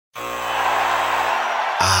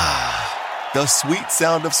The sweet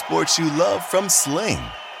sound of sports you love from Sling.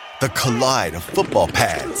 The collide of football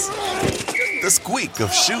pads. The squeak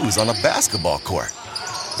of shoes on a basketball court.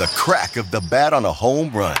 The crack of the bat on a home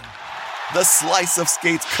run. The slice of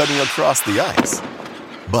skates cutting across the ice.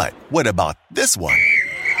 But what about this one?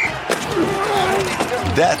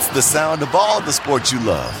 That's the sound of all the sports you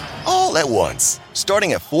love, all at once.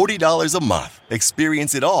 Starting at $40 a month.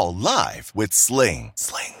 Experience it all live with Sling.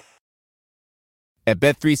 At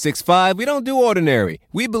Bet365, we don't do ordinary.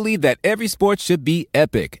 We believe that every sport should be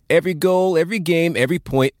epic. Every goal, every game, every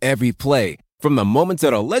point, every play. From the moments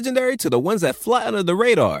that are legendary to the ones that fly under the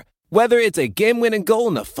radar. Whether it's a game-winning goal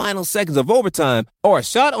in the final seconds of overtime or a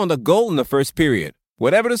shot on the goal in the first period.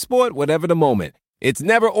 Whatever the sport, whatever the moment. It's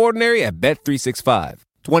never ordinary at Bet365.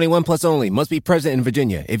 21 plus only. Must be present in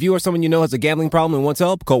Virginia. If you or someone you know has a gambling problem and wants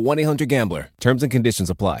help, call 1-800-GAMBLER. Terms and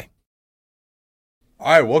conditions apply.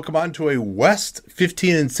 All right, welcome on to a West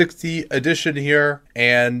 15 and 60 edition here,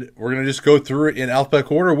 and we're going to just go through it in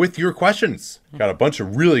alphabetical order with your questions. Got a bunch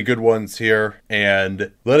of really good ones here,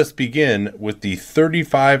 and let us begin with the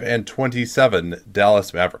 35 and 27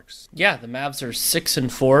 Dallas Mavericks. Yeah, the Mavs are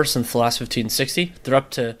 6-4 since the last 15 and 60. They're up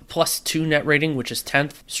to +2 net rating, which is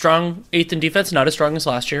 10th. Strong 8th in defense, not as strong as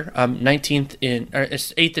last year.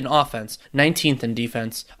 8th in offense, 19th in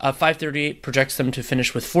defense. 538 projects them to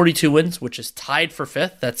finish with 42 wins, which is tied for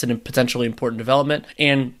 5th. That's a potentially important development,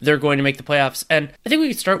 and they're going to make the playoffs. And I think we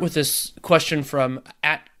could start with this question from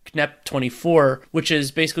 @Knep24, which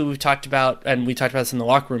is basically we talked about this in the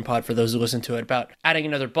locker room pod for those who listen to it, about adding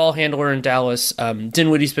another ball handler in Dallas.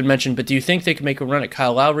 Dinwiddie's been mentioned, but do you think they can make a run at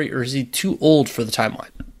Kyle Lowry, or is he too old for the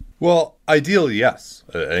timeline? Well, ideally, yes.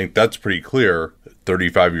 I think that's pretty clear.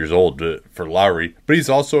 35 years old for Lowry, but he's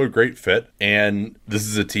also a great fit, and this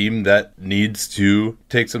is a team that needs to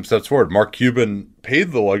take some steps forward. Mark Cuban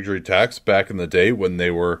paid the luxury tax back in the day when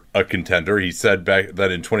they were a contender. He said back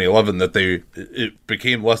then in 2011 that it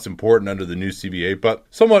became less important under the new CBA, but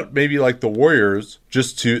somewhat maybe like the Warriors,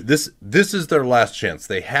 this is their last chance.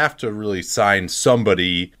 They have to really sign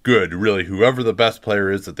somebody good, really whoever the best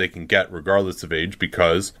player is that they can get regardless of age,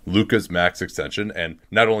 because Luka's max extension, and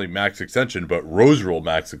not only max extension but Rose Rule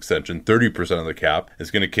max extension, 30% of the cap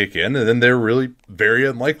is going to kick in, and then they're really very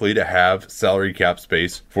unlikely to have salary cap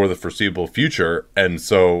space for the foreseeable future. And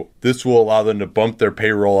so this will allow them to bump their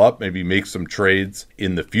payroll up, maybe make some trades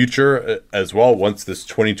in the future as well. Once this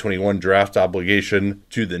 2021 draft obligation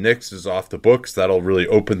to the Knicks is off the books, that'll really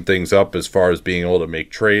open things up as far as being able to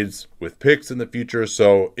make trades with picks in the future.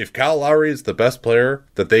 So if Kyle Lowry is the best player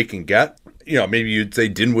that they can get, maybe you'd say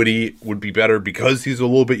Dinwiddie would be better because he's a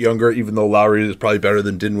little bit younger, even though Lowry is probably better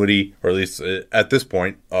than Dinwiddie, or at least at this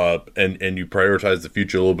point. And you prioritize the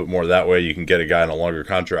future a little bit more. That way you can get a guy on a longer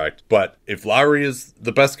contract. But if Lowry is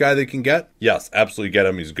the best guy they can get, yes, absolutely get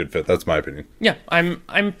him. He's a good fit. That's my opinion. Yeah,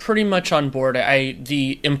 I'm pretty much on board.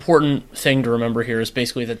 The important thing to remember here is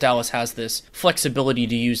basically that Dallas has this flexibility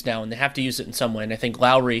to use now, and they have to use it in some way. And I think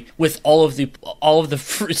Lowry, with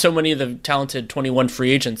so many of the talented 21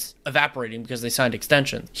 free agents evaporating because they signed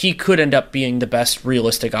extensions, he could end up being the best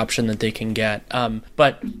realistic option that they can get.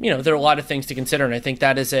 But there are a lot of things to consider, and I think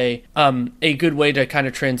that is a good way to kind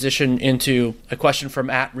of transition into a question from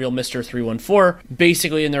 @RealMr314.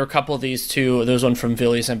 Basically, and there are a couple of these too. There's one from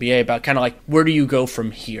Villius NBA about kind of like, where do you go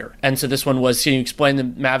from here? And so this one was, can you explain to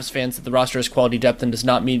Mavs fans that the roster has quality depth and does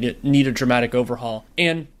not need a dramatic overhaul?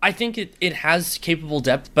 And I think it has capable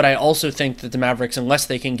depth, but I also think that the Mavericks, unless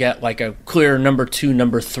they can get like a clear number 2,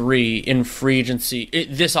 number 3 in free agency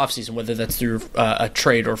this offseason, whether that's through a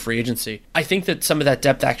trade or free agency, I think that some of that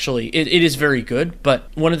depth actually, it is very good. But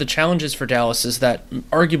one of the challenges for Dallas is that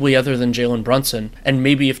arguably, other than Jalen Brunson, and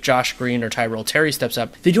maybe if Josh Green or Tyrell Terry steps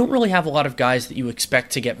up, they don't really have a lot of guys that you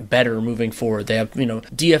expect to get better moving forward. They have,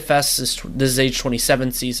 DFS this is age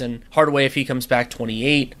 27 season. Hardaway, if he comes back,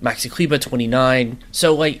 28. Maxi Kleber, 29.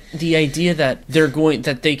 So like the idea that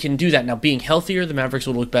they can do that now, being healthier, the Mavericks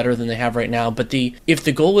will look better than they have right now. But if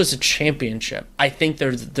the goal is a championship, I think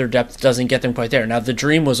their depth doesn't get them quite there. Now the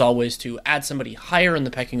dream was always to add somebody higher in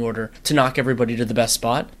the pecking order to knock everybody to the best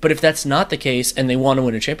spot. But if that's not the case and they want to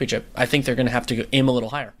win a championship, I think they're going to have to aim a little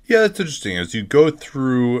higher. Yeah, that's interesting. As you go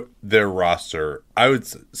through their roster,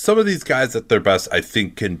 some of these guys at their best, I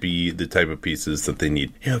think, can be the type of pieces that they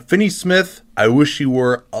need. Finney Smith, I wish he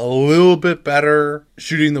were a little bit better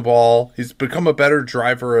shooting the ball. He's become a better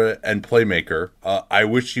driver and playmaker. I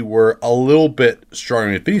wish he were a little bit stronger.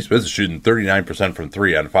 I mean, Finney Smith is shooting 39% from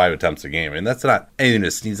 3 on 5 attempts a game. And that's not anything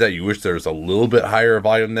to sneeze at. You wish there was a little bit higher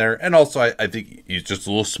volume there. And also, I think he's just a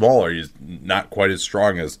little smaller. He's not quite as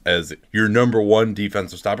strong as your number one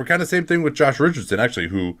defensive stopper. Kind of same thing with Josh Richardson, actually,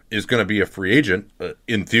 who is going to be a free agent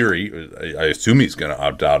in theory. I assume he's going to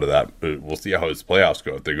opt out of that. We'll see how his playoffs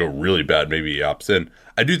go. If they go really bad, maybe he opts in.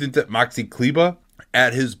 I do think that Maxi Kleber,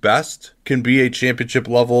 at his best, can be a championship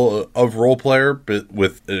level of role player, but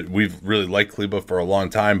we've really liked Kleber for a long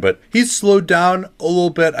time, but he's slowed down a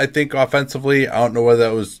little bit, I think, offensively. I don't know whether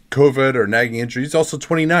that was COVID or nagging injury. He's also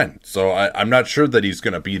 29, so I'm not sure that he's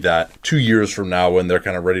going to be that 2 years from now when they're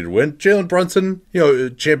kind of ready to win. Jalen Brunson,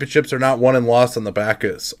 championships are not won and lost on the back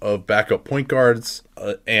of backup point guards.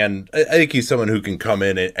 And I think he's someone who can come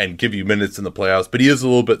in and give you minutes in the playoffs, but he is a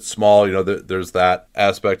little bit small. There's that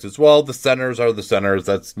aspect as well. The centers are the centers.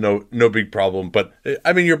 That's no big problem. But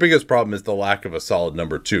I mean, your biggest problem is the lack of a solid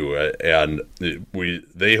number 2. And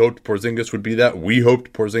they hoped Porzingis would be that. We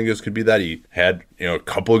hoped Porzingis could be that. He had a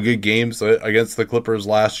couple of good games against the Clippers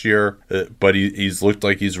last year, but he's looked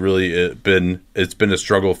like he's really it's been a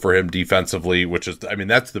struggle for him defensively, which is, I mean,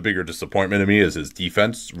 that's the bigger disappointment to me, is his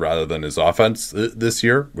defense rather than his offense this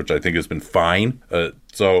year, which I think has been fine.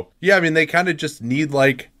 So, yeah, I mean, they kind of just need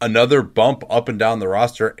like another bump up and down the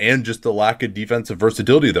roster, and just the lack of defensive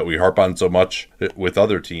versatility that we harp on so much with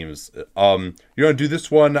other teams. You want to do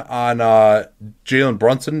this one on Jalen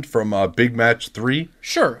Brunson from Big Match 3?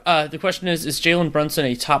 Sure. The question is Jalen Brunson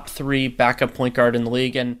a top 3 backup point guard in the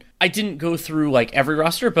league? And I didn't go through like every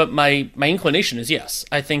roster, but my inclination is yes.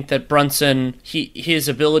 I think that Brunson, his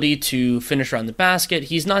ability to finish around the basket,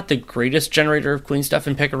 he's not the greatest generator of clean stuff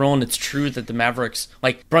in pick and roll, and it's true that the Mavericks,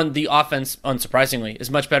 the offense, unsurprisingly,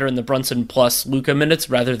 is much better in the Brunson plus Luka minutes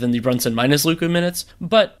rather than the Brunson minus Luka minutes.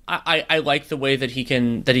 But I like the way that he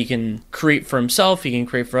can create for himself, he can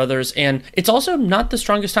create for others, and it's also not the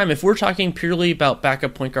strongest time. If we're talking purely about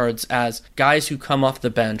backup point guards as guys who come off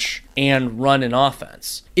the bench and run an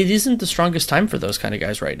offense, it isn't the strongest time for those kind of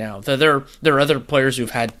guys right now. There are other players who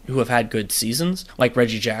have had good seasons, like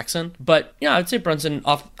Reggie Jackson, but yeah, I'd say Brunson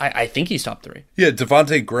I think he's top 3. Yeah,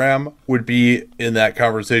 Devontae Graham would be in that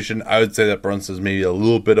conversation. I would say that Brunson's maybe a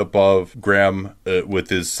little bit above Graham with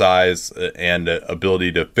his size and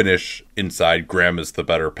ability to finish inside. Graham is the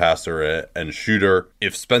better passer and shooter.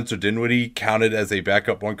 If Spencer Dinwiddie counted as a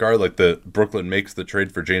backup point guard, like the Brooklyn makes the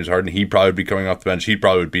trade for James Harden, he'd probably be coming off the bench. He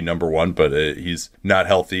probably would be number 1, but he's not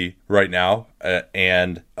healthy right now.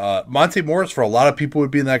 And Monte Morris, for a lot of people,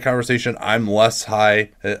 would be in that conversation. I'm less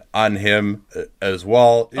high on him as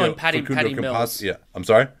well. And Patty Mills. Yeah, I'm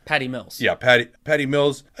sorry? Patty Mills. Yeah, Patty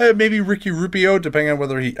Mills. Maybe Ricky Rubio, depending on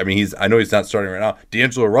whether I know he's not starting right now.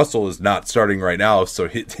 D'Angelo Russell is not starting right now, so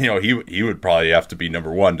he would probably have to be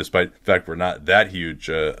number 1, despite the fact we're not that huge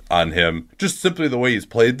on him. Just simply the way he's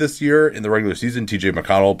played this year in the regular season. TJ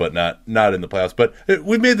McConnell, but not in the playoffs. But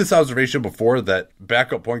we've made this observation before that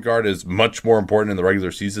backup point guard is much more important in the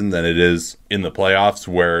regular season than it is in the playoffs,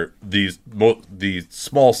 where the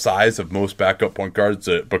small size of most backup point guards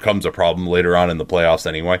becomes a problem later on in the playoffs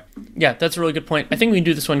anyway. Yeah, that's a really good point. I think we can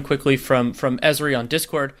do this one quickly from Esri on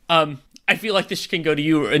Discord. I feel like this can go to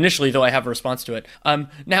you initially, though I have a response to it.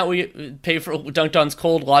 Now we pay for Dunked On's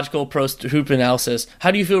cold, logical post hoop analysis.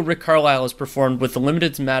 How do you feel Rick Carlisle has performed with the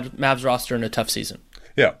limited Mavs roster in a tough season?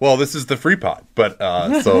 Yeah, well, this is the free pod, but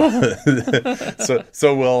so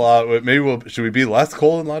we'll should we be less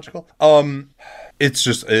cold and logical? It's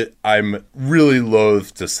just I'm really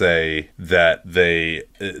loath to say that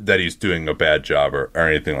he's doing a bad job or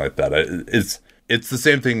anything like that. It's the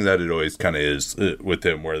same thing that it always kind of is with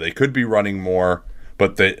him, where they could be running more.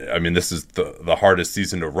 But this is the hardest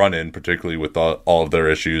season to run in, particularly with all of their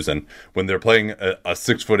issues. And when they're playing a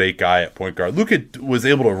 6'8" guy at point guard, Luka was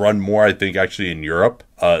able to run more, I think, actually in Europe.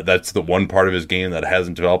 That's the one part of his game that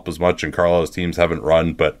hasn't developed as much, and Carlisle's teams haven't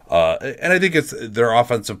run. But and I think it's their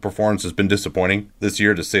offensive performance has been disappointing this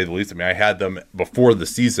year, to say the least. I mean, I had them before the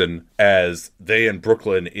season as they and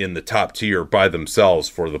Brooklyn in the top tier by themselves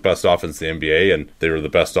for the best offense in the NBA, and they were the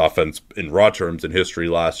best offense in raw terms in history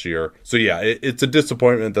last year. So yeah, it's a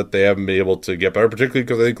disappointment that they haven't been able to get better, particularly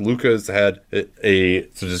because I think Luka has had a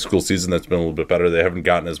statistical season that's been a little bit better. They haven't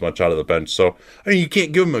gotten as much out of the bench. So I mean, you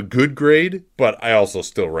can't give him a good grade, but I also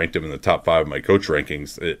still ranked him in the top 5 of my coach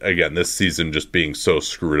rankings. Again, this season just being so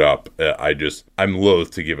screwed up, I'm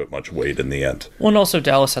loath to give it much weight in the end. Well, and also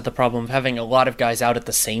Dallas had the problem of having a lot of guys out at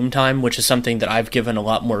the same time, which is something that I've given a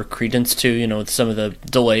lot more credence to, with some of the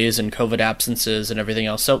delays and COVID absences and everything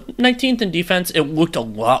else. So 19th in defense, it looked a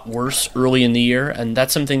lot worse early in the year, and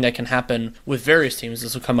that's something that can happen with various teams.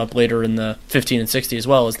 This will come up later in the 15 and 60 as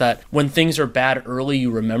well, is that when things are bad early,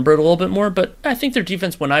 you remember it a little bit more, but I think their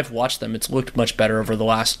defense, when I've watched them, it's looked much better over the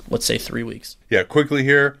last, let's say, 3 weeks. Yeah, quickly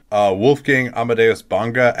here, Wolfgang Amadeus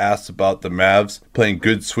Banga asked about the Mavs playing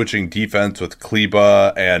good switching defense with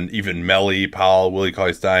Kleba and even Melli, Powell, Willie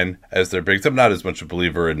Cauley-Stein as their bigs. I'm not as much a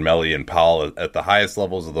believer in Melli and Powell at the highest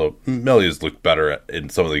levels, although Melli has looked better in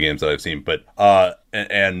some of the games that I've seen. But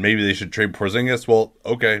and maybe they should trade Porzingis. Well,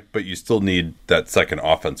 okay, but you still need that second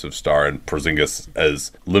offensive star, and Porzingis,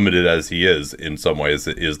 as limited as he is in some ways,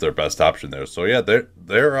 is their best option there. So yeah, they're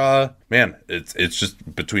man, it's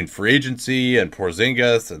just between free agency and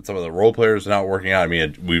Porzingis and some of the role players not working out. I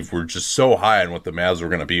mean, we're just so high on what the Mavs were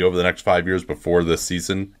going to be over the next 5 years before this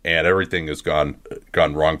season, and everything has gone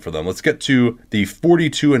wrong for them. Let's get to the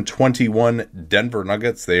 42-21 Denver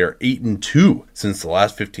Nuggets. They are 8-2 since the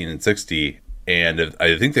last 15 and 60. And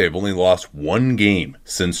I think they've only lost one game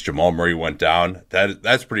since Jamal Murray went down.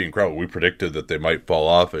 That's pretty incredible. We predicted that they might fall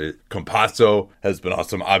off. Campazzo has been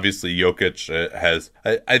awesome. Obviously, Jokic has.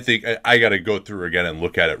 I think I got to go through again and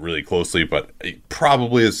look at it really closely, but it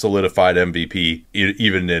probably is solidified MVP,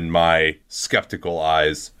 even in my skeptical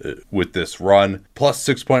eyes with this run. Plus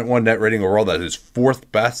 6.1 net rating overall. That is 4th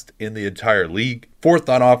best in the entire league. 4th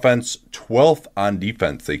on offense, 12th on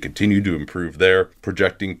defense. They continue to improve there,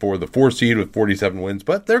 projecting for the 4 seed with 47 wins,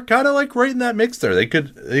 but they're kind of like right in that mix there.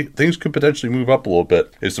 Things could potentially move up a little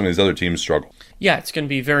bit if some of these other teams struggle. Yeah, it's going to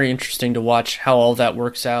be very interesting to watch how all that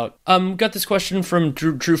works out. Got this question from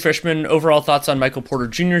Drew Fishman. Overall thoughts on Michael Porter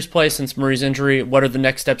Jr.'s play since Murray's injury? What are the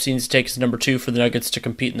next steps he needs to take as number 2 for the Nuggets to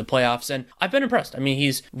compete in the playoffs? And I've been impressed. I mean,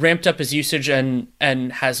 he's ramped up his usage and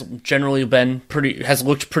has generally has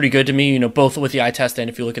looked pretty good to me, both with the eye test and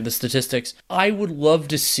if you look at the statistics. I would love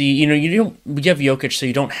to see, you have Jokic, so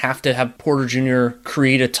you don't have to have Porter Jr.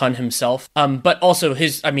 create a ton himself. But also I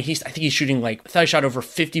think he's shooting I thought he shot over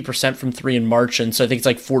 50% from 3 in March. And so I think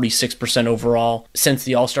it's 46% overall since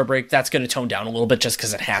the All-Star break. That's going to tone down a little bit just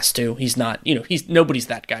because it has to. He's not, nobody's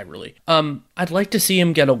that guy really. I'd like to see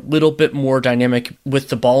him get a little bit more dynamic with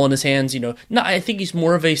the ball in his hands. I think he's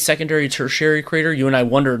more of a secondary, tertiary creator. You and I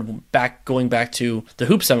wondered going back to the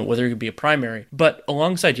Hoop Summit whether he could be a primary. But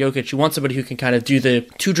alongside Jokic, you want somebody who can kind of do the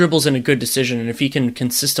 2 dribbles and a good decision. And if he can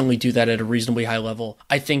consistently do that at a reasonably high level,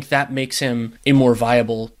 I think that makes him a more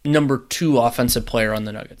viable number 2 offensive player on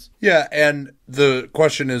the Nuggets. Yeah, and the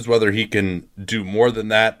question is whether he can do more than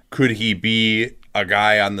that. Could he be a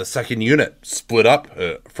guy on the second unit split up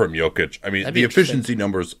from Jokic? I mean, the efficiency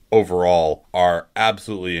numbers overall are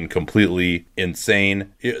absolutely and completely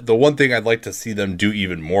insane. The one thing I'd like to see them do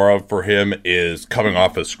even more of for him is coming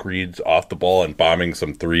off of screens off the ball and bombing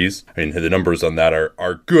some threes. I mean, the numbers on that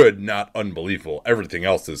are good, not unbelievable. Everything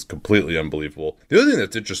else is completely unbelievable. The other thing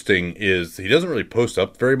that's interesting is he doesn't really post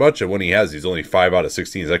up very much, and when he has, he's only 5 out of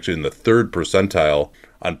 16. He's actually in the 3rd percentile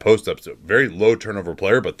on post-ups. A very low turnover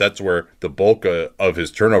player, but that's where the bulk of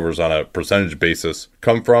his turnovers on a percentage basis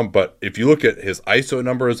come from. But if you look at his ISO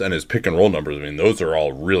numbers and his pick and roll numbers, I mean, those are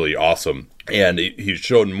all really awesome. And he's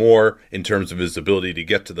shown more in terms of his ability to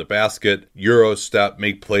get to the basket, Euro step,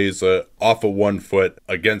 make plays off of 1 foot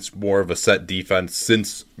against more of a set defense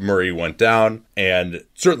since Murray went down. And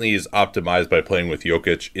certainly he's optimized by playing with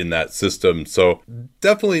Jokic in that system. So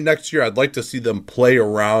definitely next year, I'd like to see them play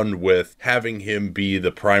around with having him be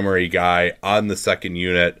the primary guy on the second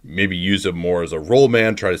unit, maybe use him more as a roll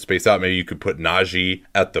man, try to space out. Maybe you could put Najee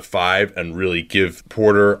at the 5 and really give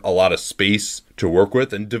Porter a lot of space to work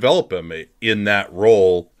with and develop him in that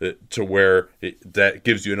role to where that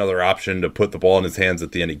gives you another option to put the ball in his hands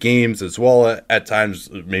at the end of games, as well at times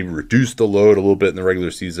maybe reduce the load a little bit in the regular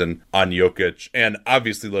season on Jokic, and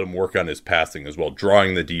obviously let him work on his passing as well,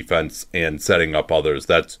 drawing the defense and setting up others.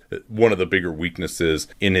 That's one of the bigger weaknesses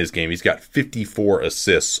in his game. He's got 54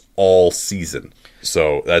 assists all season.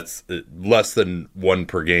 So that's less than 1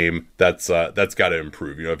 per game. That's got to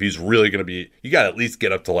improve. If he's really going to be, you got to at least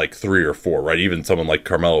get up to 3 or 4, right? Even someone like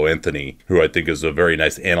Carmelo Anthony, who I think is a very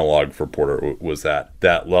nice analog for Porter, was at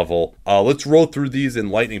that level. Let's roll through these in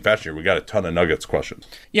lightning fashion here. We got a ton of Nuggets questions.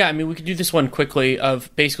 Yeah, I mean, we could do this one quickly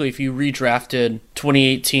of basically if you redrafted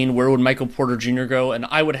 2018, where would Michael Porter Jr. go? And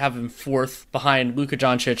I would have him 4th behind Luka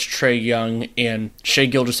Doncic, Trae Young, and Shai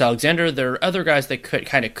Gilgeous-Alexander. There are other guys that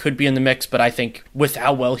could be in the mix, but I think with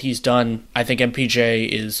how well he's done, I think MPJ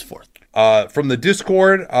is 4th. From the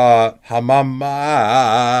Discord,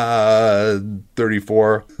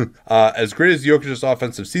 Hamama34. As great as Jokic's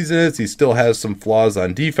offensive season is, he still has some flaws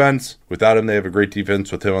on defense. Without him, they have a great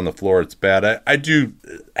defense. With him on the floor, it's bad. I do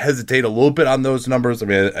hesitate a little bit on those numbers. I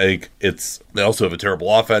mean, I think they also have a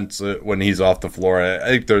terrible offense when he's off the floor.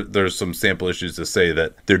 I think there's some sample issues to say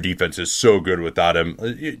that their defense is so good without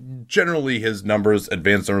him. Generally, his numbers,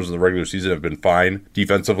 advanced numbers in the regular season have been fine.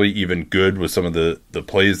 Defensively, even good with some of the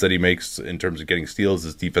plays that he makes in terms of getting steals,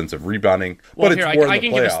 his defensive rebounding. Well, but here, it's more I in the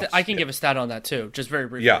can playoffs. I can give a stat on that too, just very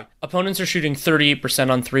briefly. Yeah. Opponents are shooting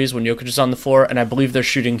 38% on threes when Jokic is on the floor, and I believe they're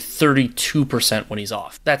shooting 32% when he's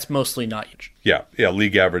off. That's mostly not huge. Yeah,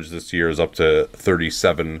 league average this year is up to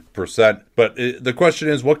 37%. But the question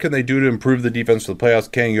is, what can they do to improve the defense for the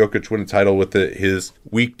playoffs? Can Jokic win a title with his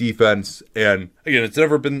weak defense? And again, it's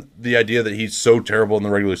never been the idea that he's so terrible in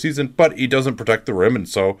the regular season, but he doesn't protect the rim, and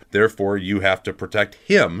so therefore you have to protect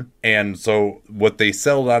him. And so what they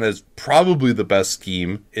settled on is probably the best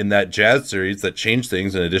scheme in that Jazz series that changed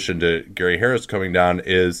things, in addition to Gary Harris coming down,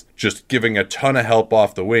 is just giving a ton of help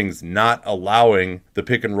off the wings, not allowing the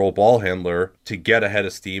pick and roll ball handler to get ahead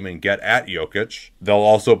of steam and get at Jokic. They'll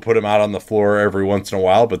also put him out on the floor every once in a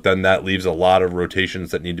while, but then that leaves a lot of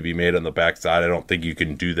rotations that need to be made on the backside. I don't think you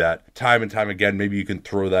can do that time and time again. Maybe you can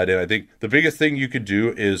throw that in. I think the biggest thing you could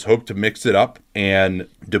do is hope to mix it up, and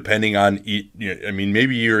depending on,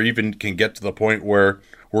 maybe you even can get to the point where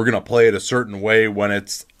we're going to play it a certain way when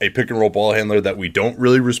it's a pick and roll ball handler that we don't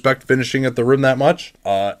really respect finishing at the rim that much.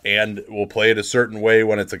 And we'll play it a certain way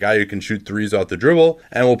when it's a guy who can shoot threes out the dribble.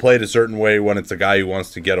 And we'll play it a certain way when it's a guy who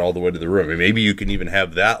wants to get all the way to the rim. And maybe you can even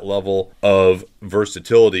have that level of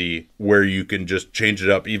versatility where you can just change it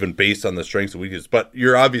up even based on the strengths and weaknesses. But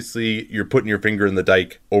you're putting your finger in the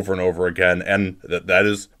dike over and over again. And that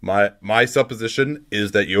is my supposition,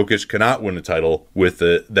 is that Jokic cannot win a title with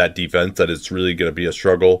that defense, that it's really going to be a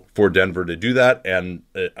struggle for Denver to do that. And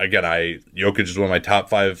again, Jokic is one of my top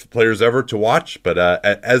 5 players ever to watch, but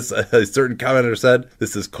as a certain commenter said,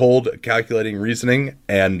 this is cold calculating reasoning,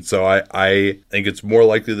 and so I think it's more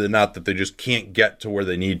likely than not that they just can't get to where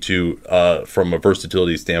they need to from a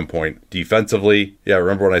versatility standpoint. Defensively,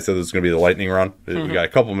 remember when I said this was going to be the lightning round? We got a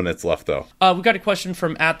couple minutes left though. We got a question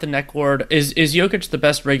from @the_necklord. Is Jokic the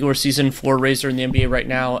best regular season floor raiser in the NBA right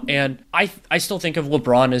now? And I still think of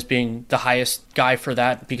LeBron as being the highest guy for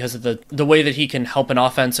that, because of the way that he can help an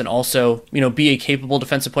offense and also, be a capable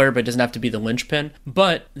defensive player, but doesn't have to be the linchpin.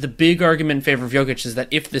 But the big argument in favor of Jokic is that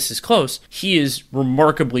if this is close, he is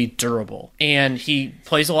remarkably durable, and he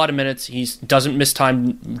plays a lot of minutes. He doesn't miss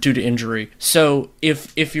time due to injury. So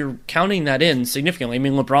if you're counting that in significantly,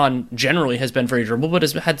 LeBron generally has been very durable, but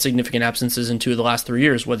has had significant absences in 2 of the last 3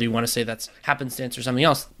 years, whether you want to say that's happenstance or something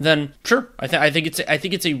else, then sure, I think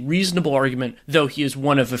it's a reasonable argument, though he is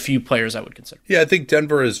one of a few players I would consider. Yeah, I think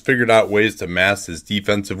Denver has figured out ways to mask his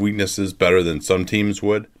defensive weaknesses better than some teams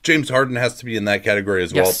would. James Harden has to be in that category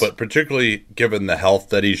as well, yes. But particularly given the health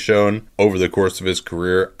that he's shown over the course of his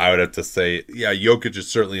career, I would have to say, Jokic is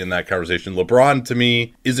certainly in that conversation. LeBron, to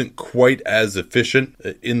me, isn't quite as efficient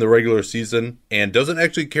in the regular season and doesn't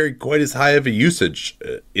actually carry quite as high of a usage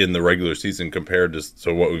in the regular season compared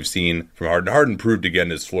to what we've seen from Harden. Harden proved again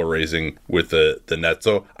his floor raising with the net.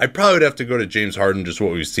 So I probably would have to go to James Harden, just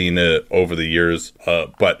what we've seen over the years.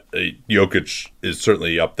 But Jokic is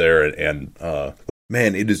certainly up there, and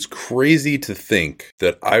man, it is crazy to think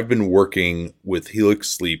that I've been working with Helix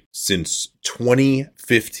Sleep since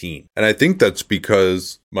 2015. And I think that's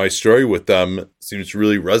because my story with them seems to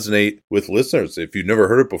really resonate with listeners. If you've never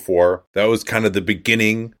heard it before, that was kind of the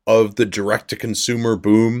beginning of the direct-to-consumer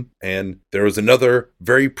boom. And there was another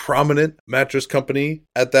very prominent mattress company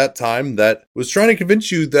at that time that was trying to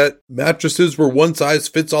convince you that mattresses were one size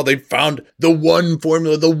fits all. They found the one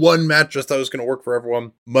formula, the one mattress that was going to work for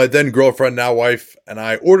everyone. My then girlfriend, now wife, and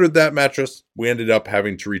I ordered that mattress. We ended up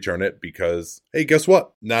having to return it because, hey, guess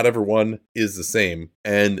what? Not everyone is the same.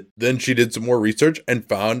 And then she did some more research and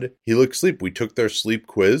found Helix Sleep. We took their sleep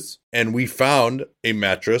quiz and we found a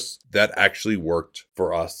mattress that actually worked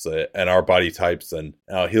for us and our body types. And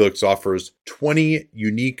Helix offers 20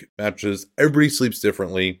 unique mattresses. Everybody sleeps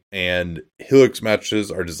differently, and Helix mattresses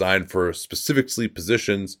are designed for specific sleep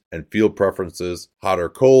positions and field preferences: hot or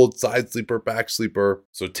cold, side sleeper, back sleeper.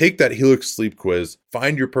 So take that Helix Sleep quiz,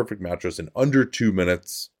 find your perfect mattress in under 2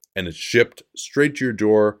 minutes. and it's shipped straight to your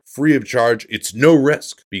door, free of charge. It's no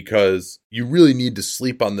risk because you really need to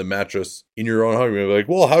sleep on the mattress in your own home. You're like,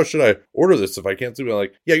 well, how should I order this if I can't sleep? I'm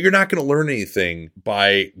like, yeah, you're not going to learn anything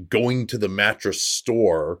by going to the mattress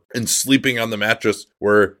store and sleeping on the mattress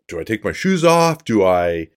where, do I take my shoes off? Do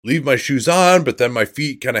I leave my shoes on, but then my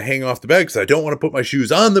feet kind of hang off the bed because I don't want to put my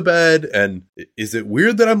shoes on the bed? And is it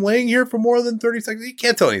weird that I'm laying here for more than 30 seconds? You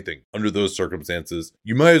can't tell anything under those circumstances.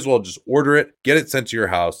 You might as well just order it, get it sent to your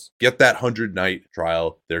house, get that 100-night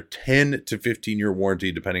trial. They're 10 to 15-year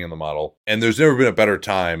warranty, depending on the model. And there's never been a better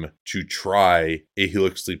time to try a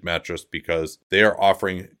Helix Sleep mattress because they are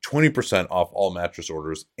offering 20% off all mattress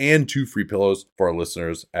orders and 2 free pillows for our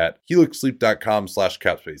listeners at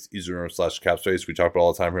helixsleep.com/capspace. Easy to /capspace. We talk about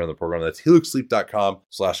all the time here on the program. That's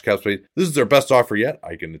helixsleep.com/capspace. This is their best offer yet.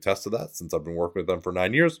 I can attest to that since I've been working with them for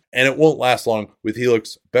 9 years, and it won't last long with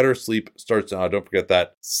Helix. Better sleep starts now. Don't forget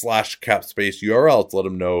that /capspace URL to let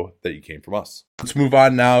them know that you came from us. Let's move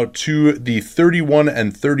on now to the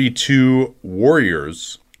 31-32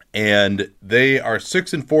 Warriors. And they are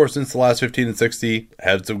 6-4 since the last 15 and 60.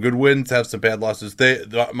 Have some good wins, have some bad losses.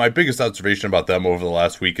 My biggest observation about them over the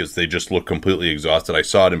last week is they just look completely exhausted. I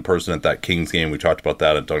saw it in person at that Kings game. We talked about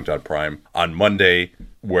that at Dunked Prime on Monday,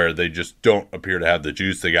 where they just don't appear to have the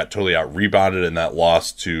juice. They got totally out-rebounded in that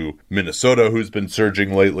loss to Minnesota, who's been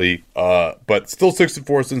surging lately. But still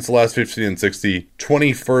 6-4 since the last 15 and 60.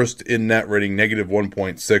 21st in net rating, negative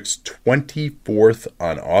 1.6. 24th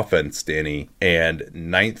on offense, Danny. And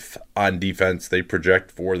 9th on defense. They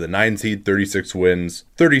project for the 9 seed, 36 wins,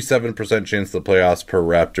 37% chance of the playoffs per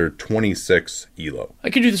Raptor, 26 ELO. I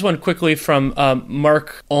could do this one quickly from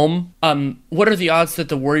Mark Ohm. What are the odds that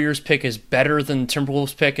the Warriors pick is better than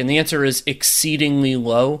Timberwolves pick? And the answer is exceedingly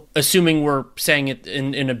low, assuming we're saying it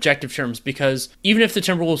in objective terms, because even if the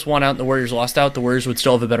Timberwolves won out and the Warriors lost out, the Warriors would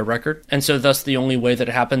still have a better record. And so thus the only way that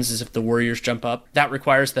it happens is if the Warriors jump up. That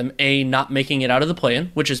requires them, A, not making it out of the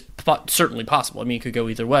play-in, which is certainly possible. I mean, it could go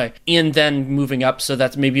either way. And then moving up, so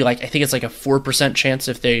that's maybe I think it's a 4% chance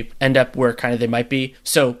if they end up where kind of they might be.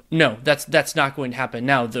 So no, that's not going to happen.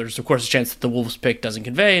 Now, there's of course a chance that the Wolves pick doesn't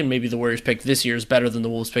convey, and maybe the Warriors pick this year is better than the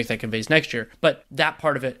Wolves pick that conveys next year. But that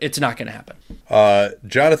part of it, it's not going to happen.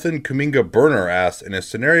 Jonathan Kuminga Burner asks, in a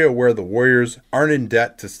scenario where the Warriors aren't in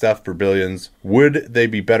debt to Steph for billions, would they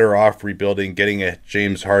be better off rebuilding, getting a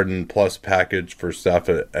James Harden plus package for Steph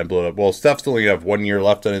and blow it up? Well, Steph's only have 1 year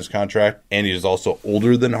left on his contract, and he's also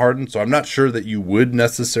older than Harden, so I'm not sure that you would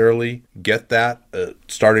necessarily get that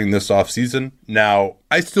starting this offseason. Now,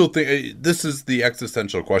 I still think this is the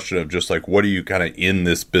existential question of just what are you kind of in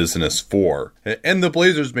this business for? And the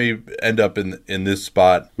Blazers may end up in this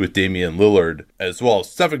spot with Damian Lillard as well.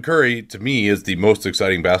 Stephen Curry, to me, is the most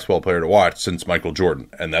exciting basketball player to watch since Michael Jordan.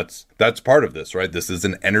 And that's part of this, right? This is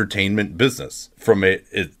an entertainment business.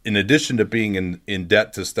 In addition to being in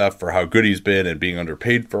debt to Steph for how good he's been and being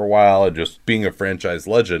underpaid for a while and just being a franchise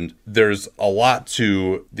legend, there's a lot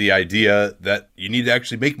to the idea that you need to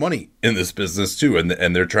actually make money in this business too.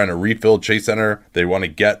 And they're trying to refill Chase Center. They want to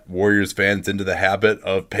get Warriors fans into the habit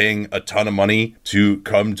of paying a ton of money to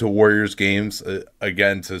come to Warriors games.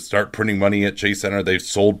 Again, to start printing money at Chase Center. They've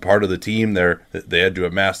sold part of the team. They had to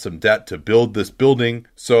amass some debt to build this building.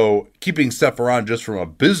 So keeping Steph around just from a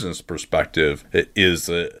business perspective is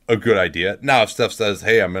a good idea. Now, if Steph says,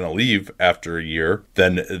 hey, I'm going to leave after a year,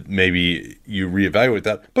 then maybe you reevaluate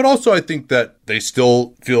that. But also, I think that they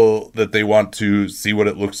still feel that they want to see what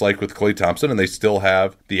it looks like with Klay Thompson, and they still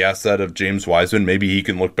have the asset of James Wiseman. Maybe he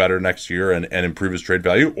can look better next year and improve his trade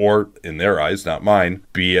value, or in their eyes, not mine,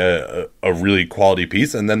 be a really quality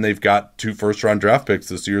piece. And then they've got 2 first-round draft picks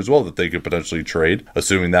this year as well that they could potentially trade,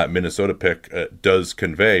 assuming that Minnesota pick does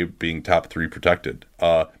convey being top 3 protected.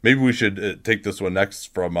 Maybe we should take this one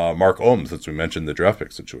next from Mark Ohm, since we mentioned the draft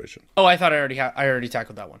pick situation. Oh, I thought I already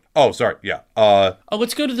tackled that one. Oh, sorry. Yeah.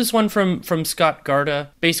 Let's go to this one from Scott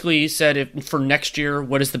Garda. Basically, he said, for next year,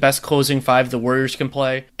 what is the best closing 5 the Warriors can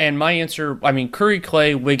play? And my answer, Curry,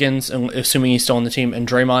 Klay, Wiggins, and assuming he's still on the team, and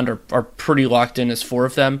Draymond are pretty locked in as 4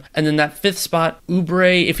 of them. And then that 5th spot,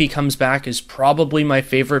 Oubre, if he comes back, is probably my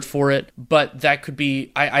favorite for it. But that could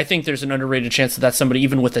be, I think there's an underrated chance that that's somebody,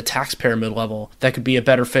 even with the tax pyramid level, that could be a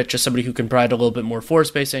better fit, just somebody who can provide a little bit more floor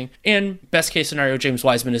spacing. And best case scenario, James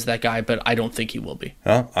Wiseman is that guy, but I don't think he will be.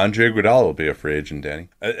 Andre Iguodala will be a free agent, Danny.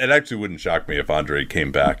 It actually wouldn't shock me if Andre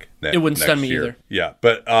came back It wouldn't stun me year. either. Yeah,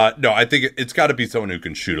 but no, I think it's got to be someone who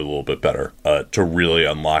can shoot a little bit better to really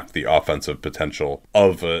unlock the offensive potential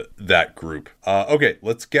of that group. Okay,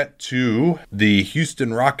 let's get to the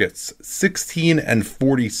Houston Rockets.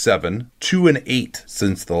 16-47, 2-8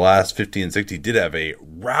 since the last 15-60. Did have a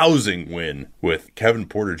rousing win with Kevin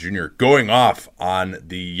Porter Jr. going off on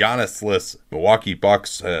the Giannis-less Milwaukee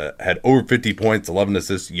Bucks. Had over 50 points, 11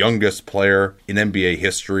 assists, youngest player in NBA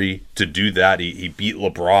history to do that. He beat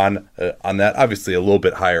LeBron on that. Obviously, a little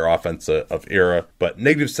bit higher offense of era, but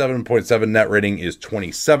negative 7.7 net rating is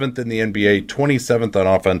 27th in the NBA, 27th on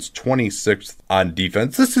offense, 26th on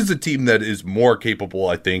defense. This is a team that is more capable,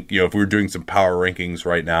 I think, if we were doing some power rankings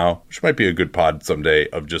right now, which might be a good pod someday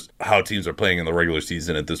of just how teams are playing in the regular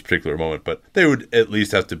season at this particular moment, but they would at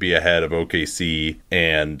least have to be ahead of OKC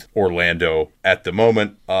and Orlando at the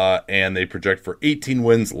moment, and they project for 18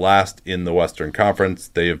 wins, last in the Western Conference.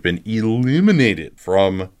 They have been eliminated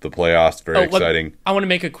from the playoffs. Very exciting. I want to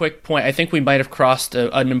make a quick point. I think we might have crossed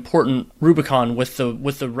an important Rubicon with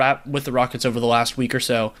the Rockets over the last week or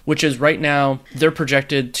so, which is right now they're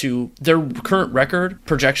projected to, their current record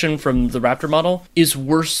projection from the Raptor model is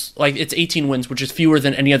worse. Like, it's 18 wins, which is fewer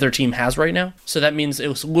than any other team has right now. So that means it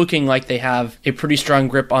was looking like they have a pretty strong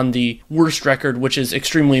grip on the worst record, which is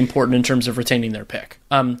extremely important in terms of retaining their pick.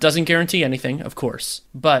 Doesn't guarantee anything, of course,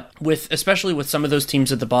 but especially with some of those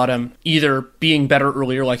teams at the bottom either being better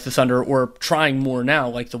earlier like the Thunder or trying more now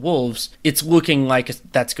like the Wolves, it's looking like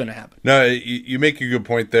that's going to happen. No, you make a good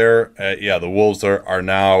point there. Yeah, the Wolves are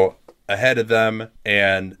now ahead of them,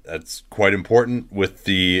 and that's quite important with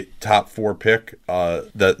the top 4 pick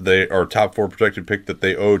top 4 projected pick that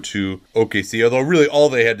they owe to OKC, although really all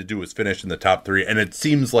they had to do was finish in the top 3, and it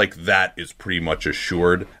seems like that is pretty much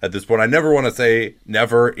assured at this point. I never want to say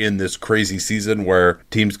never in this crazy season where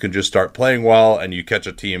teams can just start playing well and you catch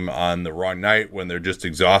a team on the wrong night when they're just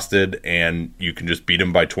exhausted and you can just beat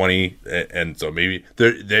them by 20, and so maybe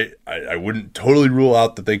I wouldn't totally rule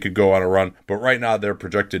out that they could go on a run, but right now they're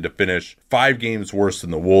projected to finish 5 games worse than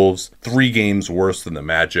the Wolves, 3 games worse than the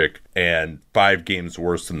Magic, and 5 games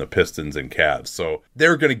worse than the Pistons and Cavs. So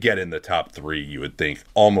they're going to get in the top 3, you would think,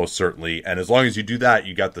 almost certainly. And as long as you do that,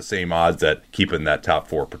 you got the same odds at keeping that top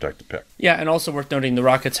 4 protected pick. Yeah, and also worth noting, the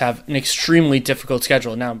Rockets have an extremely difficult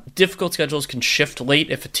schedule. Now, difficult schedules can shift late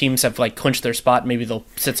if teams have clinched their spot. Maybe they'll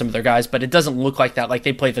sit some of their guys, but it doesn't look like that. Like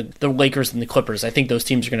they play the Lakers and the Clippers. I think those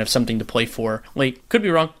teams are going to have something to play for late. Could be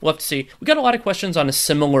wrong. We'll have to see. We got a lot of questions on a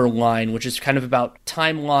similar line, which is kind of about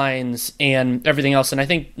timelines and everything else. And I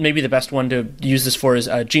think maybe the best one to use this for is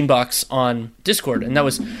Genebox on Discord. And that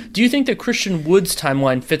was, do you think that Christian Wood's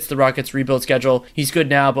timeline fits the Rockets' rebuild schedule? He's good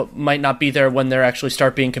now, but might not be there when they actually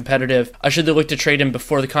start being competitive. Should they look to trade him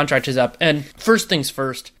before the contract is up? And first things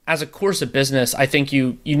first, as a course of business, I think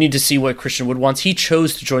you need to see what Christian Wood wants. He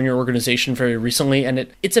chose to join your organization very recently, and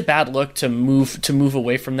it's a bad look to move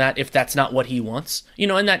away from that if that's not what he wants.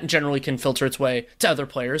 And that generally can filter its way to other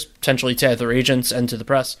players, potentially to other agents and to the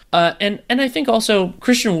press. And I think also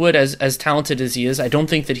Christian Wood, as talented as he is, I don't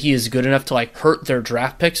think that he is good enough to hurt their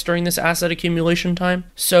draft picks during this asset accumulation time.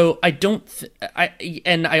 So I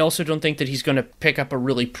also don't think that he's going to pick up a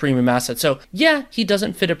really premium asset. So yeah, he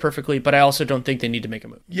doesn't fit it perfectly, but I also don't think they need to make a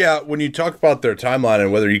move. Yeah, when you talk about their timeline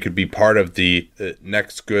and whether you could be part of the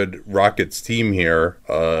next good Rockets team here,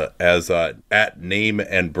 as at name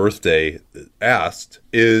and birthday asked,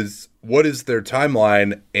 is what is their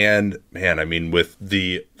timeline? And man, I mean, with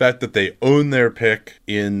the fact that they own their pick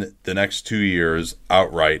in the next 2 years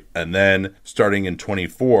outright, and then starting in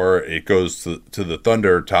 24, it goes to the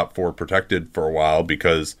Thunder, top 4 protected for a while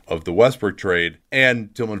because of the Westbrook trade.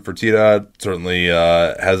 And Tillman Fertitta certainly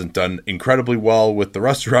hasn't done incredibly well with the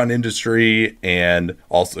restaurant industry. And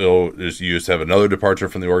also, you just have another departure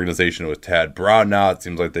from the organization with Tad Brown now. It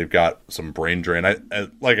seems like they've got some brain drain.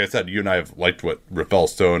 Like I said, you and I have liked what Rafael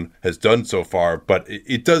Stone has done so far, but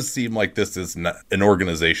it does seem like this is not an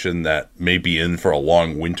organization that may be in for a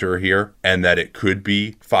long winter here, and that it could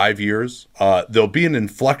be 5 years. There'll be an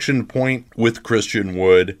inflection point with Christian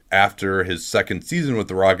Wood after his second season with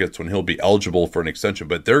the Rockets when he'll be eligible for an extension,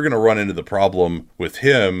 but they're going to run into the problem with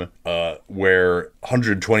him where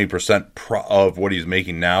 120% of what he's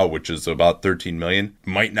making now, which is about $13 million,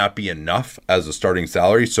 might not be enough as a starting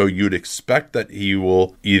salary. So you'd expect that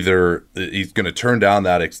he's going to turn down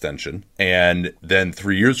that extension, and then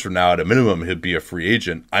 3 years from now, at a minimum, he'll be a free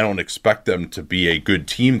agent. I don't expect them to be a good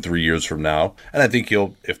team 3 years from now, and I think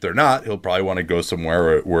if they're not, he'll probably want to go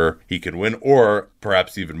somewhere where he can win, or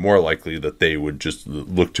perhaps even more likely that they would just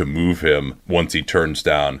look to move him once he turns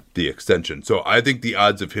down the extension. So I think the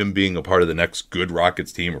odds of him being a part of the next good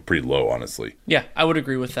Rockets team are pretty low, honestly. Yeah, I would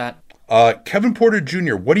agree with that. Kevin Porter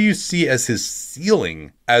Jr., what do you see as his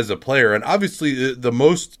ceiling as a player? And obviously the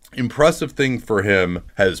most impressive thing for him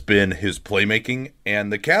has been his playmaking,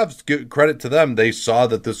 and the Cavs, give credit to them, they saw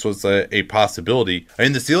that this was a possibility. I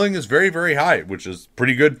mean, the ceiling is very, very high, which is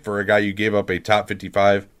pretty good for a guy you gave up a top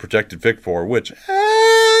 55 protected pick for, which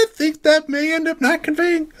I think that may end up not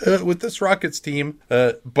conveying with this Rockets team.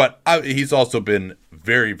 But he's also been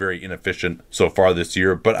very, very inefficient so far this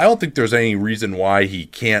year, but I don't think there's any reason why he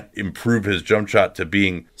can't improve his jump shot to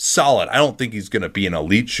being solid. I don't think he's going to be an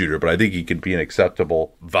elite shooter, but I think he can be an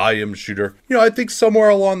acceptable volume shooter. You know, I think somewhere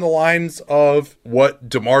along the lines of what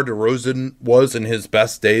DeMar DeRozan was in his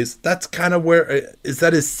best days. That's kind of where, is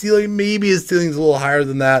that his ceiling? Maybe his ceiling's a little higher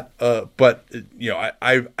than that, but you know,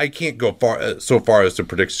 I can't go so far as to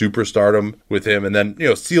predict superstardom with him. And then, you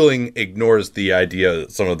know, ceiling ignores the idea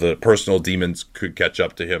that some of the personal demons could catch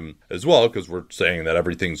up to him as well, because we're saying that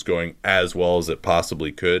everything's going as well as it possibly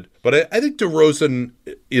could. But I think DeRozan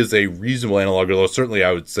is a reasonable analog, although certainly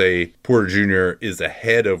I would say Porter Jr. is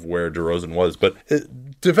ahead of where DeRozan was. But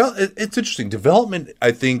it's interesting. Development,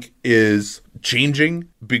 I think, is changing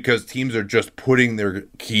because teams are just putting their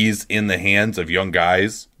keys in the hands of young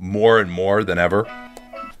guys more and more than ever.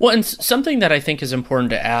 Well, and something that I think is important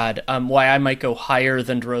to add, why I might go higher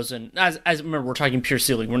than DeRozan, as remember, we're talking pure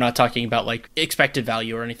ceiling, we're not talking about like expected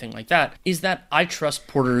value or anything like that, is that I trust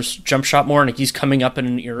Porter's jump shot more, and he's coming up in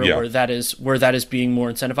an era where that is being more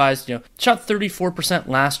incentivized. You know, shot 34%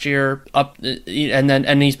 last year, up,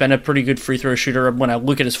 and he's been a pretty good free throw shooter. When I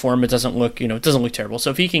look at his form, it doesn't look terrible. So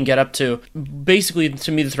if he can get up to, basically,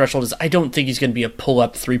 to me, the threshold is I don't think he's going to be a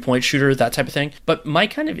pull-up three-point shooter, that type of thing. But my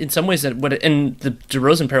kind of, in some ways, and the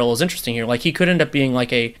DeRozan parallel is interesting here. Like, he could end up being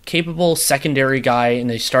like a capable secondary guy in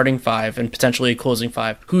a starting five and potentially a closing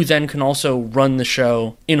five, who then can also run the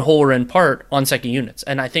show in whole or in part on second units.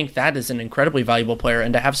 And I think that is an incredibly valuable player.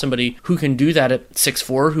 And to have somebody who can do that at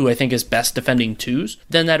 6'4", who I think is best defending twos,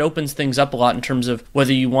 then that opens things up a lot in terms of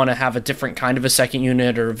whether you want to have a different kind of a second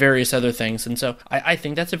unit or various other things. And so I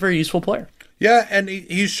think that's a very useful player. Yeah, and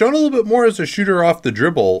he's shown a little bit more as a shooter off the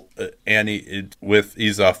dribble, and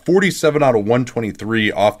he's a 47 out of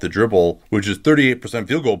 123 off the dribble, which is 38%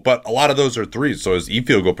 field goal, but a lot of those are threes, so his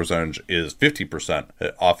field goal percentage is 50%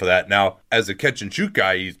 off of that. Now, as a catch and shoot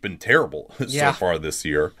guy, he's been terrible so far this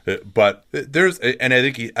year, but and I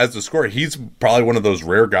think as a scorer, he's probably one of those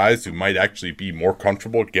rare guys who might actually be more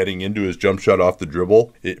comfortable getting into his jump shot off the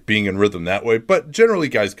dribble, being in rhythm that way, but generally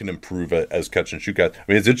guys can improve as catch and shoot guys. I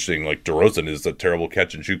mean, it's interesting, like DeRozan is a terrible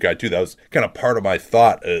catch and shoot guy too. That was kind of part of my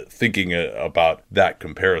thought thinking about that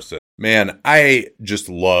comparison. Man, I just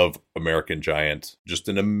love American Giant. Just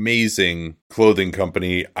an amazing clothing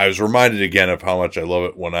company. I was reminded again of how much I love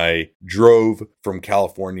it when I drove from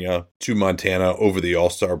California to Montana over the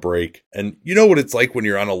All-Star break. And you know what it's like when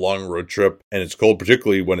you're on a long road trip and it's cold,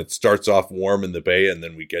 particularly when it starts off warm in the Bay and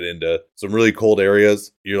then we get into some really cold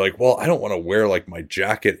areas. You're like, well, I don't want to wear like my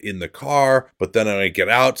jacket in the car, but then when I get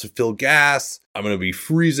out to fill gas, I'm going to be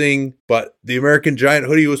freezing. But the American Giant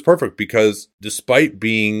hoodie was perfect because despite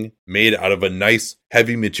being made out of a nice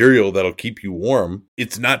heavy material that'll keep you warm,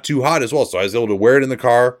 it's not too hot as well. So I was able to wear it in the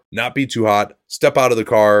car, not be too hot, step out of the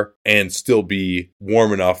car, and still be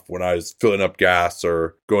warm enough when I was filling up gas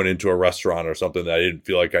or going into a restaurant or something that I didn't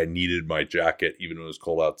feel like I needed my jacket even when it was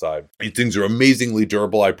cold outside. These things are amazingly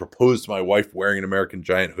durable. I proposed to my wife wearing an American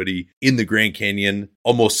Giant hoodie in the Grand Canyon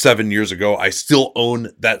almost 7 years ago. I still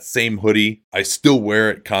own that same hoodie. I still wear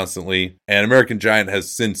it constantly. And American Giant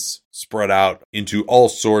has since spread out into all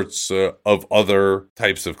sorts of other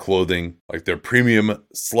types of clothing, like their premium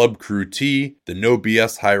Slub Crew tee, the No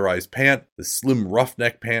BS high-rise pant, the slim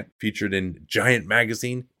roughneck pant featured in Giant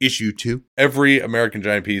Magazine issue 2. Every American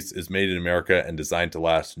Giant piece is made in America and designed to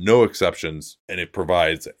last, no exceptions, and it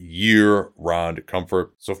provides year-round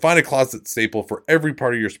comfort. So find a closet staple for every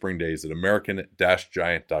part of your spring days at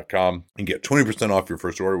American-Giant.com and get 20% off your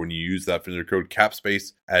first order when you use that vendor code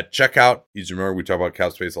CAPSPACE at checkout. You remember we talk about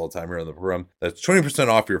CAPSPACE all the time here on the program. That's 20%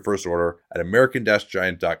 off your first order at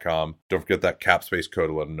American-Giant.com. Don't forget that CAPSPACE code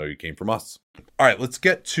to let them know you came from us. All right, let's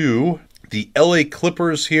get to the LA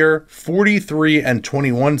Clippers here. 43-21,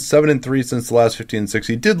 7-3 since the last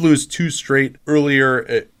 15-6. Did lose 2 straight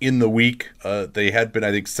earlier in the week. They had been,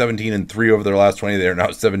 I think, 17-3 over their last 20. They are now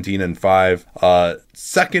 17-5.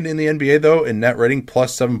 Second in the NBA, though, in net rating,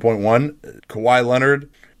 plus 7.1. Kawhi Leonard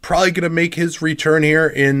probably going to make his return here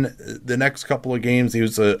in the next couple of games. He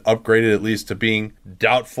was upgraded at least to being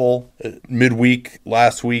doubtful midweek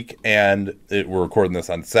last week, and we're recording this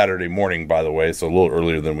on Saturday morning, by the way, so a little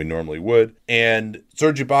earlier than we normally would. And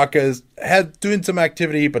Serge Ibaka is doing some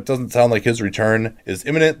activity, but doesn't sound like his return is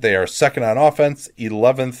imminent. They are second on offense,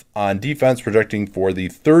 11th on defense, projecting for the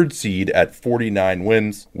third seed at 49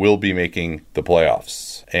 wins, will be making the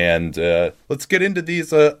playoffs. And let's get into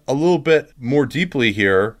these a little bit more deeply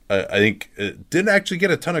here. I think didn't actually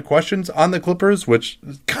get a ton of questions on the Clippers, which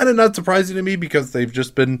is kind of not surprising to me because they've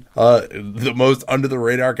just been the most under the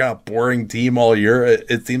radar kind of boring team all year,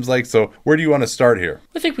 it seems like. So where do you want to start here?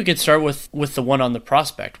 I think we could start with the one on the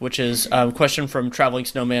prospect, which is a question from Traveling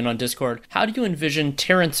Snowman on Discord. How do you envision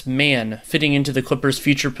Terrence Mann fitting into the Clippers'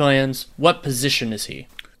 future plans? What position is he?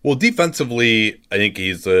 Well, defensively, I think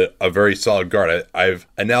he's a very solid guard. I've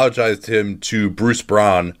analogized him to Bruce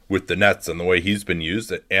Brown with the Nets and the way he's been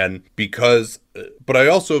used. And because, but I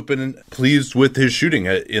also have been pleased with his shooting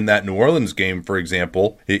in that New Orleans game, for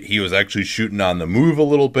example. He was actually shooting on the move a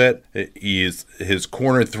little bit. His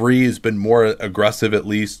corner three has been more aggressive, at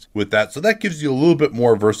least with that. So that gives you a little bit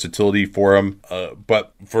more versatility for him.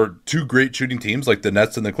 But for two great shooting teams like the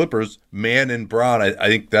Nets and the Clippers, Mann and Brown, I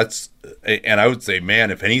think that's, and I would say Mann,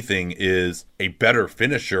 if anything, is a better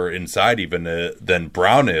finisher inside even than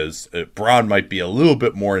Brown is. Brown might be a little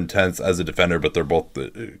bit more intense as a defender, but they're both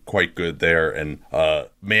quite good there. And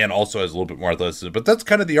Mann also has a little bit more athleticism. But that's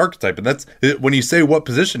kind of the archetype. And that's when you say what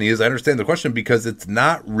position he is, I understand the question because it's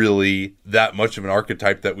not really that much of an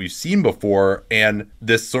archetype that we've seen before. And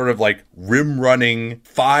this sort of like rim running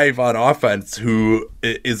five on offense who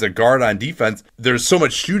is a guard on defense, there's so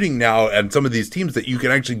much shooting now and some of these teams that you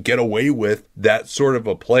can actually get away with that sort of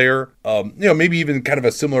a player. Maybe even kind of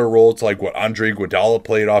a similar role to like what Andre Iguodala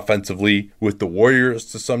played offensively with the Warriors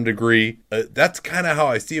to some degree. That's kind of how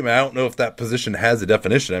I see him. I don't know if that position has a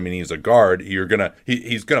definition. I mean, he's a guard.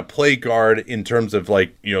 He's gonna play guard in terms of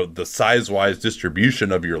like, the size-wise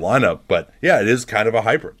distribution of your lineup. But yeah, it is kind of a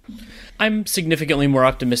hybrid. I'm significantly more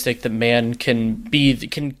optimistic that Mann can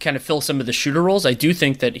kind of fill some of the shooter roles. I do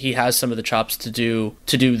think that he has some of the chops to do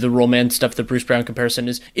the roll man stuff. The Bruce Brown comparison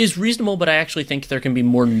is reasonable, but I actually think there can be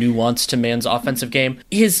more nuance to Mann's offensive game.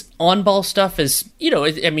 His on-ball stuff is,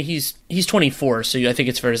 he's 24, so I think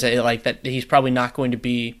it's fair to say like that he's probably not going to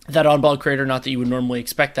be that on-ball creator. Not that you would normally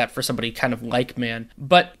expect that for somebody kind of like Mann,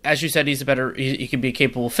 but as you said, he can be a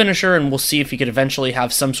capable finisher, and we'll see if he could eventually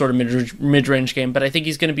have some sort of mid-range game. But I think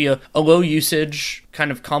he's going to be a low usage kind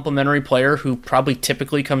of complementary player who probably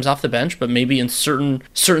typically comes off the bench, but maybe in certain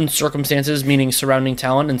circumstances, meaning surrounding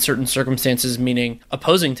talent, and certain circumstances, meaning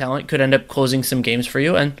opposing talent, could end up closing some games for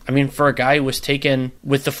you. And I mean, for a guy who was taken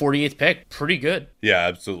with the 48th pick, pretty good. Yeah,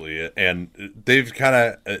 absolutely. And they've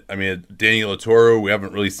kind of, Danny Latoro, we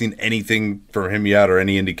haven't really seen anything from him yet or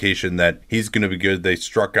any indication that he's going to be good. They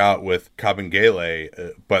struck out with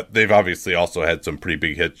Kabengele, but they've obviously also had some pretty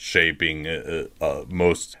big hits, Shea being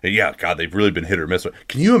they've really been hit or miss.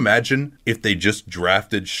 Can you imagine if they just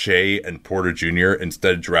drafted Shea and Porter Jr.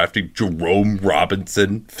 instead of drafting Jerome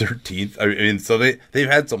Robinson 13th? I mean, so they've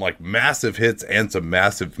had some like massive hits and some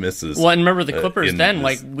massive misses. Well, and remember the Clippers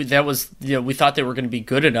we thought they were going to be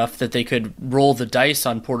good enough that they could roll the dice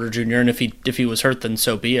on Porter Jr. and if he was hurt, then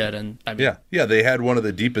so be it. And they had one of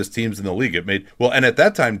the deepest teams in the league. And at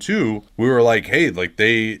that time too, we were like, hey, like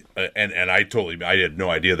they I had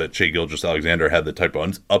no idea that Shai Gilgeous-Alexander had the type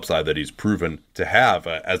of upside that he's proven to have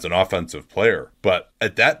as an offensive player. But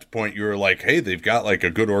at that point, you were like, hey, they've got like a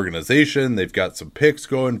good organization. They've got some picks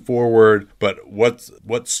going forward. But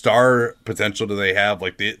what star potential do they have?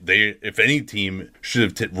 Like they if any team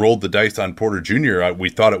should have rolled the dice on Porter Jr., we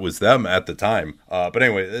thought it was them at the time. But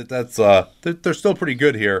anyway, that's they're still pretty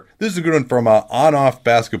good here. This is a good one from on-off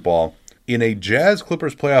basketball. In a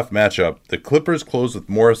Jazz-Clippers playoff matchup, the Clippers close with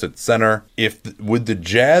Morris at center. Would the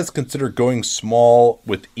Jazz consider going small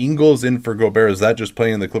with Ingles in for Gobert? Is that just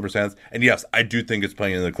playing in the Clippers' hands? And yes, I do think it's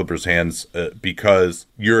playing in the Clippers' hands because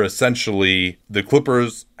you're essentially, the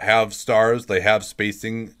Clippers have stars, they have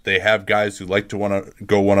spacing, they have guys who like to want to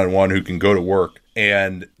go one-on-one, who can go to work.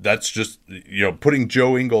 And that's just, putting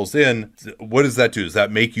Joe Ingles in, what does that do? Does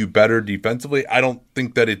that make you better defensively? I don't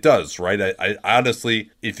think that it does, right? I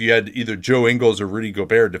honestly, if you had either Joe Ingles or Rudy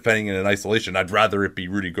Gobert defending in an isolation, I'd rather it be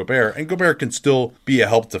Rudy Gobert. And Gobert can still be a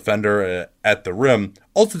help defender at the rim.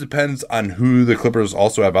 Also depends on who the Clippers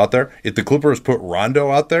also have out there. If the Clippers put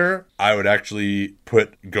Rondo out there, I would actually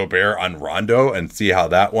put Gobert on Rondo and see how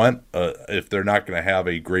that went. If they're not going to have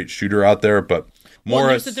a great shooter out there, but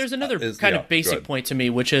Morris. There's another kind of basic point to me,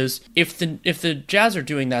 which is if the Jazz are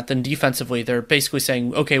doing that, then defensively they're basically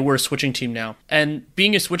saying, okay, we're a switching team now. And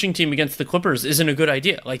being a switching team against the Clippers isn't a good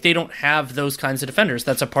idea. Like, they don't have those kinds of defenders.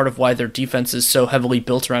 That's a part of why their defense is so heavily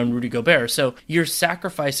built around Rudy Gobert. So you're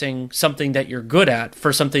sacrificing something that you're good at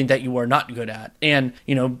for something that you are not good at. And,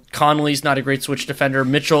 Conley's not a great switch defender.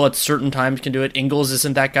 Mitchell at certain times can do it. Ingles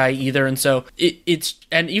isn't that guy either. And so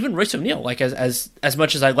and even Royce O'Neal, like as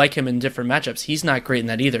much as I like him in different matchups, he's not great in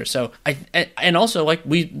that either. So and also like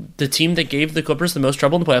the team that gave the Clippers the most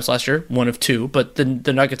trouble in the playoffs last year, one of two, but the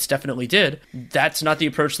Nuggets definitely did. That's not the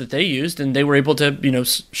approach that they used, and they were able to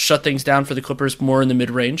shut things down for the Clippers more in the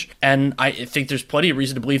mid range. And I think there's plenty of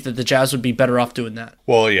reason to believe that the Jazz would be better off doing that.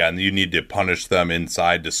 Well, yeah, and you need to punish them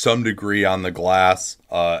inside to some degree on the glass.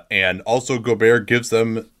 And also Gobert gives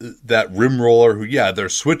them that rim roller who, yeah, they're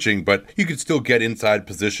switching, but you can still get inside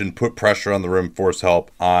position, put pressure on the rim, force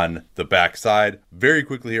help on the backside. Very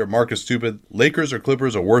quickly here, Marcus Stupid, Lakers or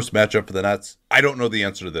Clippers, a worse matchup for the Nets? I don't know the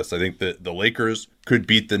answer to this. I think that the Lakers could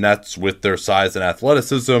beat the Nets with their size and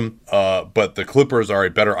athleticism, but the Clippers are a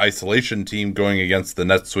better isolation team going against the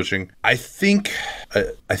Nets switching. I think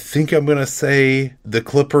I'm going to say the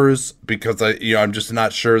Clippers because I'm just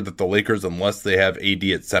not sure that the Lakers, unless they have AD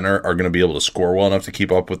at center, are going to be able to score well enough to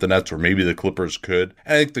keep up with the Nets, or maybe the Clippers could.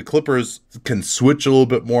 And I think the Clippers can switch a little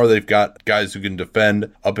bit more. They've got guys who can defend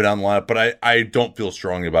up and down the line, but I don't feel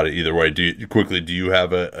strongly about it either way. Do you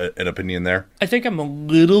have an opinion there? I think I'm a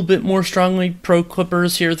little bit more strongly pro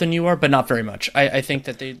Clippers here than you are, but not very much. I think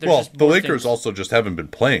that the Lakers also just haven't been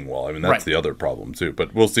playing well. I mean, that's the other problem too,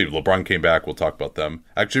 but we'll see. LeBron came back. We'll talk about them.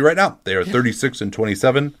 Actually, right now, they are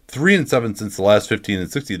 36-27, 3-7 since the last 15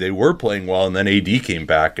 and 60. They were playing well, and then AD came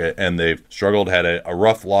back, and they've struggled, had a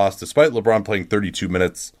rough loss, despite LeBron playing 32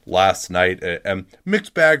 minutes last night. And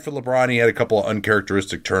mixed bag for LeBron. He had a couple of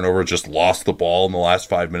uncharacteristic turnovers, just lost the ball in the last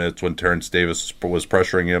 5 minutes when Terrence Davis was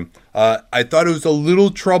pressuring him. I thought it was a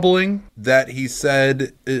little troubling that he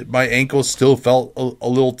said my ankle still felt a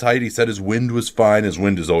little tight. He said his wind was fine. His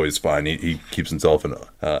wind is always fine. He keeps himself in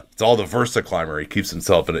it's all the Versa climber. He keeps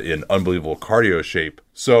himself in unbelievable cardio shape.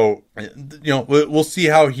 So, we'll see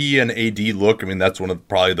how he and AD look. I mean, that's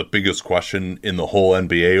probably the biggest question in the whole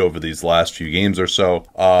NBA over these last few games or so.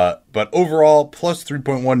 But overall, plus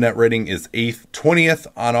 3.1 net rating is 8th, 20th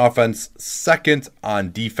on offense, 2nd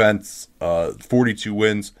on defense, 42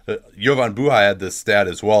 wins. Jovan Buha had this stat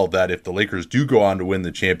as well, that if the Lakers do go on to win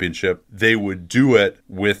the championship, they would do it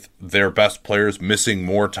with their best players missing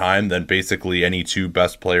more time than basically any two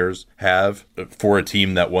best players have for a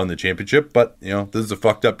team that won the championship. But, this is a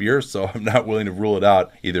fucked up year, so I'm not willing to rule it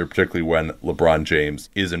out either, particularly when LeBron James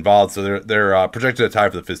is involved. So they're projected a tie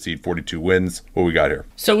for the 5th seed, 42 wins. What we got here?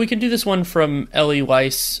 So we can do this one from Ellie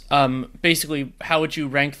Weiss. Basically, how would you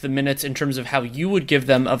rank the minutes in terms of how you would give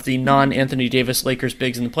them of the non-Anthony Davis Lakers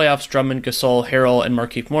bigs in the playoffs? Drummond, Gasol, Harrell, and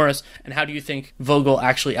Markieff Morris. And how do you think Vogel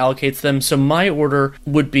actually allocates them? So my order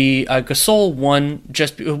would be Gasol 1.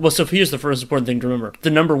 So here's the first important thing to remember. The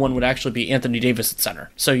number 1 would actually be Anthony Davis at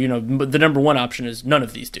center. So, the number 1 option is none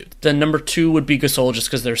of these dudes. Then number 2 would be Gasol, just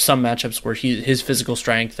because there's some matchups where his physical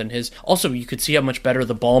strength and also you could see how much better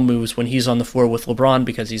the ball moves when he's on the floor with LeBron,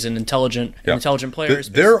 because he's an intelligent player.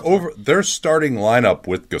 Their starting lineup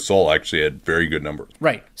with Gasol actually had very good numbers.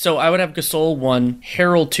 Right. So I would have Gasol 1,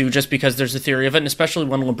 Harrell 2, just because there's a theory of it, and especially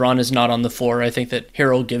when LeBron is not on the floor, I think that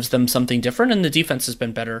Harrell gives them something different, and the defense has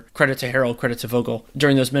been better. Credit to Harrell, credit to Vogel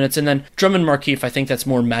during those minutes. And then Drummond, Markieff, I think that's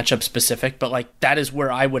more matchup specific, but that is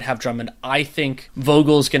where I would have Drummond. I think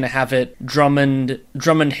Vogel's going to have it Drummond,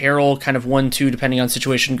 Harrell, kind of 1, 2, depending on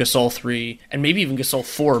situation, Gasol 3, and maybe even Gasol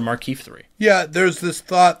 4, Markieff 3. Yeah, there's this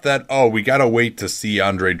thought that, we got to wait to see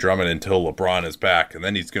Andre Drummond until LeBron is back, and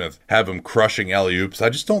then he's going to have him crushing alley-oops. I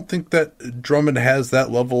just don't think that Drummond has that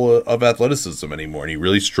level of athleticism anymore, and he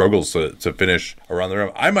really struggles to finish around the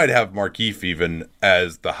rim. I might have Markieff even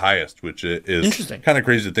as the highest, which is interesting, kind of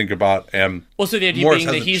crazy to think about. And so the idea Morris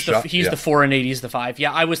being that he's the 4 and 8, he's the 5.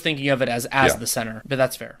 Yeah, I was thinking of it as the center, but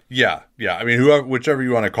that's fair. Yeah. I mean, whichever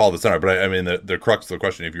you want to call the center, but I mean, the crux of the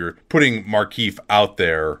question, if you're putting Markieff out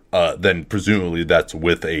there, then presumably that's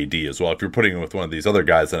with AD as well. If you're putting him with one of these other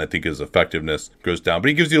guys, then I think his effectiveness goes down. But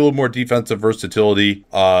he gives you a little more defensive versatility.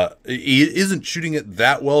 He isn't shooting it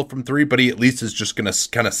that that well from three, but he at least is just going to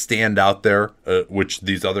kind of stand out there, which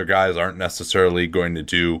these other guys aren't necessarily going to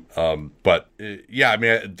do. Yeah, I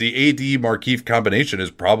mean, the AD Markieff combination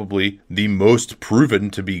is probably the most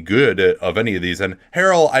proven to be good of any of these. And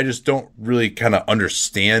Harrell, I just don't really kind of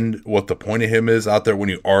understand what the point of him is out there when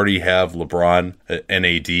you already have LeBron and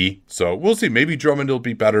AD. So we'll see. Maybe Drummond will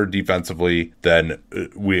be better defensively than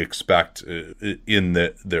we expect in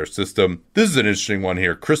their system. This is an interesting one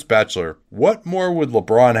here. Chris Batchelor, what more would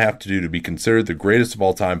LeBron have to do to be considered the greatest of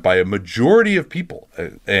all time by a majority of people?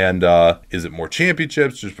 And is it more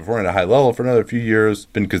championships, just performing at a high level for another few years,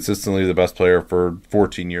 been consistently the best player for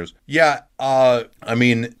 14 years? Yeah, I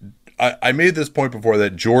mean, I made this point before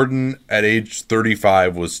that Jordan at age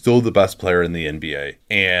 35 was still the best player in the NBA,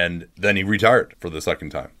 and then he retired for the second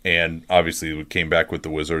time, and obviously he came back with the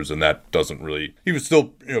Wizards, and that doesn't really, he was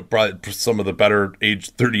still, probably some of the better age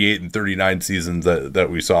 38 and 39 seasons that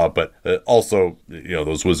we saw, but also,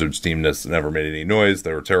 those Wizards team never made any noise.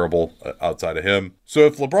 They were terrible outside of him. So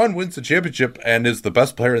if LeBron wins the championship and is the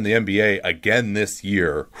best player in the NBA again this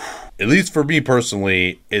year, at least for me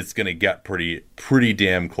personally, it's going to get pretty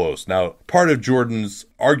damn close. Now, part of Jordan's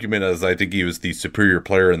argument is I think he was the superior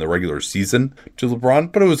player in the regular season to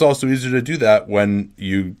LeBron, but it was also easier to do that when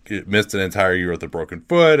you missed an entire year with a broken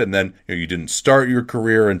foot, and then you didn't start your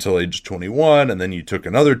career until age 21, and then you took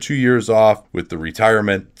another 2 years off with the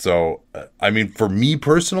retirement. So, I mean, for me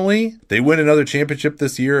personally, they win another championship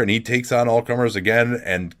this year, and he takes on all comers again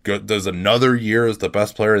and does another year as the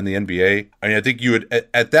best player in the NBA. I mean, I think you would,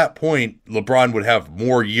 at that point, LeBron would have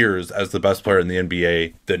more years as the best player in the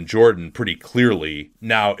NBA than Jordan, pretty clearly.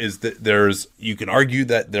 Now, you can argue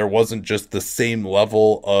that there wasn't just the same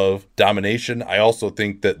level of domination. I also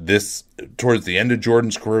think that this, towards the end of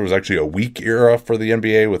Jordan's career, was actually a weak era for the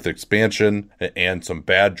NBA with expansion and some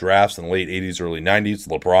bad drafts in the late 80s, early 90s.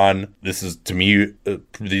 LeBron, this is, to me,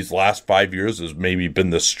 these last 5 years has maybe been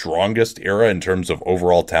the strongest era in terms of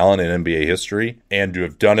overall talent in NBA history, and to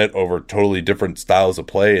have done it over totally different styles of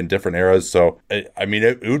play in different eras. So, I mean,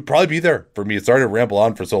 it would probably be there for me. It's started to ramble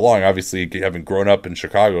on for so long. Obviously, having grown up in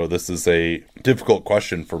Chicago, this is a difficult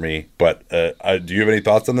question for me, but do you have any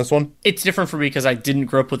thoughts on this one? It's different for me because I didn't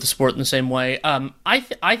grow up with the sport in the same way.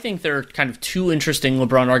 I think there are kind of two interesting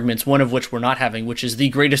LeBron arguments, one of which we're not having, which is the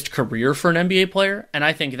greatest career for an NBA player, and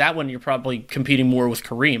I think that one you're probably competing more with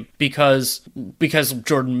Kareem because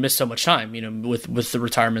Jordan missed so much time, with the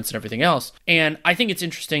retirements and everything else. And I think it's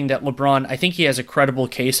interesting that LeBron, I think he has a credible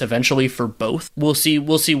case eventually for both. We'll see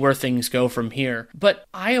where things go from here. But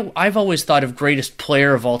I've always thought of greatest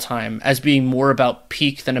player of all time as being more about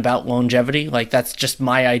peak than about longevity. Like, that's just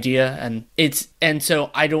my idea, and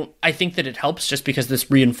so I think that it helps just because this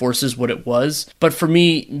reinforces what it was. But for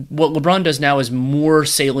me, what LeBron does now is more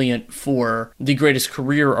salient for the greatest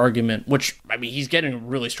career argument, which, I mean, he's getting a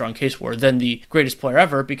really strong case for, than the greatest player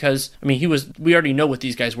ever, because, I mean, we already know what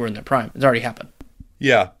these guys were in their prime. It's already happened.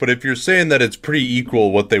 Yeah, but if you're saying that it's pretty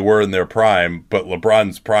equal what they were in their prime, but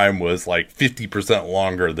LeBron's prime was like 50%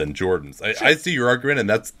 longer than Jordan's, sure. I see your argument, and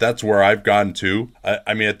that's where I've gone to.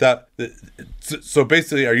 I mean, at that. So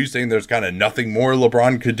basically, are you saying there's kind of nothing more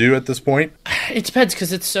LeBron could do at this point? It depends,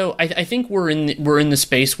 because it's so. I think we're in the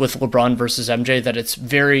space with LeBron versus MJ that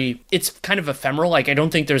it's kind of ephemeral. Like, I don't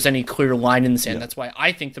think there's any clear line in the sand. Yeah. That's why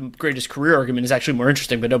I think the greatest career argument is actually more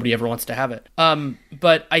interesting, but nobody ever wants to have it.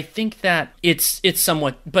 But I think that it's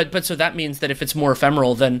somewhat. But so that means that if it's more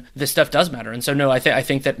ephemeral, then this stuff does matter. And so no, I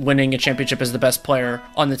think that winning a championship as the best player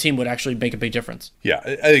on the team would actually make a big difference. Yeah,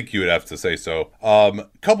 I think you would have to say so.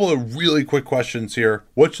 Couple of really quick questions here.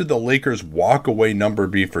 What should the Lakers walk-away number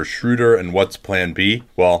be for Schroeder, and what's plan B?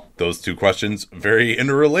 Well, those two questions very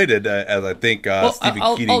interrelated, as I think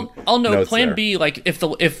Stephen Keating I'll note plan there. B, like,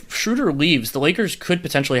 if Schroeder leaves, the Lakers could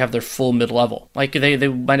potentially have their full mid-level. Like, they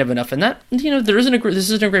might have enough in that. This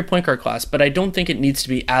isn't a great point guard class, but I don't think it needs to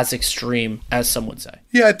be as extreme as some would say.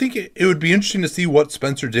 Yeah, I think it would be interesting to see what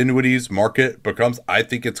Spencer Dinwiddie's market becomes. I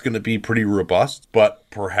think it's going to be pretty robust, but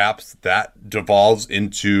perhaps that devolves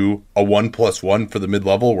into a 1+1 for the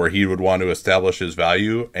mid-level, where he would want to establish his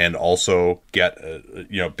value and also get,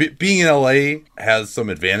 being in LA has some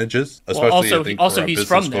advantages, especially I think for a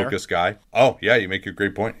business-focused guy. Oh, yeah, you make a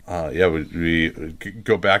great point. We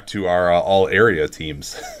go back to our all-area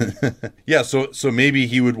teams. Yeah, so maybe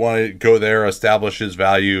he would want to go there, establish his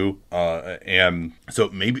value, and so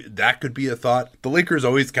maybe that could be a thought. The Lakers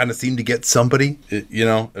always kind of seem to get somebody,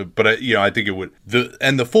 but I think it would.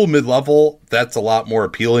 The full mid-level, that's a lot more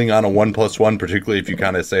appealing on a 1+1, particularly if you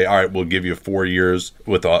kind of say, all right, we'll give you 4 years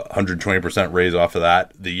with a 120% raise off of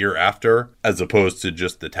that the year after, as opposed to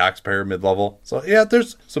just the taxpayer mid-level. So yeah,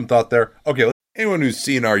 there's some thought there. Okay. Anyone who's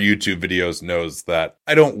seen our YouTube videos knows that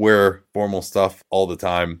I don't wear formal stuff all the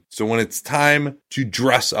time. So when it's time to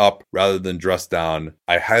dress up rather than dress down,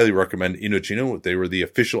 I highly recommend Indochino. They were the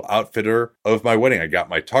official outfitter of my wedding. I got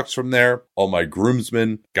my tux from there. All my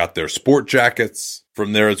groomsmen got their sport jackets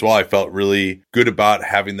from there as well. I felt really good about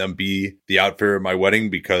having them be the outfitter of my wedding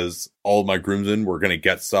because all of my groomsmen were going to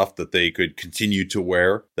get stuff that they could continue to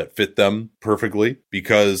wear that fit them perfectly.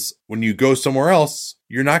 Because when you go somewhere else,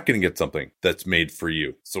 you're not going to get something that's made for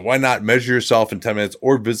you. So why not measure yourself in 10 minutes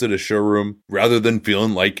or visit a showroom rather than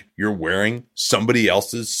feeling like you're wearing somebody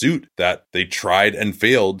else's suit that they tried and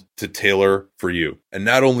failed to tailor for you. And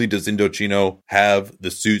not only does Indochino have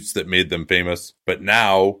the suits that made them famous, but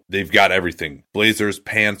now they've got everything. Blazers,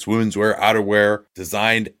 pants, women's wear, outerwear,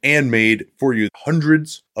 designed and made for you.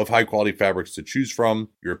 Hundreds of high quality fabrics to choose from.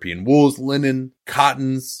 European wools, linen,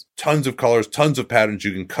 cottons, tons of colors, tons of patterns.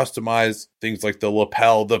 You can customize things like the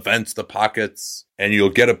lapel, the vents, the pockets, and you'll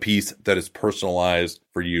get a piece that is personalized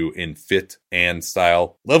for you in fit and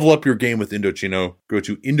style. Level up your game with Indochino. Go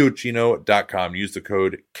to Indochino.com. Use the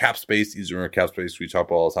code CAPSPACE. Use the CAPSPACE we talk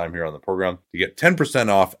about all the time here on the program to get 10%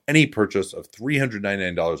 off any purchase of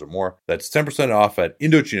 $399 or more. That's 10% off at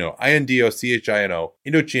Indochino, Indochino,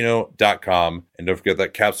 Indochino.com. And don't forget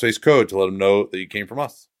that CAPSPACE code to let them know that you came from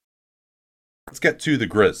us. Let's get to the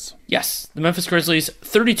Grizz. Yes, the Memphis Grizzlies,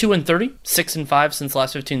 32-30, 6-5 since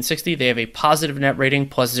last 1560. They have a positive net rating,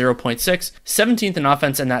 plus 0.6, 17th in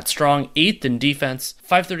offense, and that's strong, 8th in defense.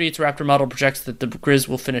 538's Raptor model projects that the Grizz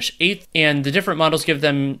will finish 8th, and the different models give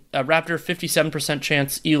them a Raptor 57%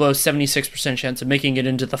 chance, Elo 76% chance of making it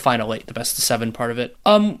into the final 8, the best of 7 part of it.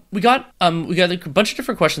 We got a bunch of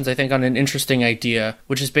different questions, I think, on an interesting idea,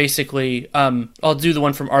 which is basically, I'll do the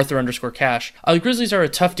one from Arthur_Cash. The Grizzlies are a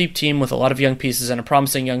tough, deep team with a lot of young pieces and a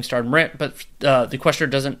promising young star Morant, but the questioner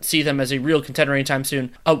doesn't see them as a real contender anytime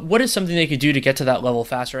soon. What is something they could do to get to that level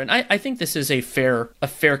faster? And I think this is a fair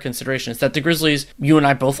consideration. Is that the Grizzlies, you and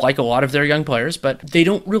I both like a lot of their young players, but they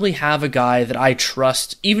don't really have a guy that I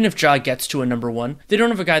trust. Even if Ja gets to a number 1, they don't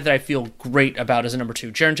have a guy that I feel great about as a number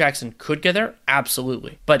 2. Jaren Jackson could get there,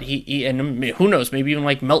 absolutely, but he and who knows, maybe even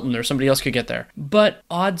like Melton or somebody else could get there. But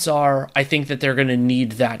odds are, I think that they're going to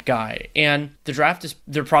need that guy, and the draft is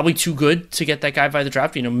they're probably too good to get that guy by the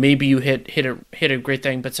draft. You know, maybe you hit a great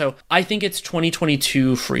thing, but so I think it's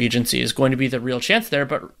 2022 free agency is going to be the real chance there,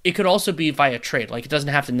 but it could also be via trade. Like, it doesn't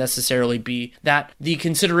have to necessarily be that. The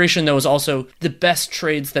consideration, though, is also the best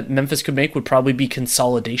trades that Memphis could make would probably be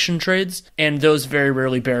consolidation trades, and those very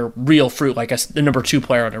rarely bear real fruit, like the number 2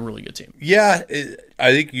 player on a really good team. Yeah,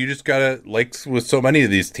 I think you just gotta, like with so many of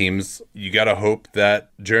these teams, you gotta hope that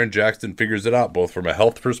Jaren Jackson figures it out, both from a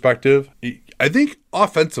health perspective. I think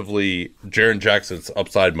offensively, Jaren Jackson's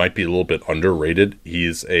upside might be a little bit underrated.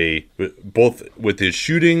 He's both with his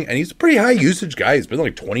shooting, and he's a pretty high usage guy. He's been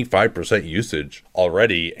like 25% usage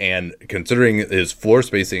already. And considering his floor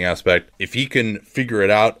spacing aspect, if he can figure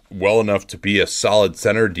it out well enough to be a solid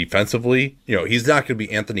center defensively, you know, he's not going to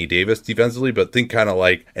be Anthony Davis defensively, but think kind of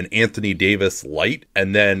like an Anthony Davis light,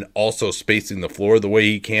 and then also spacing the floor the way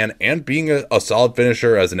he can, and being a solid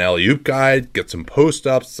finisher as an alley-oop guy, get some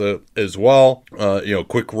post-ups as well.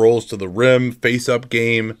 Quick rolls to the rim, face-up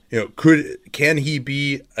game. Can he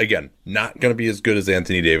be, again, not going to be as good as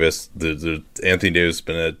Anthony Davis. Anthony Davis has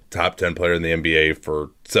been a top 10 player in the NBA for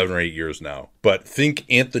 7 or 8 years now. But think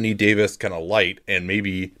Anthony Davis kind of light, and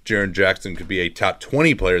maybe Jaren Jackson could be a top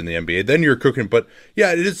 20 player in the NBA. Then you're cooking. But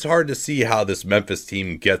yeah, it is hard to see how this Memphis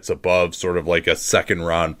team gets above sort of like a second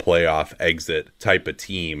round playoff exit type of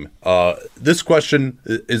team. This question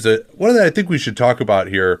is one that I think we should talk about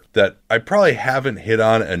here that I probably haven't hit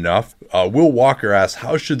on enough. Will Walker asks,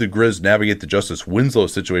 how should the Grizz navigate the Justice Winslow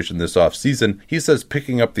situation this offseason? He says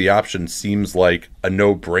picking up the option seems like a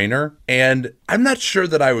no-brainer, and I'm not sure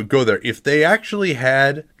that I would go there. If they actually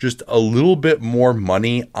had just a little bit more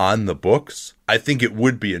money on the books, I think it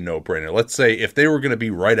would be a no-brainer. Let's say if they were going to be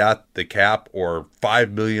right at the cap or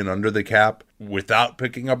 $5 million under the cap without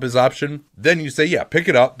picking up his option, then you say, yeah, pick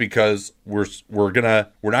it up, because we're not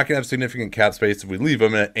gonna have significant cap space if we leave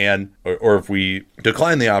him, or if we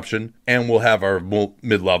decline the option, and we'll have our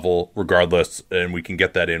mid-level regardless, and we can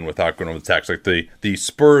get that in without going over the tax. Like the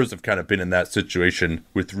Spurs have kind of been in that situation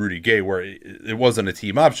with Rudy Gay, where it wasn't a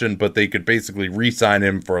team option, but they could basically re-sign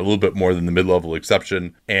him for a little bit more than the mid-level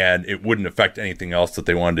exception, and it wouldn't affect anything else that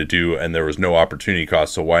they wanted to do, and there was no opportunity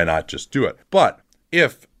cost, so why not just do it? But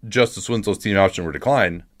if Justice Winslow's team option were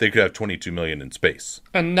declined, they could have 22 million in space.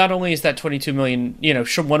 And not only is that 22 million,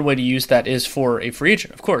 one way to use that is for a free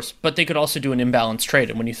agent, of course, but they could also do an imbalanced trade.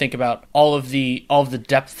 And when you think about all of the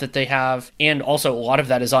depth that they have, and also a lot of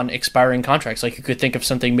that is on expiring contracts. Like you could think of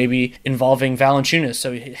something maybe involving Valanciunas.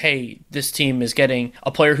 So, hey, this team is getting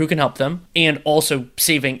a player who can help them and also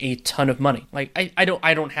saving a ton of money. Like I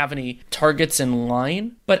don't have any targets in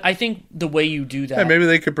line, but I think the way you do that, maybe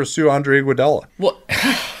they could pursue Andre Iguodala.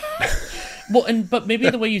 But maybe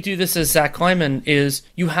the way you do this as Zach Kleiman is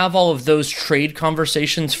you have all of those trade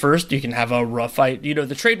conversations first. You can have a rough fight.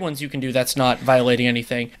 The trade ones you can do, that's not violating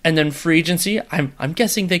anything. And then free agency, I'm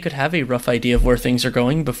guessing they could have a rough idea of where things are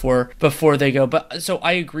going before they go. But so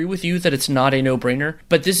I agree with you that it's not a no-brainer.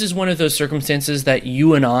 But this is one of those circumstances that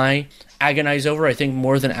you and I agonize over, I think,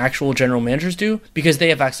 more than actual general managers do, because they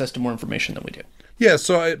have access to more information than we do. Yeah,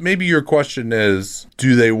 so maybe your question is,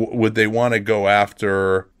 would they want to go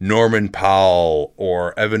after Norman Powell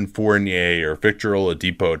or Evan Fournier or Victor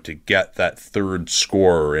Oladipo to get that third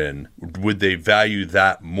scorer in? Would they value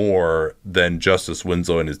that more than Justice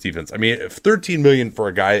Winslow and his defense? I mean, if $13 million for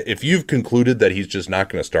a guy, if you've concluded that he's just not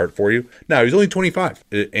going to start for you, now he's only 25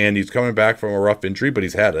 and he's coming back from a rough injury, but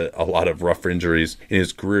he's had a lot of rough injuries in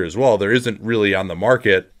his career as well. There isn't really on the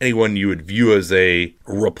market anyone you would view as a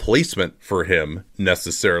replacement for him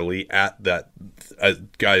necessarily at that a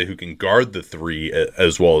guy who can guard the three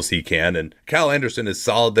as well as he can. And Kyle Anderson is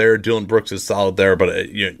solid there. Dylan Brooks is solid there,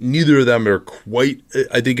 but neither of them are quite,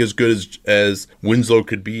 I think, as good as Winslow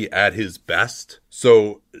could be at his best.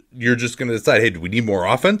 So you're just going to decide, hey, do we need more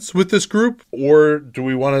offense with this group? Or do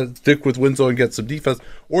we want to stick with Winslow and get some defense?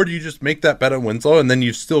 Or do you just make that bet on Winslow? And then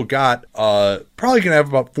you've still got probably going to have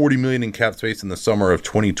about $40 million in cap space in the summer of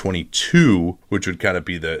 2022, which would kind of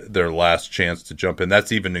be their last chance to jump in.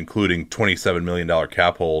 That's even including $27 million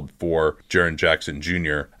cap hold for Jaren Jackson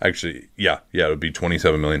Jr. Actually, yeah, it would be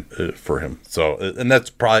 $27 million for him. So, and that's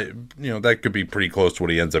probably, that could be pretty close to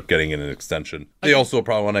what he ends up getting in an extension. They also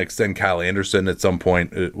probably want to extend Kyle Anderson at some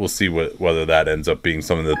point. We'll see whether that ends up being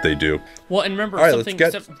something that they do. Well, and remember,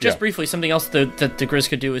 briefly, something else that the Grizz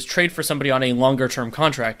could do is trade for somebody on a longer-term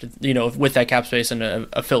contract, with that cap space and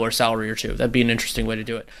a filler salary or two. That'd be an interesting way to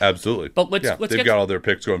do it. Absolutely. But they've got all their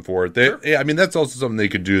picks going forward. I mean, that's also something they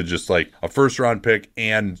could do, just like a first-round pick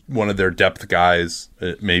and one of their depth guys,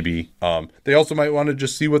 maybe. They also might want to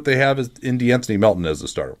just see what they have in DeAnthony Melton as a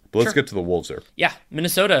starter. But let's get to the Wolves here. Yeah,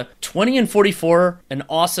 Minnesota, 20-44, an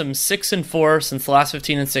awesome 6-4 since the last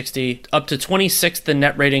 15 and 60, up to 26th in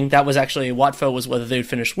net rating. That was actually Watfo was whether they would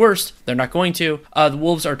finish worst. They're not going to. The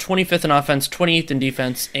Wolves are 25th in offense, 28th in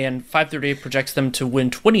defense, and 538 projects them to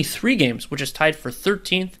win 23 games, which is tied for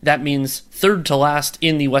 13th. That means third to last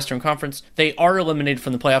in the Western Conference. They are eliminated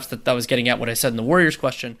from the playoffs. That was getting at what I said in the Warriors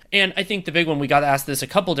question. And I think the big one, we got asked this a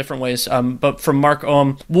couple different ways, but from Mark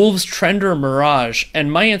Ohm, Wolves trend or mirage?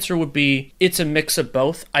 And my answer would be it's a mix of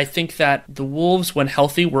both. I think that the Wolves, when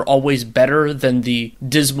healthy, were always better than the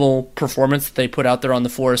dismal performance that they put out there on the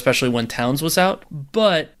floor, especially when Towns was out.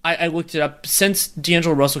 But I looked it up since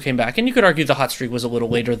D'Angelo Russell came back, and you could argue the hot streak was a little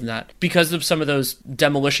later than that. Because of some of those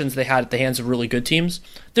demolitions they had at the hands of really good teams,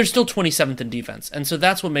 they're still 27th in defense. And so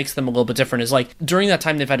that's what makes them a little bit different, is like during that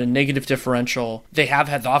time they've had a negative differential. They have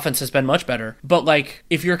had, the offense has been much better. But like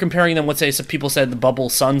if you're comparing them, let's say some people said the bubble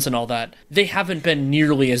Suns and all that, they haven't been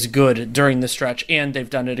nearly as good during the stretch, and they've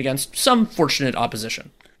done it against some fortunate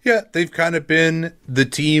opposition. Yeah, they've kind of been the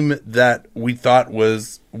team that we thought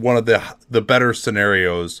was one of the better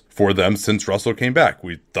scenarios for them since Russell came back.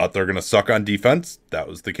 We thought they're going to suck on defense. That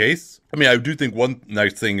was the case. I mean, I do think one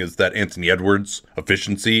nice thing is that Anthony Edwards'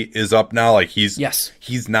 efficiency is up now. Like he's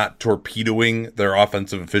not torpedoing their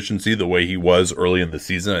offensive efficiency the way he was early in the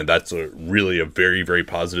season, and that's really a very, very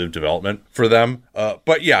positive development for them.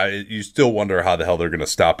 But yeah, you still wonder how the hell they're going to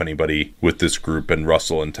stop anybody with this group and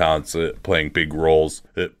Russell and Towns playing big roles.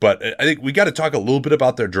 But I think we got to talk a little bit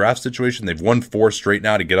about their draft situation. They've won 4 straight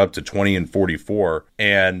now to get up to 20-44,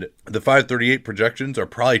 and the 538 projections are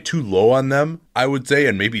probably too low on them, I would say,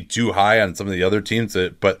 and maybe too high on some of the other teams.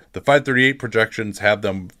 But the 538 projections have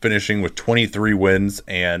them finishing with 23 wins,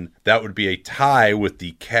 and that would be a tie with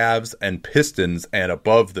the Cavs and Pistons and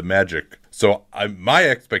above the Magic. So my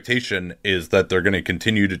expectation is that they're going to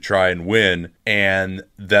continue to try and win, and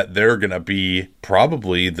that they're going to be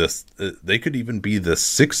probably they could even be the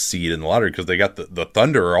 6th seed in the lottery, because they got the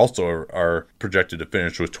Thunder also are projected to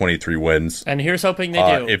finish with 23 wins. And here's hoping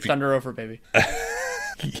they do. Thunder over, baby.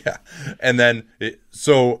 Yeah. And then,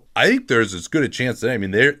 so I think there's as good a chance. I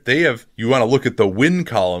mean, they have. You want to look at the win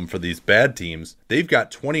column for these bad teams. They've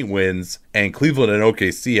got 20 wins, and Cleveland and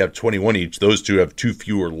OKC have 21 each. Those two have 2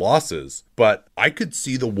 fewer losses. But I could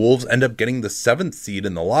see the Wolves end up getting the 7th seed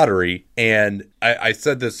in the lottery. And I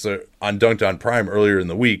said this on Dunked on Prime earlier in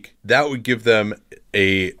the week. That would give them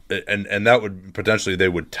and that would potentially, they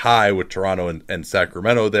would tie with Toronto and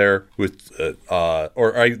Sacramento there with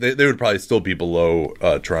they would probably still be below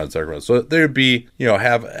Toronto and Sacramento. So they would be,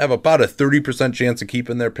 have about a 30% chance of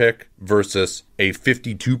keeping their pick versus a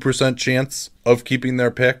 52% chance of keeping their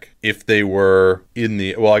pick if they were in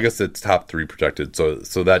the, well, I guess it's top 3 protected,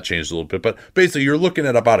 so that changed a little bit. But basically, you're looking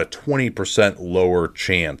at about a 20% lower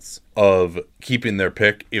chance of keeping their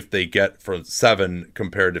pick if they get from 7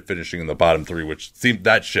 compared to finishing in the bottom 3, which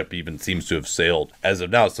that ship even seems to have sailed as of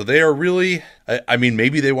now. So they are really, I mean,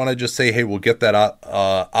 maybe they want to just say, hey, we'll get that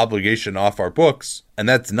obligation off our books, and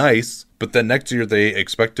that's nice. But then next year they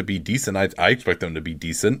expect to be decent. I expect them to be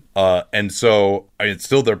decent. And so, I mean,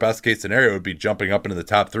 still their best case scenario would be jumping up into the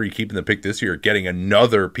top 3, keeping the pick this year, getting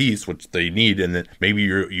another piece, which they need. And then maybe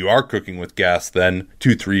you are cooking with gas then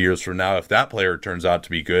 2-3 years from now, if that player turns out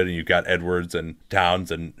to be good and you've got Edwards and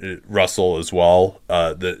Towns and Russell as well,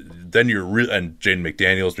 then you're and Jaden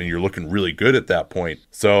McDaniels, I mean, you're looking really good at that point.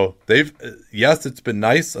 So yes, it's been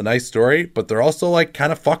a nice story, but they're also like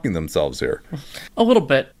kind of fucking themselves here. A little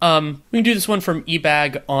bit. We can do this one from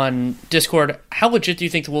eBag on Discord. How legit do you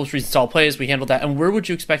think the Wolves' recent stall play is? We handled that. And where would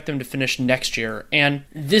you expect them to finish next year? And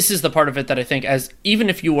this is the part of it that I think, as even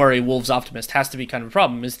if you are a Wolves optimist, has to be kind of a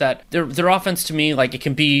problem, is that their offense, to me, like, it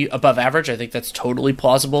can be above average. I think that's totally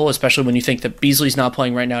plausible, especially when you think that Beasley's not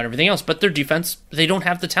playing right now and everything else. But their defense, they don't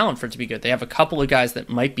have the talent for it to be good. They have a couple of guys that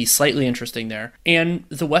might be slightly interesting there. And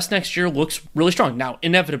the West next year looks really strong. Now,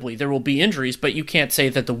 inevitably, there will be injuries, but you can't say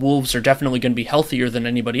that the Wolves are definitely going to be healthier than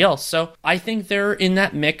anybody else. So I think they're in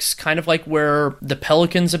that mix, kind of like where the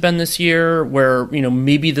Pelicans have been this year, where,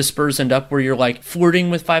 maybe the Spurs end up where you're like flirting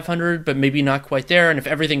with 500, but maybe not quite there. And if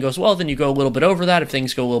everything goes well, then you go a little bit over that. If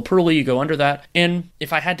things go a little poorly, you go under that. And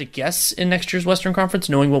if I had to guess in next year's Western Conference,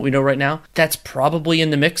 knowing what we know right now, that's probably in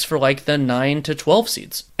the mix for like the 9 to 12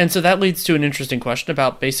 seeds. And so that leads to an interesting question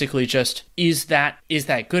about basically just, is that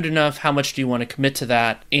good enough? How much do you want to commit to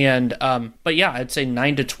that? And, but yeah, I'd say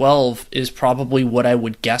 9 to 12 is probably what I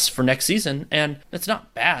would guess for next season. And it's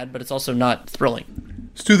not bad, but it's also not thrilling.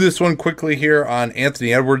 Let's do this one quickly here on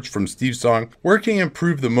Anthony Edwards from Steve Song. Where can he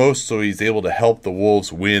improve the most so he's able to help the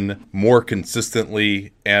Wolves win more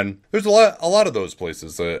consistently? And there's a lot of those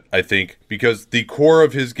places, I think, because the core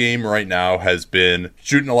of his game right now has been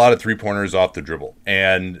shooting a lot of 3-pointers off the dribble.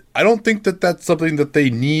 And I don't think that that's something that they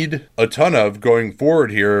need a ton of going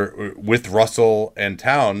forward here with Russell and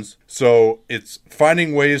Towns. So it's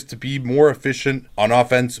finding ways to be more efficient on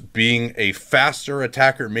offense, being a faster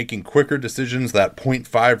attacker, making quicker decisions, that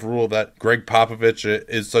 0.5 rule that Greg Popovich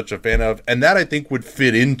is such a fan of. And that, I think, would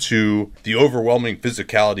fit into the overwhelming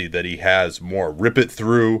physicality that he has more. Rip it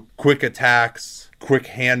through, quick attacks, quick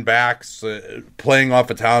handbacks, playing off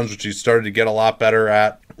of Towns, which he's started to get a lot better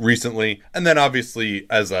at recently. And then obviously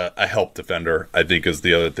as a help defender, I think is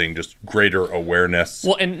the other thing, just greater awareness.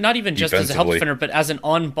 Well, and not even just as a help defender, but as an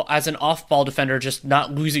off-ball defender, just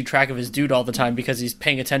not losing track of his dude all the time because he's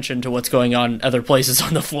paying attention to what's going on other places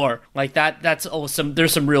on the floor. Like that's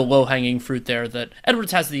there's some real low-hanging fruit there that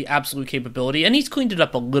Edwards has the absolute capability, and he's cleaned it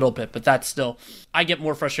up a little bit, but that's still, I get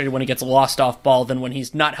more frustrated when he gets lost off ball than when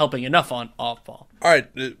he's not helping enough on off ball. All right,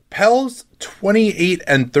 Pels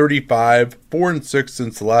 28-35, 4-6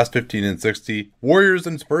 since the last 15 and 60. Warriors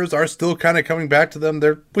and Spurs are still kind of coming back to them.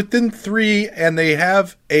 They're within 3, and they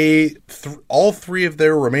have all 3 of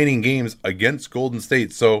their remaining games against Golden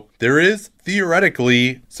State. So there is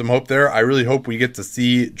theoretically some hope there. I really hope we get to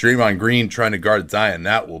see Draymond Green trying to guard Zion.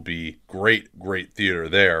 That will be great theater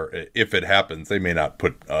there if it happens. They may not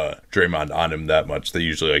put Draymond on him that much. They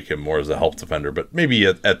usually like him more as a help defender, but maybe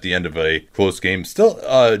at the end of a close game. Still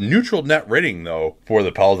neutral net rating, though, for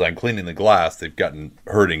the Pels on cleaning the glass. They've gotten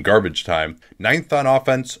hurt in garbage time. 9th on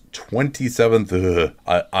offense, 27th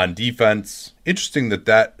on defense. Interesting that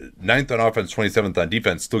 9th on offense, 27th on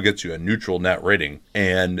defense still gets you a neutral net rating.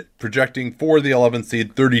 And projecting for the 11th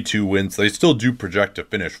seed, 32 wins. They still do project to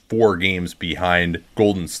finish 4 games behind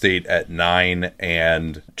Golden State at 9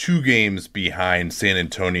 and 2 games behind San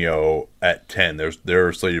Antonio at 10.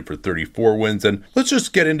 They're slated for 34 wins. And let's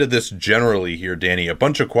just get into this generally here, Danny. A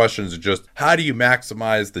bunch of questions of just how do you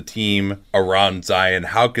maximize the team around Zion?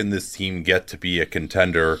 How can this team get to be a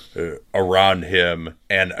contender around him?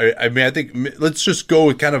 And I mean, I think let's just go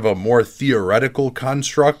with kind of a more theoretical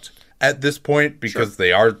construct at this point because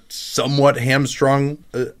they are somewhat hamstrung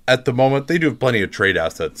at the moment. They do have plenty of trade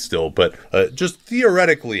assets still, but just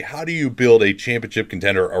theoretically, how do you build a championship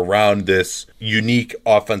contender around this unique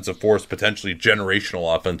offensive force, potentially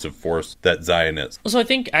generational offensive force that Zion is? So I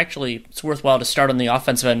think actually it's worthwhile to start on the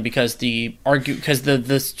offensive end because the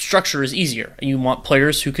structure is easier. You want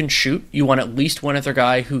players who can shoot. You want at least one other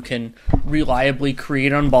guy who can reliably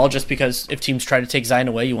create on ball, just because if teams try to take Zion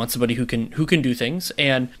away, you want somebody who can do things.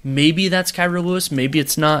 And maybe that's Kira Lewis, maybe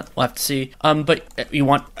it's not. We'll have to see. But you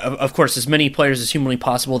want, of course, as many players as humanly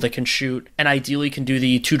possible that can shoot and ideally can do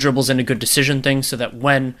the 2 dribbles and a good decision thing so that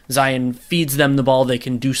when Zion feeds them the ball, they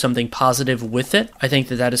can do something positive with it. I think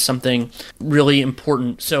that is something really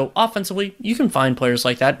important. So offensively, you can find players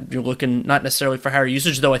like that. You're looking not necessarily for higher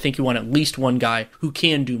usage, though I think you want at least one guy who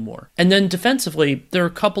can do more. And then defensively, there are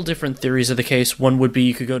a couple different theories of the case. One would be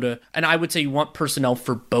you could go to, and I would say you want personnel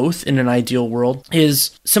for both in an ideal world,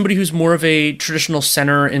 is somebody who's more of a traditional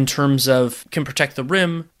center in terms of can protect the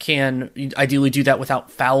rim, can ideally do that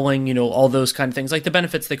without fouling, all those kind of things, like the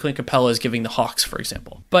benefits that Clint Capella is giving the Hawks, for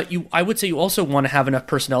example. But I would say you also want to have enough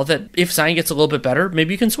personnel that if Zion gets a little bit better,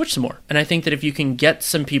 maybe you can switch some more. And I think that if you can get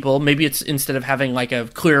some people, maybe it's instead of having like a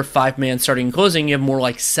clear 5-man starting and closing, you have more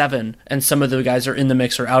like 7, and some of the guys are in the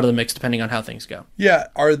mix or out of the mix depending on how things go. Yeah,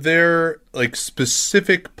 are there like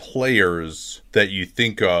specific players that you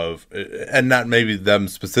think of, and not maybe them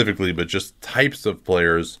specifically, but just types of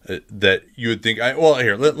players that you would think,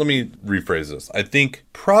 let me rephrase this. I think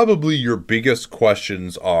probably your biggest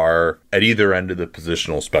questions are at either end of the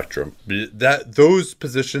positional spectrum. That those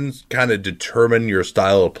positions kind of determine your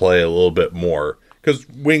style of play a little bit more. Because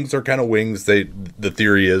wings are kind of wings. The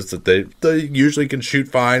theory is that they usually can shoot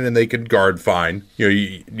fine and they can guard fine.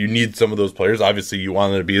 You need some of those players. Obviously, you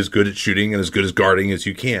want them to be as good at shooting and as good as guarding as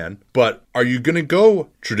you can. But are you going to go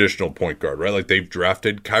traditional point guard, right? Like they've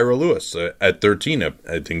drafted Kira Lewis at 13.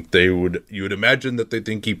 I think you would imagine that they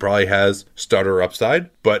think he probably has starter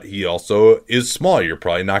upside, but he also is small. You're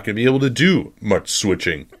probably not going to be able to do much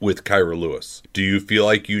switching with Kira Lewis. Do you feel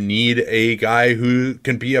like you need a guy who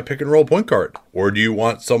can be a pick and roll point guard? Or do you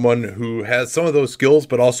want someone who has some of those skills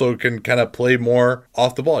but also can kind of play more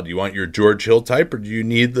off the ball? Do you want your George Hill type, or do you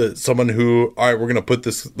need someone who, all right, we're going to put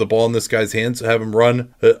the ball in this guy's hands, have him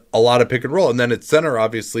run a lot of pick and roll? And then at center,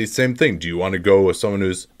 obviously, same thing. Do you want to go with someone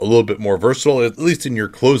who's a little bit more versatile, at least in your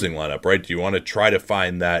closing lineup, right? Do you want to try to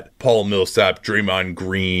find that Paul Millsap, Draymond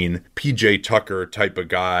Green, PJ Tucker type of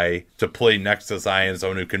guy to play next to Zion,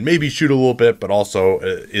 someone who can maybe shoot a little bit but also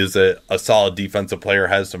is a solid defensive player,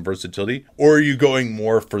 has some versatility? Or are you going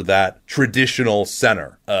more for that traditional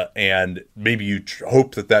center? And maybe you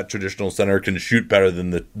hope that traditional center can shoot better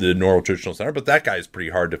than the normal traditional center, but that guy is pretty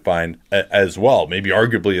hard to find as well. Maybe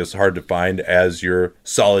arguably as hard to find as your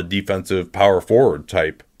solid defensive power forward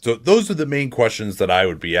type. So those are the main questions that I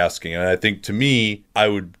would be asking. And I think to me, I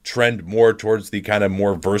would trend more towards the kind of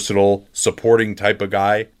more versatile supporting type of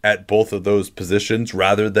guy at both of those positions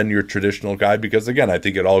rather than your traditional guy. Because again, I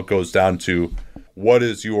think it all goes down to what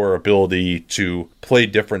is your ability to play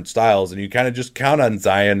different styles, and you kind of just count on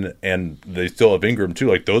Zion, and they still have Ingram too.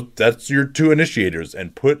 Like that's your 2 initiators,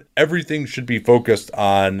 and everything should be focused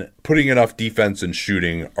on putting enough defense and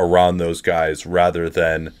shooting around those guys rather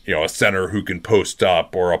than, a center who can post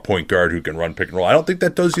up or a point guard who can run pick and roll. I don't think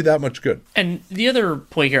that does you that much good. And the other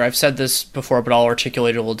point here, I've said this before, but I'll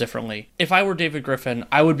articulate it a little differently. If I were David Griffin,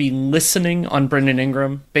 I would be listening on Brandon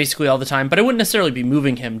Ingram basically all the time, but I wouldn't necessarily be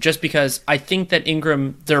moving him, just because I think that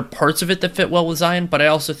Ingram, there are parts of it that fit well with Zion, but I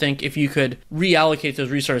also think if you could reallocate those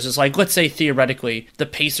resources, like let's say theoretically the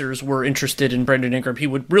Pacers were interested in Brandon Ingram, he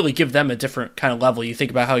would really give them a different kind of level. You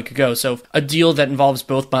think about how he could go. So a deal that involves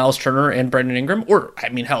both Miles Turner and Brandon Ingram, or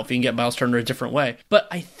hell, if you can get Miles Turner a different way. But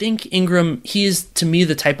I think Ingram, he is to me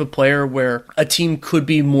the type of player where a team could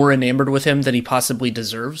be more enamored with him than he possibly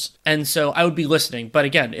deserves. And so I would be listening. But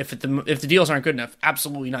again, if the deals aren't good enough,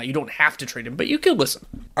 absolutely not. You don't have to trade him, but you could listen.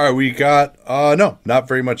 All right, we got not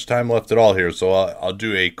very much time left at all here, so I'll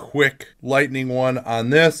do a quick lightning one on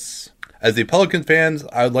this. As a Pelicans fans,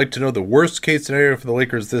 I would like to know the worst case scenario for the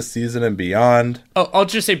Lakers this season and beyond. Oh, I'll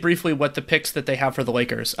just say briefly what the picks that they have for the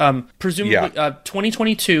Lakers. Presumably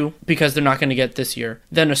 2022, because they're not going to get this year.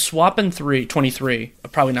 Then a swap in 23,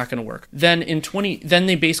 probably not going to work. Then then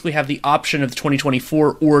they basically have the option of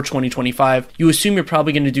 2024 or 2025. You assume you're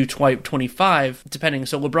probably going to do 25, depending.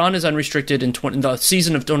 So LeBron is unrestricted in the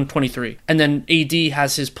season of 2023, and then AD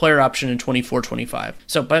has his player option in 24-25.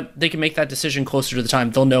 So, but they can make that decision closer to the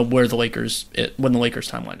time. They'll know where the Lakers when the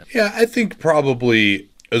Lakers timeline is. Yeah, I think probably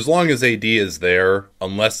as long as AD is there,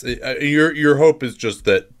 unless your hope is just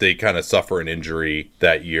that they kind of suffer an injury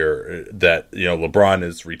that year, that LeBron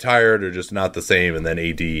is retired or just not the same, and then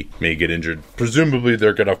AD may get injured. Presumably,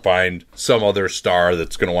 they're going to find some other star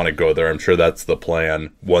that's going to want to go there. I'm sure that's the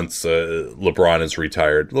plan once LeBron is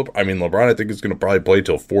retired. LeBron, I think, is going to probably play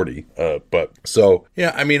till 40.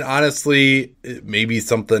 Honestly, maybe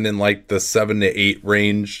something in like the 7 to 8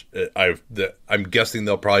 range. I'm guessing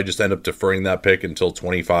they'll probably just end up deferring that pick until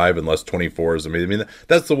 25, unless 24 is amazing. I mean,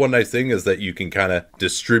 that's the one nice thing, is that you can kind of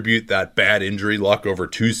distribute that bad injury luck over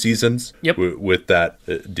 2 seasons. Yep. With that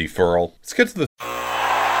deferral. Let's get to the...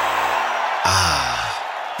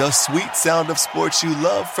 The sweet sound of sports you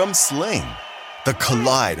love from Sling. The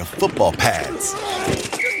collide of football pads.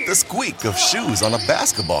 The squeak of shoes on a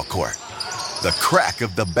basketball court. The crack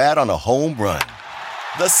of the bat on a home run.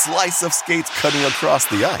 The slice of skates cutting across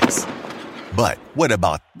the ice. But what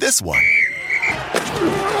about this one?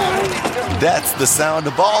 That's the sound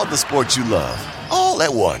of all the sports you love, all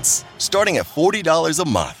at once. Starting at $40 a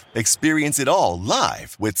month. Experience it all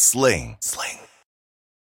live with Sling.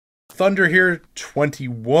 Thunder here,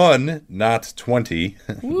 21, not 20.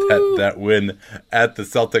 that win at the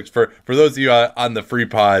Celtics. For those of you on the free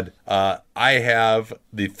pod, I have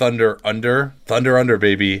the Thunder under,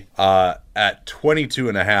 baby, at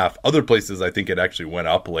 22.5. Other places, I think it actually went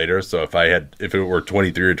up later. So if it were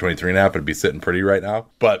 23 or 23.5, it'd be sitting pretty right now.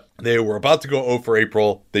 But they were about to go 0 for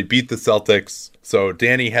April. They beat the Celtics. So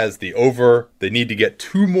Danny has the over. They need to get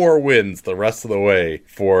 2 more wins the rest of the way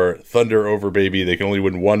for Thunder over, baby. They can only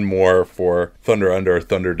win 1 more for Thunder under or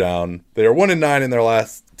Thunder down. They are 1-9 in their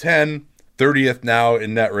last 10. 30th now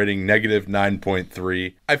in net rating, negative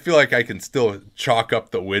 9.3. I feel like I can still chalk up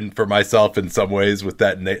the win for myself in some ways with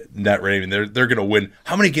that net rating. They're going to win.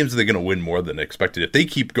 How many games are they going to win more than expected? If they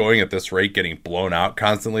keep going at this rate, getting blown out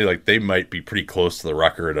constantly, like they might be pretty close to the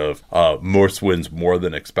record of most wins more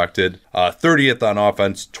than expected. 30th on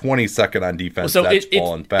offense, 22nd on defense. So that's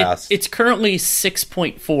falling fast. It's currently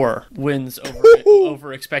 6.4 wins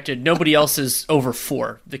over expected. Nobody else is over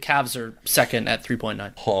 4. The Cavs are second at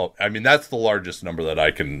 3.9. Oh, I mean, that's the largest number that I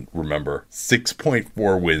can remember.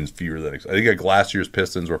 6.4 wins fewer than expected. I think last year's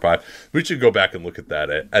Pistons were 5. We should go back and look at that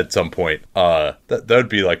at some point. That would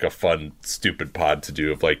be like a fun, stupid pod to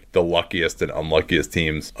do of like the luckiest and unluckiest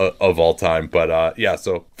teams of all time. But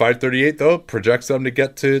so 538 though projects them to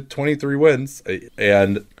get to 23 wins.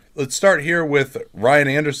 And let's start here with Ryan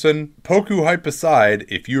Anderson. Poku hype aside,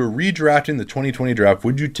 if you were redrafting the 2020 draft,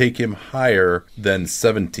 would you take him higher than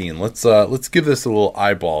 17? Let's give this a little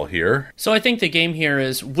eyeball here. So I think the game here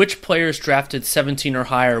is which players drafted 17 or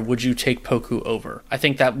higher would you take Poku over? I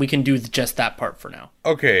think that we can do just that part for now.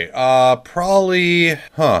 Okay, probably,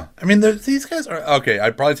 I mean, these guys are, okay,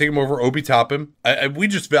 I'd probably take him over Obi Toppin.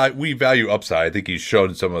 We value upside. I think he's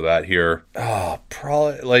shown some of that here.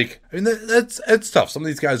 Probably, that's tough. Some of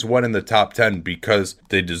these guys went in the top 10 because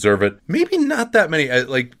they deserve it. Maybe not that many,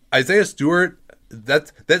 like Isaiah Stewart.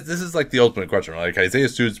 This is like the ultimate question. Like Isaiah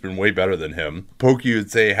Stewart's been way better than him. Pokey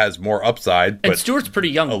would say has more upside, and Stewart's pretty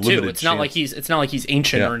young too. It's not like he's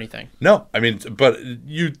ancient or anything. No, I mean, but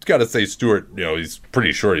you got to say Stewart. He's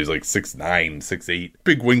pretty short. He's like 6'9", 6'8",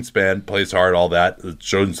 big wingspan, plays hard, all that.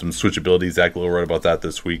 Showed some switchability. Zach Lowe wrote about that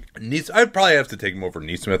this week. I'd probably have to take him over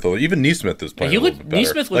Neesmith. Even Neesmith is playing a little bit better.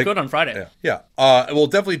 Neesmith looked good on Friday. Yeah. Well,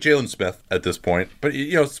 definitely Jalen Smith at this point. But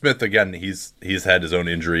Smith again, he's had his own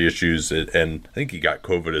injury issues, and I think he got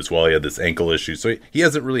COVID as well. He had this ankle issue, so he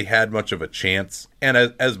hasn't really had much of a chance. And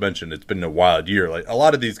as mentioned, it's been a wild year. Like a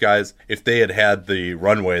lot of these guys, if they had the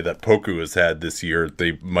runway that Poku has had this year,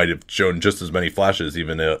 they might have shown just as many flashes,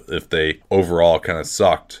 even if they overall kind of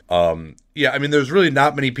sucked. Yeah, I mean, there's really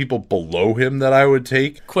not many people below him that I would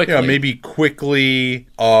take. Quickly. Maybe Quickly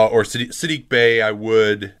or Sadiq Bey, I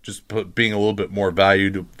would, just being a little bit more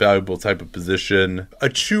valuable type of position.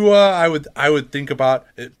 Achua, I would think about.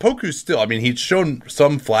 Poku still, I mean, he's shown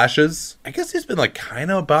some flashes. I guess he's been like kind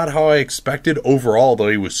of about how I expected overall, though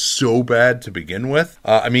he was so bad to begin with.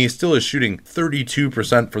 I mean, he still is shooting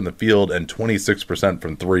 32% from the field and 26%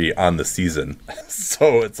 from 3 on the season.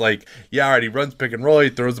 So it's like, yeah, all right, he runs pick and roll, he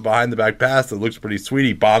throws it behind the back pass. It looks pretty sweet.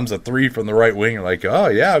 He bombs a 3 from the right wing. You're like, oh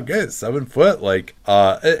yeah, okay, 7 foot. Like,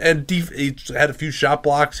 and he had a few shot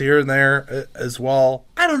blocks here and there as well.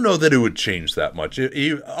 I don't know that it would change that much.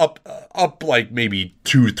 Up like maybe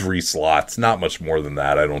 2-3 slots, not much more than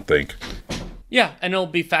that, I don't think. Yeah, and it'll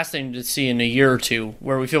be fascinating to see in a year or two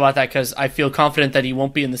where we feel about that, because I feel confident that he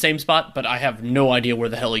won't be in the same spot, but I have no idea where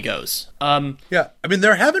the hell he goes. Yeah, I mean,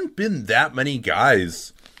 there haven't been that many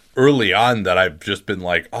guys early on that I've just been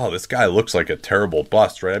like, oh, this guy looks like a terrible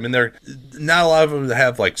bust, right? I mean, they're not a lot of them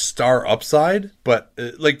have like star upside, but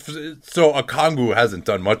so Okongwu hasn't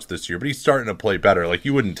done much this year, but he's starting to play better. Like,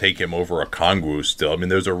 you wouldn't take him over Okongwu still. I mean,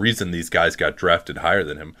 there's a reason these guys got drafted higher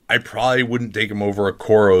than him. I probably wouldn't take him over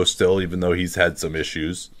Okoro still, even though he's had some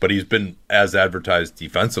issues, but he's been as advertised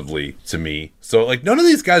defensively to me. So like, none of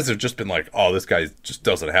these guys have just been like, oh, this guy just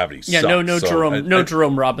doesn't have any. Yeah,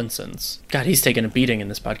 Jerome Robinson's. God, he's taking a beating in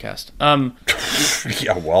this podcast.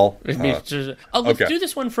 Yeah, well, let's okay. do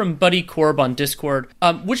this one from Buddy Korb on Discord.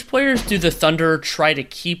 Which players do the Thunder try to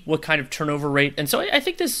keep? What kind of turnover rate? And so I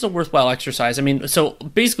think this is a worthwhile exercise. I mean, so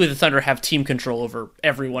basically the Thunder have team control over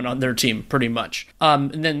everyone on their team, pretty much.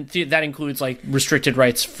 And then that includes like restricted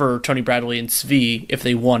rights for Tony Bradley and Svi if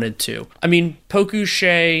they wanted to. I mean, Poku,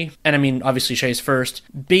 Shea, and I mean, obviously Shea's first.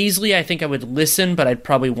 Baisley, I think I would listen, but I'd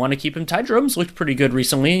probably want to keep him. Ty Jerome's looked pretty good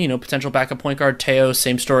recently. You know, potential backup point guard. Teo,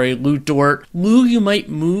 same story. Lou Dort. Lou, you might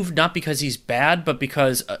move, not because he's bad, but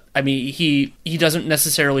because, I mean, he doesn't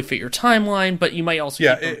necessarily fit your timeline, but you might also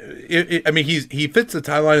I mean, he fits the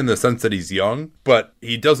timeline in the sense that he's young, but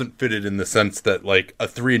he doesn't fit it in the sense that, like, a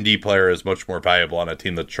 3-and-D player is much more valuable on a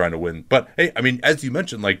team that's trying to win. But, hey, I mean, as you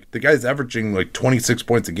mentioned, like, the guy's averaging, like, 26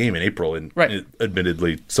 points a game in April in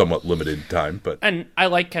admittedly somewhat limited time. But And I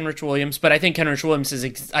like Kenrich Williams, but I think Kenrich Williams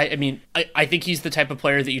is, I think he's the type of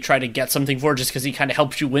player that you try to get something for just because he kind of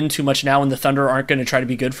helps you win too much now, and the Thunder aren't going to try to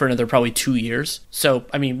be good for another probably 2 years. So,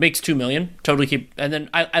 I mean, makes $2 million. Totally keep. And then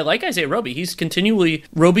I like Isaiah Roby.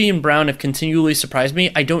 Roby and Brown have continually surprised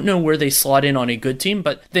me. I don't know where they slot in on a good team,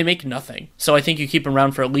 but they make nothing. So I think you keep them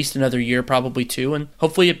around for at least another year, probably 2. And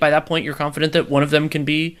hopefully by that point, you're confident that one of them can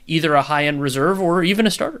be either a high-end reserve or even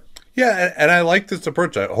a starter. Yeah, and I like this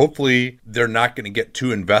approach. Hopefully, they're not going to get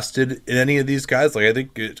too invested in any of these guys. Like, I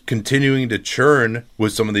think continuing to churn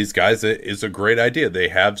with some of these guys is a great idea. They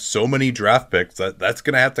have so many draft picks that's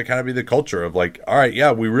going to have to kind of be the culture of like, all right,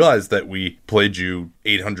 yeah, we realize that we played you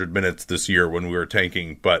 800 minutes this year when we were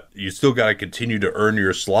tanking, but you still got to continue to earn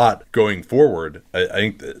your slot going forward. I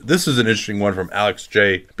think this is an interesting one from Alex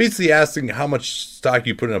J. Basically asking how much stock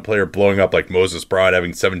you put in a player blowing up like Moses Brown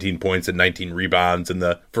having 17 points and 19 rebounds in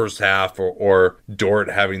the first half, or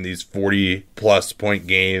Dort having these 40-plus point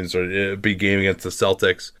games, or a big game against the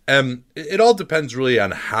Celtics. And it all depends really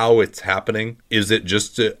on how it's happening. Is it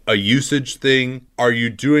just a usage thing? Are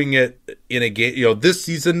you doing it in a game? You know, this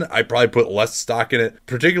season, I probably put less stock in it,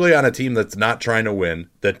 particularly on a team that's not trying to win,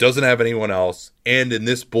 that doesn't have anyone else. And in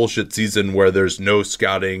this bullshit season where there's no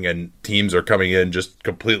scouting and teams are coming in just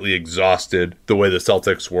completely exhausted, the way the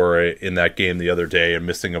Celtics were in that game the other day and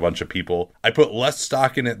missing a bunch of people, I put less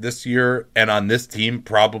stock in it this year and on this team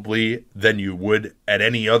probably than you would at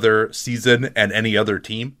any other season and any other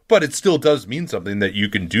team. But it still does mean something that you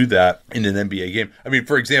can do that in an NBA game. I mean,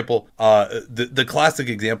 for example, the classic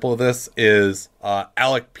example of this is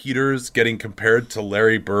Alec Peters getting compared to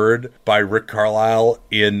Larry Bird by Rick Carlisle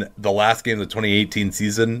in the last game of the 2018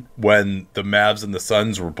 season when the Mavs and the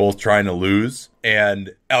Suns were both trying to lose.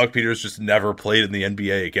 And Alec Peters just never played in the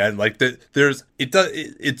NBA again. Like,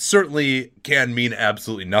 it certainly can mean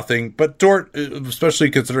absolutely nothing. But Dort, especially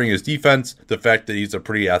considering his defense, the fact that he's a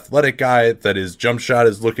pretty athletic guy, that his jump shot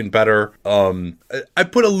is looking better. I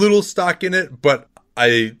put a little stock in it, but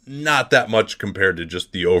not that much compared to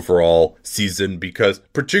just the overall season, because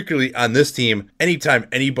particularly on this team, anytime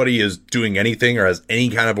anybody is doing anything or has any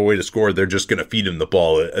kind of a way to score, they're just going to feed him the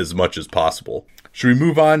ball as much as possible. Should we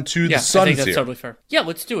move on to the Suns? I think that's totally fair. Yeah,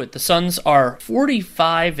 let's do it. The Suns are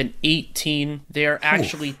 45-18. They are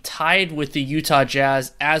actually tied with the Utah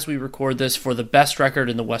Jazz as we record this for the best record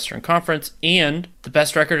in the Western Conference and the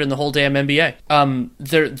best record in the whole damn NBA.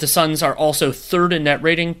 The Suns are also third in net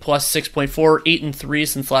rating, plus 6.4, 8-3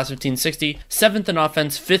 since last 15-60, seventh in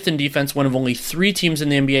offense, fifth in defense, one of only 3 teams in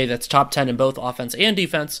the NBA that's top 10 in both offense and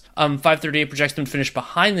defense. 538 projects them to finish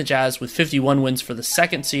behind the Jazz with 51 wins for the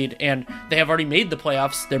second seed, and they have already made the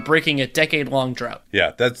playoffs. They're breaking a decade-long drought.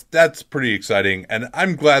 Yeah, that's pretty exciting, and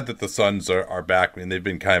I'm glad that the Suns are back. I mean, they've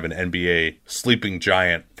been kind of an NBA sleeping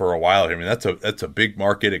giant for a while here. I mean, that's a big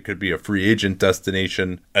market. It could be a free agent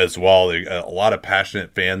destination as well. A lot of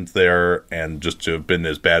passionate fans there, and just to have been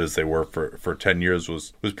as bad as they were for 10 years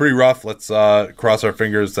was pretty rough. Let's cross our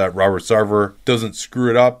fingers that Robert Sarver doesn't screw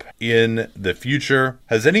it up in the future.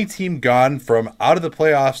 Has any team gone from out of the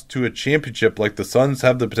playoffs to a championship like the Suns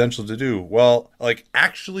have the potential to do? Well, like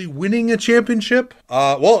actually winning a championship?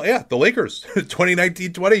 Well, yeah, the Lakers,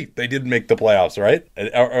 2019-20, they didn't make the playoffs, right?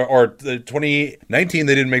 Or 2019,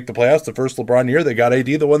 they didn't make the playoffs. The first LeBron year, they got AD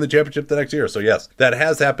that won the championship the next year. So yes, that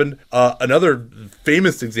has happened. Another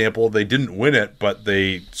famous example, they didn't win it, but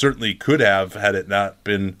they certainly could have had it not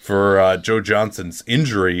been for Joe Johnson's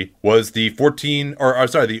injury, was the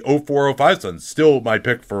 04-05 Suns. Still my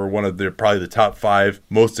pick for one of probably the top 5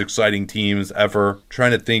 most exciting teams ever.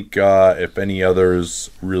 Trying to think if any others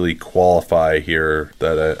really qualify here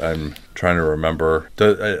that I'm trying to remember.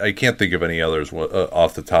 I can't think of any others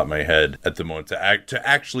off the top of my head at the moment to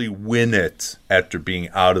actually win it after being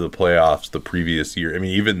out of the playoffs the previous year. I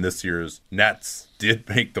mean, even this year's Nets did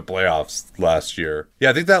make the playoffs last year.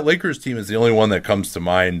 Yeah, I think that Lakers team is the only one that comes to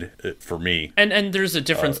mind for me. And there's a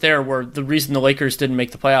difference there where the reason the Lakers didn't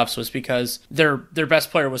make the playoffs was because their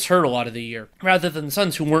best player was hurt a lot of the year, rather than the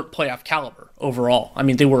Suns, who weren't playoff caliber overall. I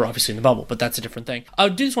mean, they were obviously in the bubble, but that's a different thing.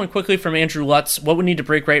 I'll do this one quickly from Andrew Lutz. What would need to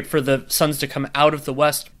break right for the Suns to come out of the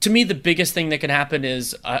West? To me, the biggest thing that can happen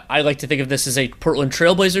is, I like to think of this as a Portland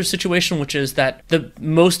Trailblazers situation, which is that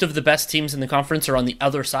most of the best teams in the conference are on the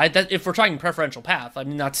other side. That, if we're talking preferential path, I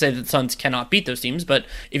mean, not to say that the Suns cannot beat those teams, but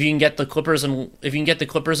if you can get the Clippers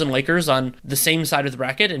and Lakers on the same side of the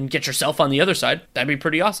bracket and get yourself on the other side, that'd be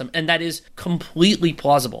pretty awesome. And that is completely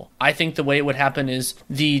plausible. I think the way it would happen is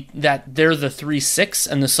that they're the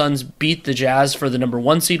 3-6 and the Suns beat the Jazz for the number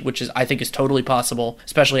 1 seed, which I think is totally possible,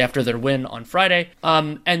 especially after their win on Friday.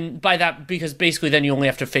 And by that, because basically then you only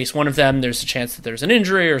have to face one of them, there's a chance that there's an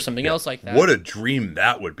injury or something else like that. What a dream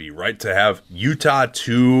that would be, right? To have Utah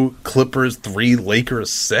 2, Clippers 3,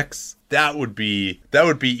 Lakers 6. That would be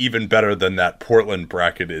even better than that Portland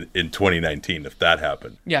bracket in 2019 if that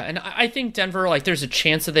happened. Yeah, and I think Denver, like, there's a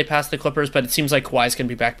chance that they pass the Clippers, but it seems like Kawhi's going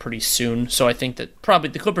to be back pretty soon. So I think that probably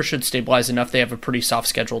the Clippers should stabilize enough. They have a pretty soft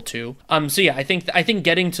schedule too. So yeah, I think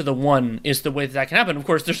getting to the 1 is the way that can happen. Of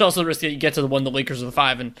course, there's also the risk that you get to the 1, the Lakers are the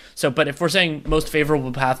 5, and so. But if we're saying most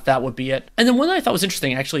favorable path, that would be it. And then one that I thought was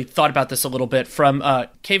interesting, I actually thought about this a little bit from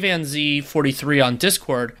KVanZ43 on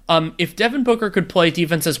Discord. If Devin Booker could play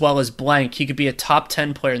defense as well as blank, he could be a top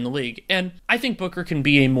 10 player in the league. And I think Booker can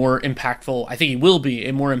be I think he will be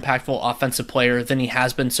a more impactful offensive player than he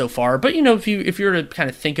has been so far. But, you know, if you were to kind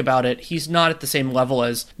of think about it, he's not at the same level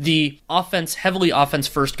as the heavily offense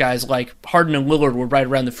first guys like Harden and Lillard were right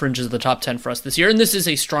around the fringes of the top 10 for us this year. And this is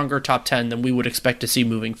a stronger top 10 than we would expect to see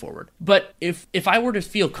moving forward. But if I were to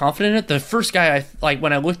feel confident in it, the first guy I like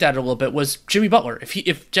when I looked at it a little bit was Jimmy Butler.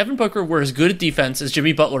 If Devin Booker were as good at defense as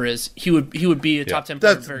Jimmy Butler is, he would be a top 10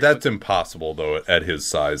 player. That's impossible though at his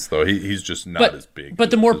size though. He's just not as big. But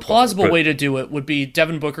the more plausible way to do it would be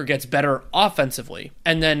Devin Booker gets better offensively,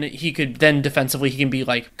 and then defensively he can be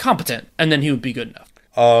like competent, and then he would be good enough.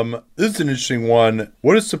 This is an interesting one.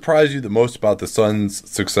 What has surprised you the most about the Suns'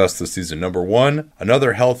 success this season? Number 1,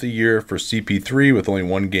 another healthy year for CP3 with only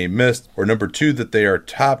 1 game missed. Or number 2, that they are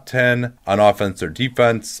top 10 on offense or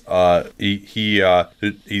defense. He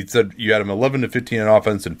said you had him 11 to 15 on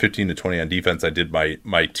offense and 15 to 20 on defense. I did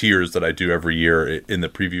my tiers that I do every year in the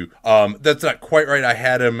preview. That's not quite right. I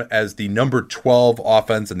had him as the number 12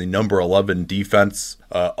 offense and the number 11 defense.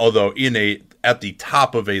 Although at the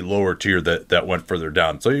top of a lower tier that went further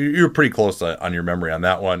down. So you're pretty close on your memory on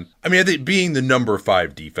that one. I mean, I think being the number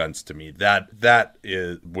 5 defense to me, that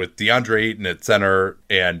is with DeAndre Ayton at center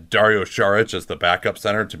and Dario Saric as the backup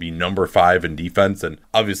center to be number 5 in defense. And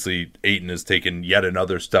obviously Ayton has taken yet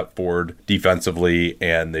another step forward defensively,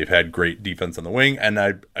 and they've had great defense on the wing. And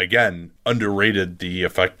I, again, underrated the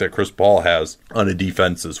effect that Chris Paul has on a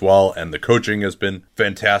defense as well. And the coaching has been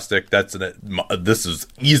fantastic. This is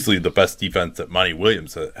easily the best defense that Monty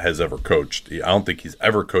Williams has ever coached. I don't think he's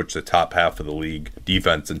ever coached the top half of the league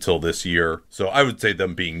defense until this year. So I would say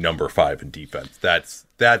them being number 5 in defense. That's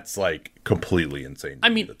like completely insane. I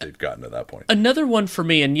mean, that they've gotten to that point. Another one for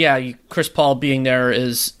me, and yeah, Chris Paul being there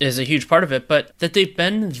is a huge part of it, but that they've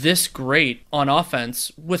been this great on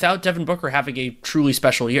offense without Devin Booker having a truly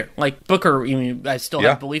special year. Like Booker, I still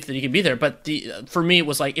have belief that he can be there, but for me it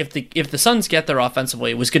was like if the Suns get there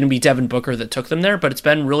offensively, it was going to be Devin Booker that took them there. But it's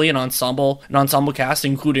been really an ensemble cast,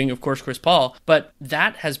 including of course Chris Paul. But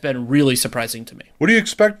that has been really surprising to me. What do you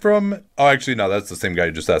expect from? Oh, actually, no, that's the same guy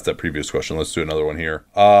who just asked that previous question. Let's do another one here.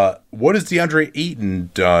 What what has DeAndre Ayton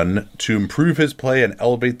done to improve his play and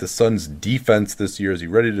elevate the Suns' defense this year? Is he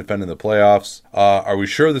ready to defend in the playoffs? Are we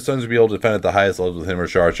sure the Suns will be able to defend at the highest level with him or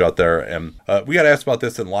Saric out there? And we got asked about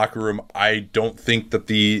this in locker room. I don't think that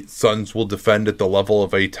the Suns will defend at the level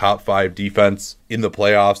of a top 5 defense in the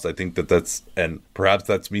playoffs. I think that's, and perhaps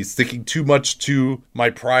that's me sticking too much to my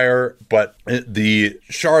prior, but the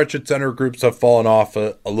Saric at center groups have fallen off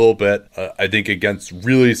a little bit. I think against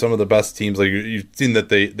really some of the best teams, like you've seen that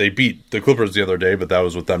they beat the Clippers the other day, but that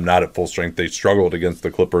was with them not at full strength. They struggled against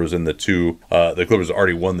the Clippers in the Clippers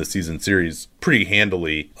already won the season series pretty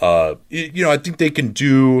handily. I think they can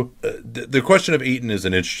do, the question of Ayton is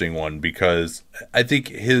an interesting one because I think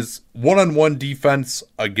his one-on-one defense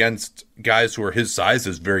against guys who are his size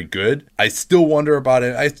is very good. I still wonder about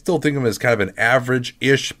it. I still think of him as kind of an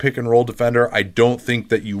average-ish pick-and-roll defender. I don't think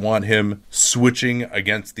that you want him switching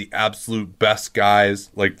against the absolute best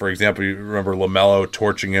guys. Like, for example, you remember LaMelo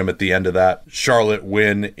torching him at the end of that Charlotte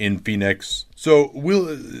win in Phoenix. So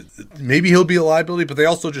maybe he'll be a liability, but they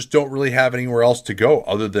also just don't really have anywhere else to go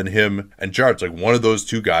other than him and Jarts. Like one of those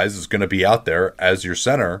two guys is going to be out there as your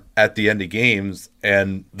center at the end of games.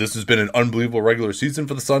 And this has been an unbelievable regular season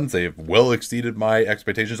for the Suns. They have well exceeded my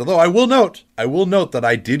expectations. Although I will note that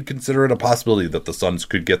I did consider it a possibility that the Suns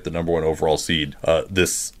could get the number 1 overall seed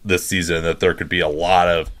this season, that there could be a lot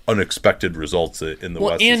of unexpected results in the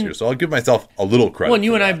West this year. So I'll give myself a little credit. Well, and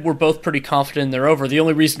you and I were both pretty confident they're over. The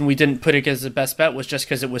only reason we didn't put it as the best bet was just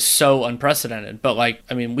because it was so unprecedented. But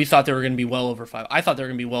we thought they were going to be well over 5. I thought they were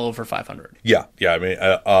going to be well over 500. Yeah. I mean,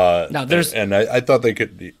 now there's, and I thought they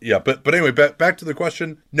could. Yeah, but anyway, back to the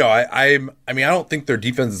question. No, I don't think their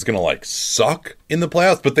defense is going to suck in the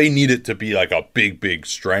playoffs, but they need it to be like a big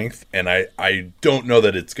strength. And I don't know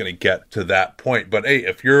that it's going to get to that point. But hey,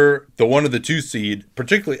 if you're the 1 or the 2 seed,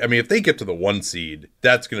 particularly, if they get to the 1 seed,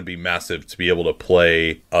 that's going to be massive to be able to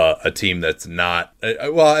play a team that's not.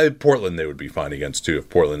 Portland they would be fine against too if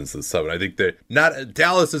Portland is the 7. I think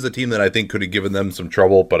Dallas is a team that I think could have given them some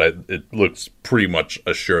trouble, but it looks pretty much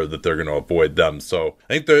assured that they're going to avoid them. So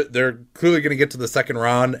I think they're clearly going to get to the second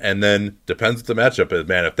round, and then depends what the matchup is.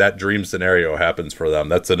 Man, if that dream scenario happens for them,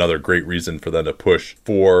 that's another great reason for them to push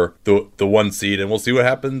for the 1 seed, and we'll see what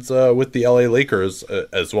happens with the LA Lakers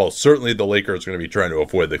as well. Certainly the Lakers are going to be trying to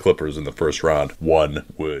avoid the Clippers in the first round. One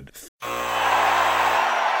would.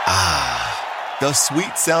 The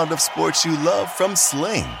sweet sound of sports you love from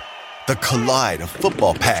Sling. The collide of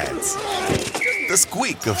football pads. The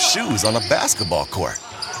squeak of shoes on a basketball court.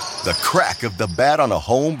 The crack of the bat on a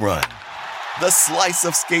home run. The slice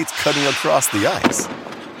of skates cutting across the ice.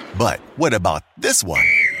 But what about this one?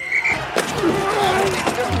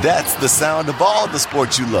 That's the sound of all the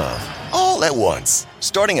sports you love, all at once.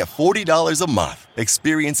 Starting at $40 a month.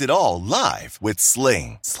 Experience it all live with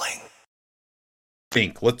Sling.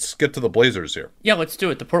 Let's get to the Blazers here. Yeah, let's do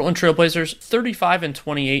it. The Portland Trail Blazers,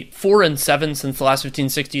 35-28, 4-7 since the last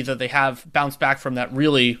 15-60, though they have bounced back from that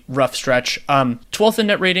really rough stretch. 12th in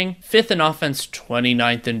net rating, 5th in offense,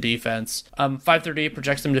 29th in defense. 538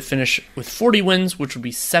 projects them to finish with 40 wins, which would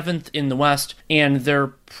be 7th in the West, and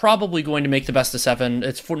they're probably going to make the best of 7.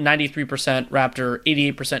 It's 93% Raptor,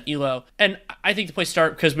 88% Elo. And I think the place to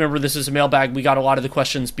start, because remember, this is a mailbag, we got a lot of the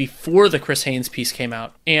questions before the Chris Haynes piece came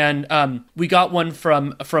out. And we got one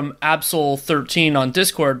from Absol13 on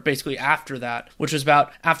Discord, basically after that, which was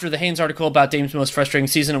about after the Haynes article about Dame's most frustrating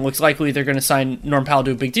season. It looks likely they're going to sign Norm Powell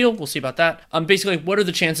to a big deal. We'll see about that. Basically, what are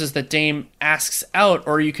the chances that Dame asks out,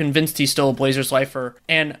 or are you convinced he's still a Blazers lifer?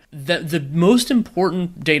 And the most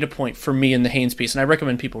important data point for me in the Haynes piece, and I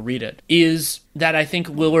recommend people read it, is that I think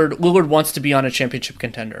Lillard wants to be on a championship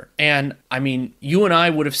contender. And I mean, you and I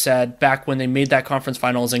would have said back when they made that conference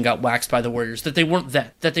finals and got waxed by the Warriors that they weren't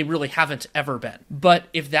then, that they really haven't ever been. But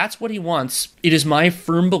if that's what he wants, it is my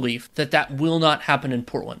firm belief that that will not happen in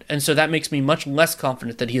Portland. And so that makes me much less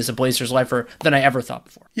confident that he is a Blazers lifer than I ever thought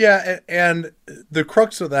before. Yeah, and the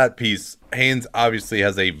crux of that piece, Haynes obviously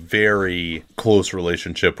has a very close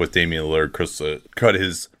relationship with Damian Lillard. Chris cut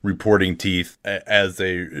his reporting teeth as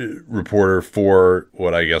a reporter for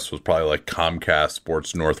what I guess was probably like Comcast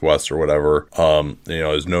Sports Northwest or whatever.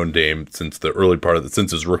 Has known Dame since the early part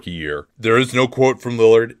since his rookie year. There is no quote from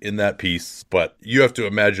Lillard in that piece, but you have to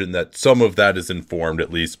imagine that some of that is informed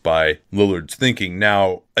at least by Lillard's thinking.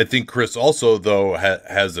 Now, I think Chris also, though,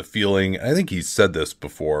 has a feeling, I think he's said this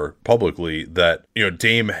before publicly, that,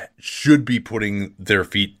 Dame should be putting their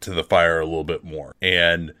feet to the fire a little bit more.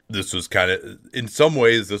 And this was kind of, in some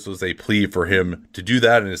ways, this was a plea for him to do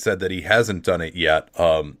that, and has said that he hasn't done it yet.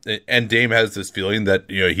 And Dame has this feeling that,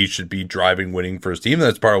 he should be driving winning for his team.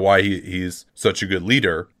 That's part of why he's such a good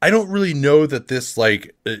leader. I don't really know that this,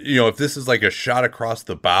 if this is like a shot across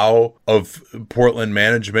the bow of Portland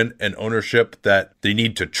management and ownership, that they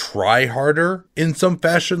need to try harder in some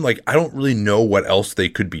fashion. I don't really know what else they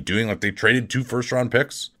could be doing. They traded 2 first-round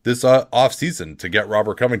picks this offseason to get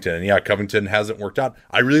Robert Covington. And yeah, Covington hasn't worked out.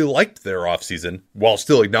 I really liked their offseason while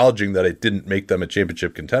still acknowledging that it didn't make them a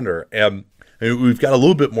championship contender. And we've got a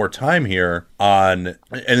little bit more time here on,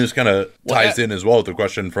 and this kind of ties in as well with the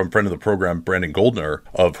question from friend of the program, Brandon Goldner,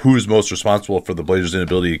 of who's most responsible for the Blazers'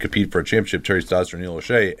 inability to compete for a championship, Terry Stotts or Neil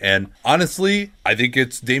O'Shea. And honestly, I think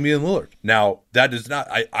it's Damian Lillard. Now, that is not,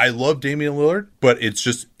 I love Damian Lillard, but it's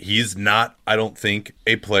just, he's not, I don't think,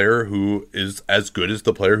 a player who is as good as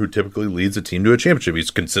the player who typically leads a team to a championship.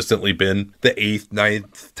 He's consistently been the 8th,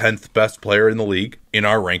 9th, 10th best player in the league in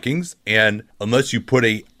our rankings. And unless you put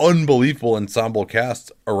a unbelievable ensemble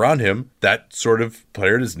cast around him, that sort of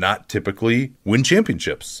player does not typically win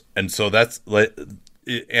championships. And so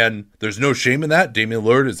and there's no shame in that. Damian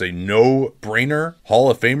Lillard is a no-brainer Hall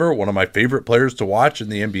of Famer, one of my favorite players to watch in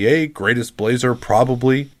the NBA, greatest Blazer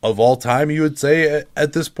probably of all time, you would say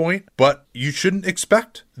at this point. But you shouldn't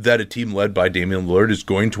expect that a team led by Damian Lillard is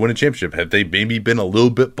going to win a championship. Have they maybe been a little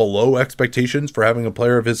bit below expectations for having a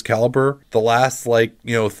player of his caliber the last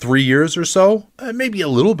 3 years or so? Maybe a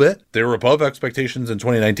little bit. They were above expectations in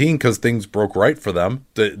 2019 because things broke right for them.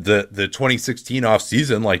 The 2016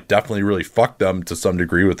 offseason definitely really fucked them to some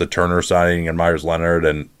degree with the Turner signing and Myers Leonard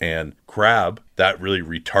and Crabbe. That really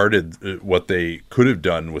retarded what they could have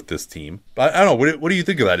done with this team. But I don't know. What do you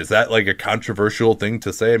think of that? Is that a controversial thing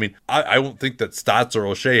to say? I mean, I won't think that Stotts or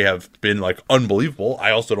O'Shea have been unbelievable. I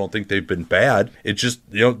also don't think they've been bad. It's just,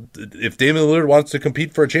 if Damian Lillard wants to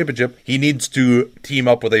compete for a championship, he needs to team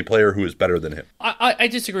up with a player who is better than him. I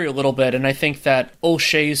disagree a little bit, and I think that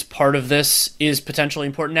O'Shea's part of this is potentially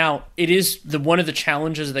important. Now, it is one of the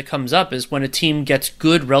challenges that comes up is when a team gets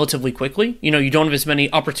good relatively quickly. You don't have as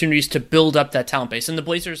many opportunities to build up that talent base, and the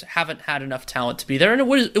Blazers haven't had enough talent to be there, and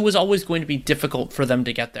it was always going to be difficult for them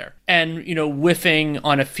to get there. And whiffing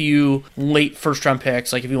on a few late first round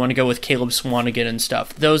picks, if you want to go with Caleb Swanigan and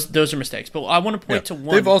stuff, those are mistakes. But I want to point to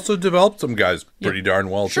one. They've also developed some guys pretty darn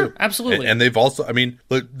well too. Absolutely. And they've also,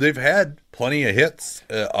 look, they've had plenty of hits.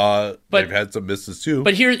 But they've had some misses too.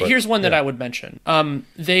 But here's one that I would mention.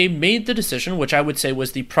 They made the decision, which I would say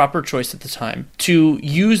was the proper choice at the time, to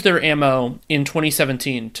use their ammo in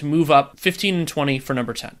 2017 to move up 15 and 20 for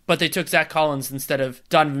number 10. But they took Zach Collins instead of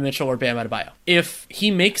Donovan Mitchell or Bam Adebayo. If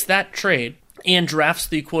he makes that trade and drafts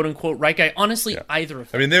the quote-unquote right guy, honestly, either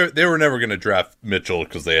of them. They were never going to draft Mitchell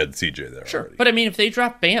because they had CJ there. Sure, already. But if they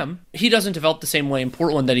draft Bam, he doesn't develop the same way in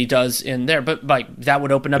Portland that he does in there. But that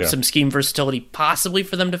would open up some scheme versatility possibly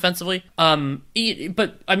for them defensively. Maybe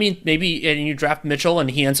and you draft Mitchell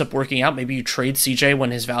and he ends up working out. Maybe you trade CJ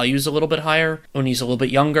when his value is a little bit higher, when he's a little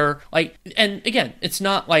bit younger. And again, it's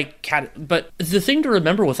not but the thing to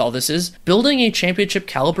remember with all this is building a championship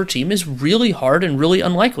caliber team is really hard and really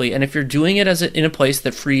unlikely. And if you're doing it in a place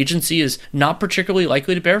that free agency is not particularly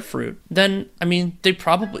likely to bear fruit, then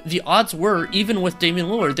the odds were, even with Damian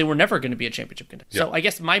Lillard, they were never going to be a championship contender. Yeah. So I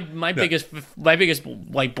guess my biggest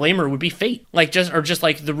blamer would be fate, just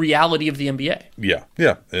the reality of the NBA. Yeah.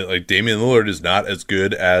 Damian Lillard is not as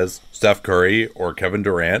good as Steph Curry or Kevin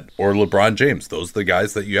Durant or LeBron James. Those are the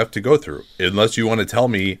guys that you have to go through. Unless you want to tell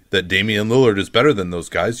me that Damian Lillard is better than those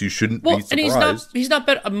guys, you shouldn't be surprised. And he's not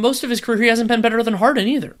better. Most of his career, he hasn't been better than Harden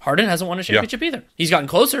either. Harden hasn't won a championship either. He's gotten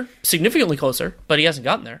closer, significantly closer, but he hasn't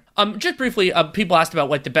gotten there. Just briefly, people asked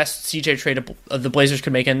about the best CJ trade the Blazers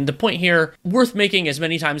could make, and the point here, worth making as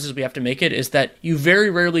many times as we have to make it, is that you very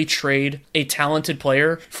rarely trade a talented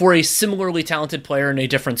player for a similarly talented player in a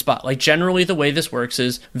different spot. Generally, the way this works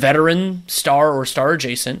is veteran, star, or star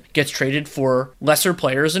adjacent gets traded for lesser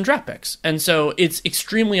players and draft picks. And so it's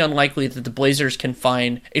extremely unlikely that the Blazers can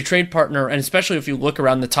find a trade partner, and especially if you look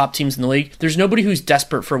around the top teams in the league, there's nobody who's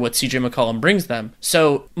desperate for what CJ McCollum brings them.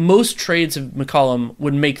 So most trades of McCollum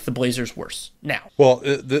would make the Blazers worse. Now, well,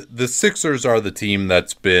 the Sixers are the team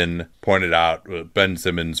that's been pointed out, Ben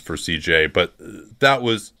Simmons for CJ, but that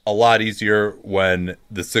was a lot easier when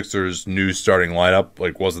the Sixers' new starting lineup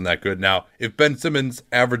wasn't that good. Now, if Ben Simmons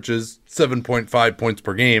averages 7.5 points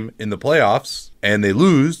per game in the playoffs and they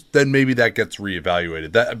lose, then maybe that gets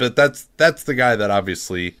reevaluated. But that's the guy that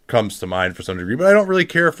obviously comes to mind for some degree. But I don't really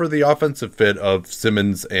care for the offensive fit of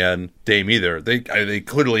Simmons and Dame either. They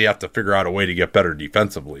clearly have to figure out a way to get better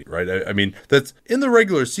defensively, right? I mean, that's in the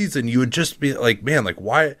regular season. You would just be like, man,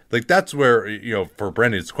 why? That's where, for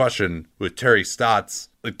Brandon's question with Terry Stotts,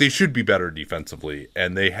 they should be better defensively,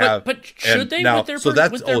 and they have. But should they? Now, with their, so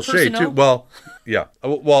that's with their O'Shea personnel? too. Well, yeah.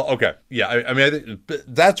 Well, okay. Yeah. I mean, I think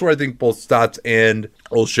that's where I think both Stotts and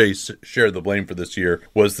O'Shea shared the blame for this year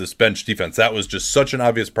was this bench defense. That was just such an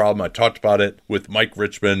obvious problem. I talked about it with Mike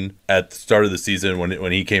Richmond at the start of the season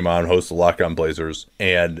when he came on, host of Locked On Blazers,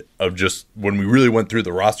 and of just when we really went through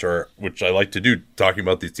the roster, which I like to do, talking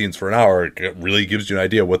about these teams for an hour, it really gives you an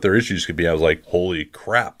idea what their issues could be. I was like, holy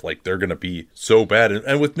crap, they're going to be so bad.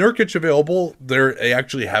 And with Nurkic available, they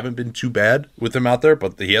actually haven't been too bad with him out there,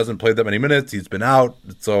 but he hasn't played that many minutes. He's been out.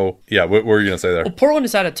 So, yeah, what were you going to say there? Well, Portland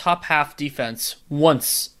has had a top half defense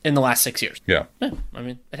once in the last 6 years. Yeah. I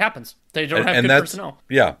mean, it happens. They don't have good personnel.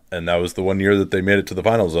 Yeah, and that was the one year that they made it to the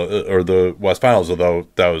finals, or the West Finals, although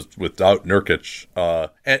that was without Nurkic.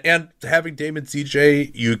 And having Dame and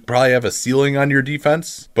CJ, you probably have a ceiling on your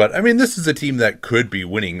defense. But, I mean, this is a team that could be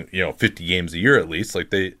winning, 50 games a year at least,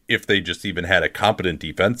 if they just even had a competent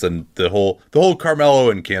defense. And the whole Carmelo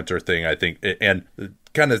and Cantor thing, I think, and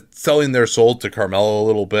kind of selling their soul to Carmelo a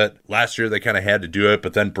little bit. Last year, they kind of had to do it,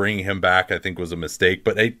 but then bringing him back, I think, was a mistake.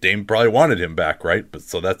 But hey, Dame probably wanted him back, right? But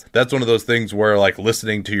so that's one of those things where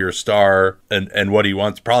listening to your star and what he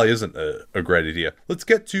wants probably isn't a great idea. Let's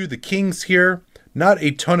get to the Kings here. Not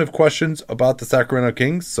a ton of questions about the Sacramento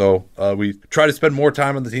Kings, so we try to spend more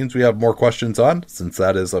time on the teams we have more questions on, since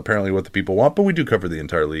that is apparently what the people want, but we do cover the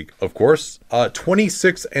entire league, of course.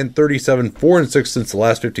 26-37, 4-6 since the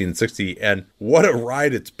last 15 and 60, and what a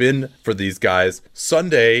ride it's been for these guys.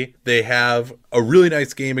 Sunday, they have a really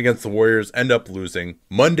nice game against the Warriors, end up losing.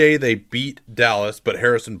 Monday, they beat Dallas, but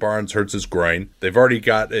Harrison Barnes hurts his groin. They've already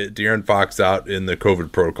got De'Aaron Fox out in the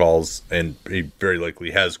COVID protocols, and he very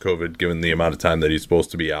likely has COVID given the amount of time that he's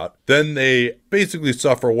supposed to be out. Then they basically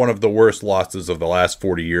suffer one of the worst losses of the last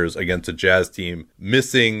 40 years against a Jazz team,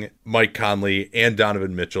 missing Mike Conley and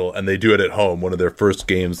Donovan Mitchell, and they do it at home, one of their first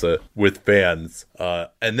games with fans.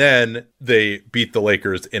 And then they beat the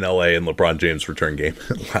Lakers in LA in LeBron James' return game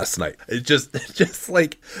last night. It's just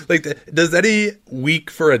does any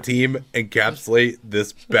week for a team encapsulate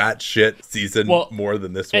this batshit season more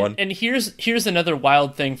than this one? And here's another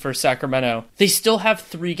wild thing for Sacramento. They still have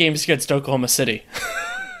 3 games against Oklahoma City.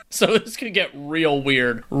 So this could get real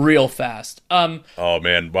weird real fast. Oh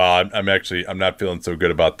man, well, I'm not feeling so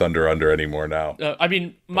good about Thunder under anymore now. I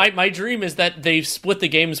mean, my dream is that they split the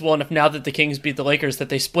games well enough now that the Kings beat the Lakers, that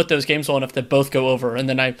they split those games well enough that both go over, and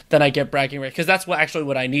then I get bragging rights, because that's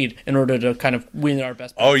what I need in order to kind of win our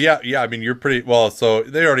best. Oh yeah. I mean, you're pretty well. So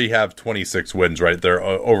they already have 26 wins, right? Their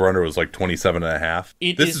over under was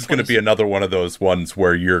 27.5. This is going to be another one of those ones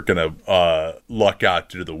where you're going to luck out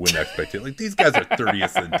due to the win expectation. These guys are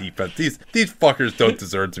 30th in defense. These fuckers don't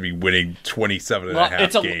deserve to be winning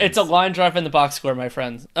 27.5 games. It's a line drive in the box score, my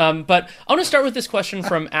friends. But I want to start with this question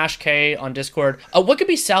from Ash K on Discord. What could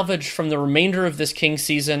be salvaged from the remainder of this Kings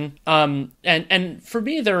season? And for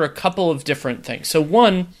me, there are a couple of different things. So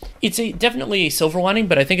one, it's definitely a silver lining,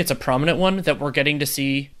 but I think it's a prominent one, that we're getting to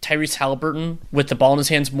see Tyrese Halliburton with the ball in his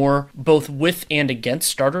hands more, both with and against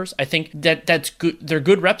starters. I think that's good. They're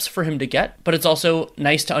good reps for him to get, but it's also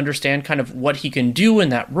nice to understand kind of what he can do in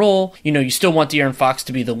that role. You still want De'Aaron Fox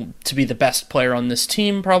to be the best player on this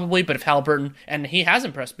team, probably, but if Halliburton, and he has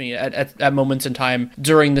impressed me at moments in time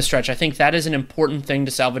during the stretch, I think that is an important thing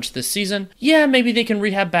to salvage this season. Yeah, maybe they can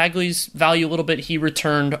rehab Bagley's value a little bit. He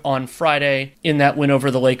returned on Friday in that win over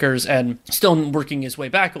the Lakers and still working his way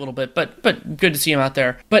back a little bit, but good to see him out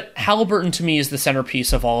there. But Halliburton to me is the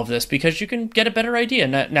centerpiece of all of this, because you can get a better idea.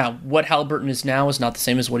 Now, what Halliburton is now is not the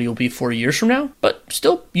same as what he will be 4 years from now, but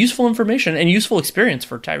still useful information and useful experience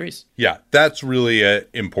for Tyrese. Yeah, that's really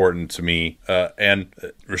important to me. And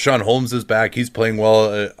Rashawn Holmes is back. He's playing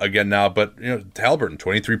well again now. But, Halliburton,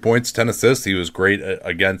 23 points, 10 assists. He was great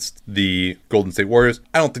against the Golden State Warriors.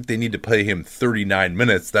 I don't think they need to play him 39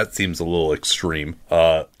 minutes. That seems a little extreme.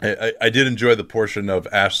 I did enjoy the portion of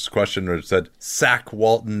Ash's question where it said, sack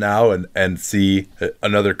Walton now and see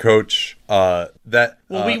another coach That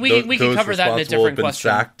we can cover that in a different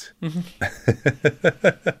question.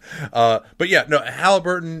 But yeah, no,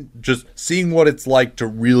 Halliburton, just seeing what it's like to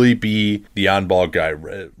really be the on-ball guy,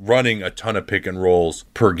 running a ton of pick and rolls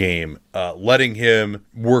per game, letting him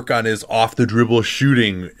work on his off-the-dribble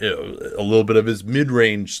shooting, a little bit of his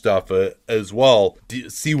mid-range stuff as well.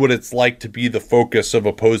 See what it's like to be the focus of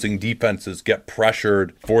opposing defenses, get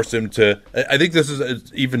pressured, force him to... I think this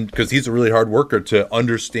is even because he's a really hard worker to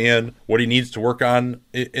understand what he needs to work on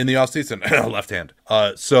in the offseason. Left hand.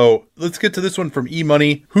 So let's get to this one from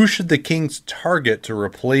E-Money. Who should the Kings target to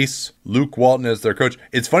replace Luke Walton as their coach?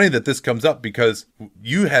 It's funny that this comes up because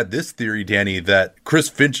you had this theory, Danny, that Chris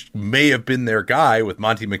Finch may have been their guy with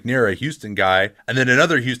Monty McNair, a Houston guy, and then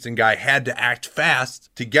another Houston guy had to act fast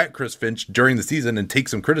to get Chris Finch during the season and take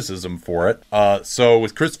some criticism for it. So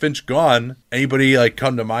with Chris Finch gone, anybody like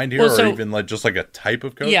come to mind here, or even like just like a type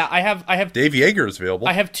of coach? Yeah, I have Dave Yeager is available.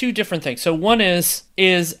 I have two different things. So one is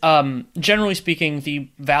generally speaking, the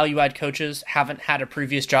value add coaches haven't had a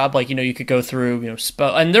previous job. Like, you could go through,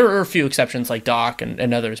 and there are a few exceptions like Doc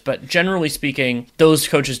and others, but generally speaking, those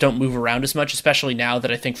coaches don't move around as much, especially now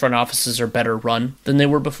that I think front offices are better run than they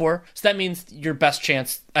were before. So that means your best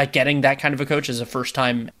chance at getting that kind of a coach is a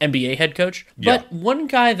first-time NBA head coach. Yeah. But one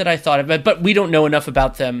guy that I thought of, but we don't know enough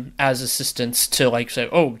about them as assistants to like say,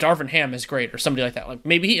 oh, Darvin Ham is great or somebody like that. Like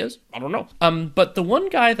maybe he is. I don't know. But the one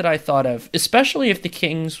guy that I thought of, especially if the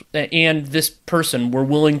Kings and this person were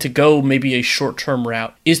willing to go maybe a short-term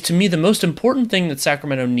route, is to me the most important thing that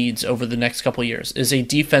Sacramento needs over the next couple of years is a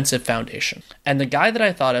defensive foundation. And the guy that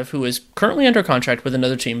I thought of, who is currently under contract with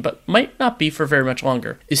another team, but might not be for very much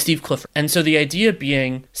longer, is Steve Clifford. And so the idea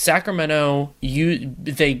being Sacramento,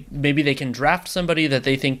 maybe they can draft somebody that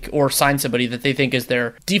they think, or sign somebody that they think is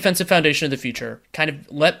their defensive foundation of the future, kind of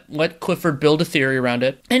let Clifford build a theory around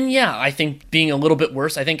it. And yeah, I think being a little bit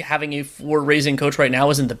worse, I think having a floor-raising coach right now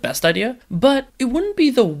isn't the best idea, but it wouldn't be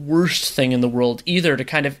the worst thing in the world either to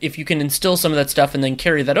kind of, if you can instill some of that stuff and then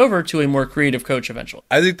carry that over to a more creative coach eventually.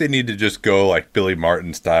 I think they need to just go like Billy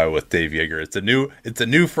Martin style with Dave Yeager. It's a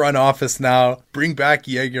new front office now. Bring back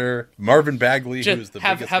Yeager, Marvin Bagley, who's the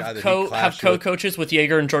biggest guy that he clashed with. Co-coaches with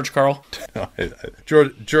Yeager and George Karl.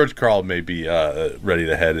 George Karl may be ready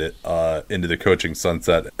to head it into the coaching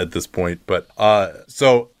sunset at this point. But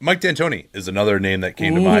so Mike D'Antoni is another name that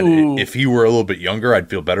came to mind. If he were a little bit younger, I'd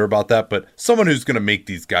feel better about that. But someone who's going to make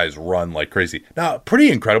these guys run like crazy. Now,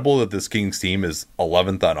 pretty incredible that this Kings team is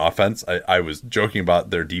 11th on offense. I was joking about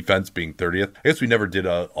their defense being 30th. I guess we never did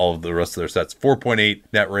all of the rest of their sets. 4.8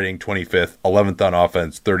 net rating, 25th, 11th on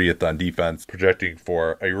offense, 30th on defense, projecting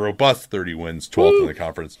for a robust 30 wins, 12th in the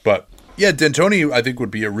conference. But yeah, D'Antoni, I think,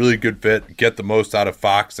 would be a really good fit, get the most out of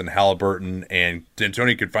Fox and Halliburton, and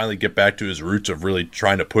D'Antoni could finally get back to his roots of really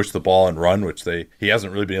trying to push the ball and run, which he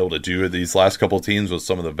hasn't really been able to do these last couple of teams with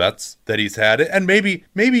some of the vets that he's had. And maybe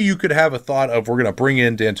you could have a thought of, we're going to bring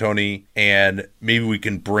in D'Antoni, and maybe we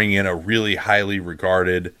can bring in a really highly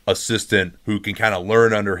regarded assistant who can kind of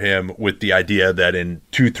learn under him, with the idea that in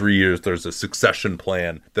 2-3 years there's a succession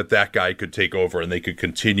plan that guy could take over and they could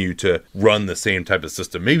continue to run the same type of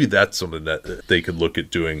system. Maybe that's something that they could look at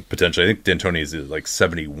doing potentially. I think D'Antoni is like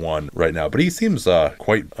 71 right now, but he seems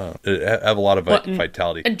quite have a lot of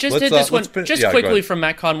vitality. And just hit this one quickly from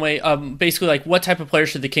Matt Conway. Basically, like, what type of players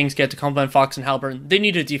should the Kings get to complement Fox and Halliburton? They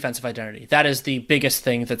need a defensive identity. That is the biggest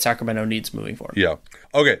thing that Sacramento needs moving forward. Yeah.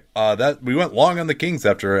 Okay. That we went long on the Kings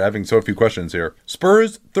after having so few questions here.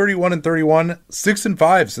 Spurs 31-31,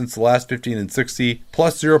 6-5 since the last 15 and 60,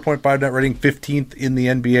 plus 0.5 net rating, 15th in the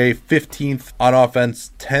NBA, 15th on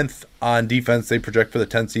offense, 10th on defense. They project for the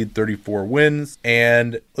 10 seed, 34 wins.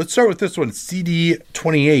 And let's start with this one,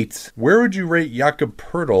 CD28. Where would you rate Jakob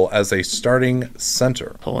Poeltl as a starting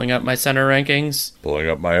center? Pulling up my center rankings. Pulling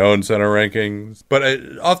up my own center rankings. But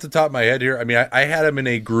off the top of my head here, I mean, I had him in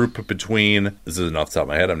a group between, this isn't off the top of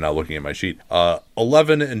my head, I'm not looking at my sheet,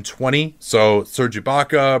 11 and 20. So Serge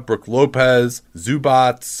Ibaka, Brook Lopez,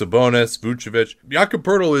 Zubac, Sabonis, Vucevic. Jakob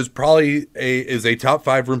Poeltl is probably a top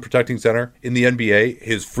 5 rim protecting center in the NBA.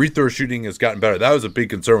 His free throw shooting has gotten better. That was a big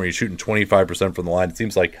concern when he's shooting 25% from the line. It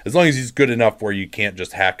seems like as long as he's good enough where you can't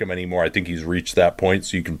just hack him anymore, I think he's reached that point,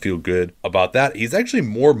 so you can feel good about that. He's actually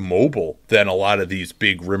more mobile than a lot of these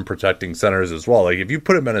big rim protecting centers as well. Like, if you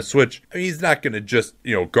put him in a switch, I mean, he's not going to just,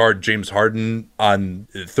 guard James Harden on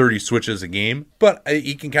 30 switches a game, but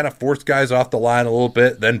he can kind of force guys off the line a little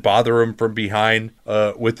bit, then bother him from behind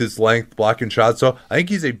with his length, blocking shots. So I think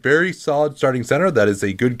he's a very solid starting center. That is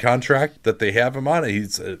a good contract that they have him on.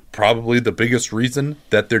 He's probably the biggest reason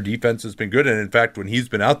that their defense has been good. And in fact, when he's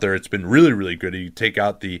been out there, it's been really, really good. You take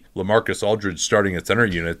out the LaMarcus Aldridge starting at center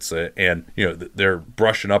units, and they're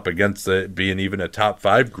brushing up against being even a top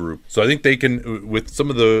 5 group. So I think they can, with some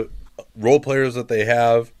of the role players that they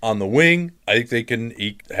have on the wing, I think they can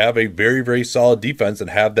have a very, very solid defense and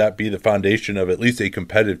have that be the foundation of at least a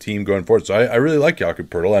competitive team going forward. So I really like Jakob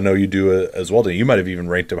Poeltl. I know you do as well. You might have even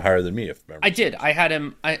ranked him higher than me. If I did. I had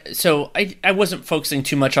him. I wasn't focusing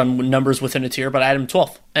too much on numbers within a tier, but I had him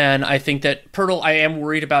 12th. And I think that Poeltl, I am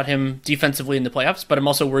worried about him defensively in the playoffs, but I'm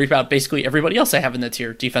also worried about basically everybody else I have in that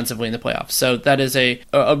tier defensively in the playoffs. So that is a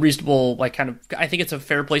reasonable, I think it's a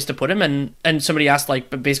fair place to put him. And somebody asked,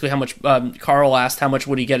 basically how much, Carl asked how much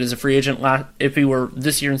would he get as a free agent if he were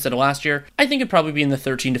this year instead of last year. I think it'd probably be in the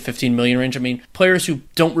 13 to 15 million range. I mean, players who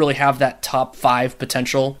don't really have that top 5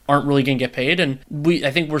 potential aren't really going to get paid. And I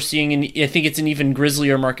think we're seeing, I think it's an even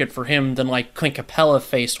grislier market for him than Clint Capella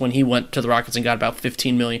faced when he went to the Rockets and got about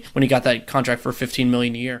 15 million, when he got that contract for 15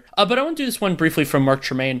 million a year. But I want to do this one briefly from Mark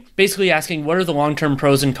Tremaine, basically asking what are the long-term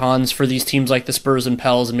pros and cons for these teams like the Spurs and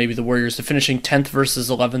Pels and maybe the Warriors to finishing 10th versus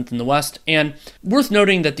 11th in the West. And worth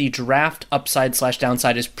noting that the draft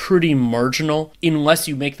upside/downside is pretty marginal unless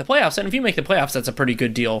you make the playoffs. And if you make the playoffs, that's a pretty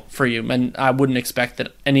good deal for you. And I wouldn't expect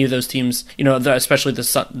that any of those teams, especially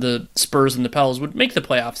the Spurs and the Pels, would make the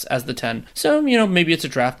playoffs as the 10. So, maybe it's a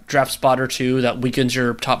draft spot or two that weakens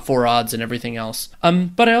your top 4 odds and everything else.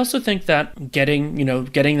 But I also think that getting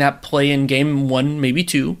that play in game 1, maybe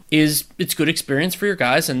 2, it's good experience for your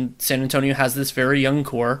guys. And San Antonio has this very young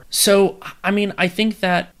core. So, I mean, I think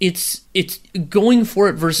that it's going for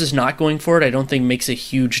it versus not going for it, I don't think makes a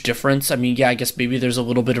huge difference. I mean, yeah, I guess maybe there's a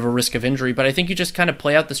little bit of a risk of injury, but I think you just kind of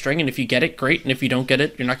play out the string, and if you get it, great, and if you don't get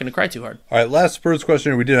it, you're not going to cry too hard. All right, last Spurs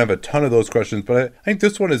question. We didn't have a ton of those questions, but I think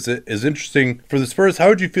this one is interesting. For the Spurs, how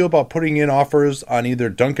would you feel about putting in offers on either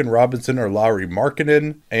Duncan Robinson or Lauri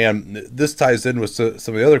Markkanen? And this ties in with some of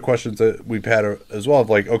the other questions that we've had as well,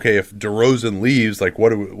 of okay, if DeRozan leaves,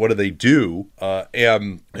 what do they do?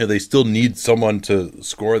 And they still need someone to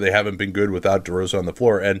score. They haven't been good without DeRozan on the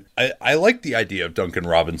floor. And I like the idea of Duncan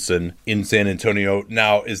Robinson in San Antonio.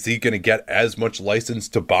 Now, is he going to get as much license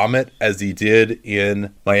to bomb it as he did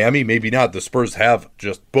in Miami? Maybe not. The Spurs have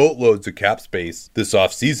just boatloads of cap space this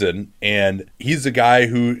offseason, and he's a guy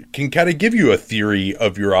who can kind of give you a theory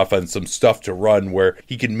of your offense, some stuff to run where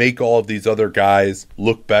he can make all of these other guys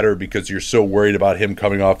look better because you're so worried about him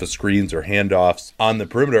coming off of screens or handoffs on the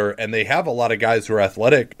perimeter. And they have a lot of guys who are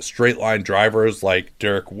athletic, straight line drivers like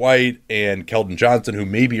Derek White and Keldon Johnson, who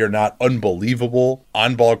maybe are not unbelievable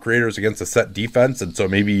on-ball creators against a set defense, and so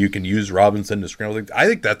maybe you can use Robinson to scramble things. I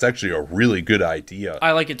think that's actually a really good idea.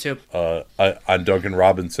 I like it too. On Duncan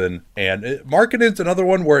Robinson. And Markkanen's another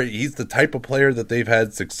one where he's the type of player that they've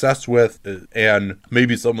had success with, and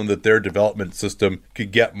maybe someone that their development system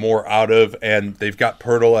could get more out of, and they've got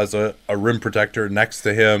Poeltl as a rim protector next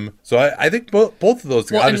to him. So I think both of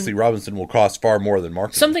those, obviously Robinson will cost far more than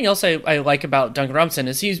Markkanen. Something else I like about Duncan Robinson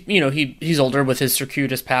is he's older with his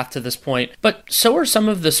circuitous path to this point, but so are some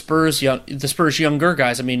of the Spurs younger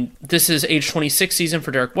guys. I mean, this is age 26 season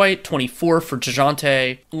for Derek White, 24 for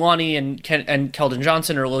DeJounte. Lonnie and Keldon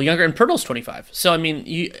Johnson are a little younger, and Poeltl's 25. So, I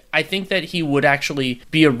mean, I think that he would actually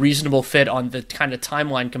be a reasonable fit on the kind of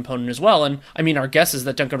timeline component as well. And, I mean, our guess is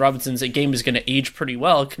that Duncan Robinson's game is going to age pretty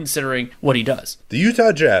well considering what he does. The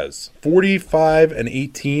Utah Jazz,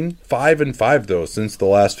 45-18, 5-5 though, since the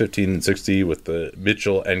last 15 and 60 with the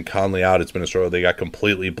Mitchell and Conley out. It's been a struggle. They got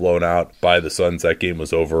completely blown out by the Suns. That game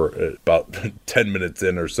was over about 10 minutes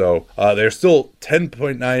in or so. They're still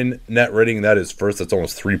 10.9 net rating. That is first. That's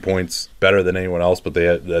almost 3 points better than anyone else, but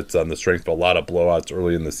that's on the strength of a lot of blowouts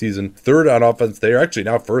early in the season. Third on offense. They are actually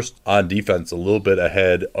now first on defense, a little bit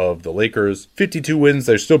ahead of the Lakers. 52 wins.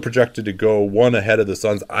 They're still projected to go one ahead of the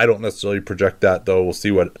Suns. I don't necessarily project that, though. We'll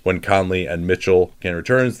see when Conley and Mitchell can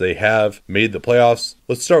return. They have made the playoffs.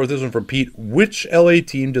 Let's start with this one from Pete. Which LA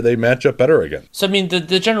team do they match up better against? So, I mean,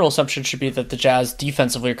 the general assumption should be that the Jazz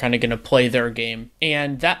defensively are kind of going to play their game.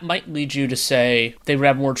 And that might lead you to say they would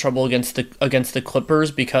have more trouble against the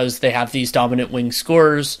Clippers because they have these dominant wing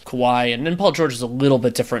scorers, Kawhi, and then Paul George is a little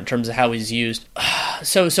bit different in terms of how he's used.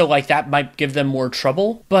 So like that might give them more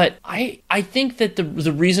trouble. But I think that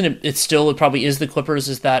the reason it probably is the Clippers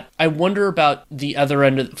is that I wonder about the other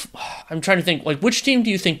end of. I'm trying to think, like, which team do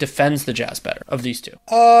you think defends the Jazz better of these two?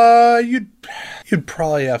 You'd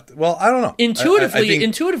probably have to. Well, I don't know.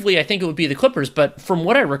 Intuitively, I think it would be the Clippers. But from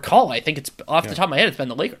what I recall, I think it's off the top of my head, it's been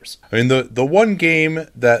the Lakers. I mean, the one game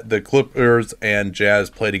that the Clippers and Jazz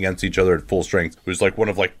played against each other at full strength was like one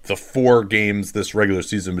of like the 4 games this regular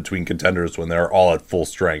season between contenders when they're all at full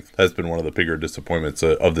strength. That's been one of the bigger disappointments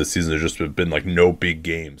of this season. There's just been like no big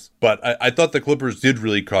games. But I thought the Clippers did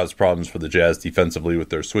really cause problems for the Jazz defensively with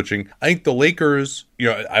their switching. I think the Lakers,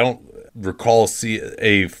 I don't recall see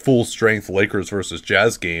a full strength Lakers versus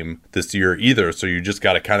Jazz game this year either, so you just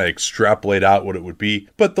got to kind of extrapolate out what it would be.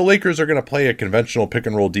 But the Lakers are going to play a conventional pick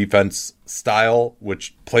and roll defense style,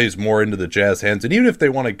 which plays more into the Jazz hands. And even if they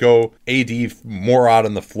want to go AD more out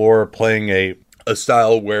on the floor, playing a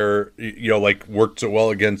style where, like worked so well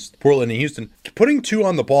against Portland and Houston, putting 2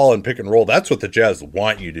 on the ball and pick and roll, that's what the Jazz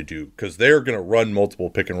want you to do, because they're going to run multiple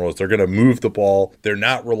pick and rolls. They're going to move the ball. They're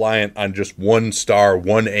not reliant on just one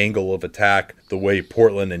angle of attack the way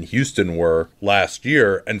Portland and Houston were last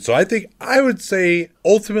year. And so I would say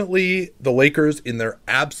ultimately the Lakers in their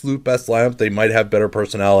absolute best lineup, they might have better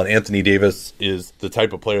personnel, and Anthony Davis is the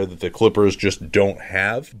type of player that the Clippers just don't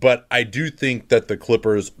have. But I do think that the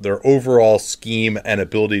Clippers, their overall scheme and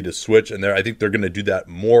ability to switch, and I think they're going to do that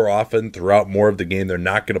more often throughout more of the game. They're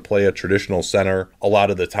not going to play a traditional center a lot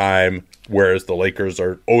of the time, whereas the Lakers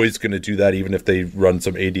are always going to do that even if they run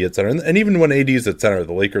some AD at center. And even when AD is at center,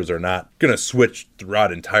 the Lakers are not going to switch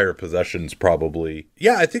throughout entire possessions probably.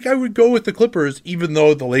 Yeah, I think I would go with the Clippers, even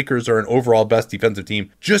though the Lakers are an overall best defensive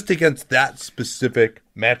team, just against that specific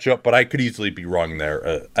matchup, but I could easily be wrong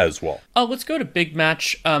there as well. Let's go to big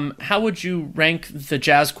match. How would you rank the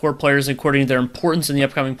Jazz core players according to their importance in the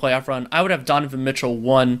upcoming playoff run? I would have Donovan Mitchell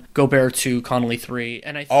 1, Gobert 2, Conley 3,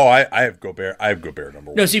 and I have Gobert. I have Gobert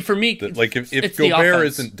number 1. No, see, for me, if Gobert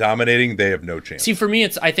isn't dominating, they have no chance. See, for me,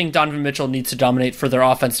 I think Donovan Mitchell needs to dominate for their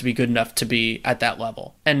offense to be good enough to be at that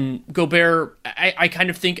level. And Gobert, I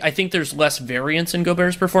think there's less variance in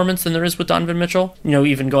Gobert's performance than there is with Donovan Mitchell.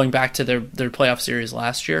 Even going back to their playoff series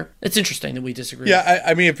last year. It's interesting that we disagree. Yeah,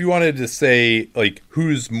 I mean, if you wanted to say, like,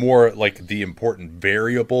 who's more, like, the important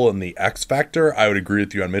variable in the X factor, I would agree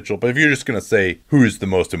with you on Mitchell. But if you're just going to say who's the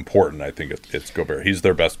most important, I think it's Gobert. He's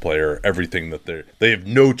their best player. Everything that they have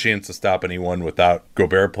no chance to stop anyone without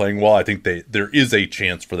Gobert playing well. I think there is a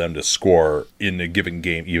chance for them to score in a given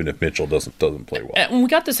game, even if Mitchell doesn't play well. And we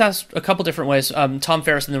got this asked a couple different ways. Tom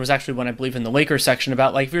Ferris, and there was actually one, I believe, in the Lakers section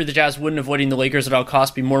about, like, if you're the Jazz, wouldn't avoiding the Lakers at all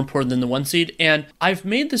costs be more important than the 1 seed? And I've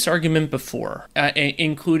made this argument before,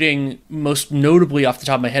 including most notably off the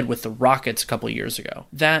top of my head with the Rockets a couple of years ago,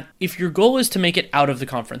 that if your goal is to make it out of the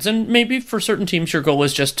conference, and maybe for certain teams your goal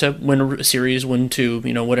is just to win a series, win 2,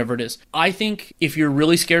 whatever it is, I think if you're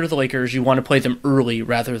really scared of the Lakers, you want to play them early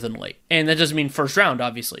rather than late. And that doesn't mean first round,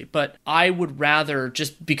 obviously, but I would rather,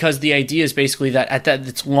 just because the idea is basically that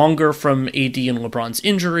it's longer from AD and LeBron's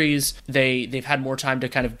injuries, they've had more time to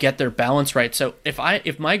kind of get their balance right. So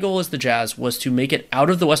if my goal as the Jazz was to make it out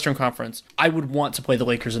of the Western Conference, I would want to play the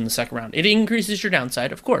Lakers in the second round. It increases your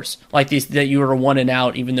downside, of course, like that you were a 1 and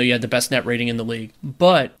out, even though you had the best net rating in the league.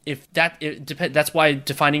 But that's why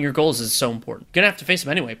defining your goals is so important. You're gonna have to face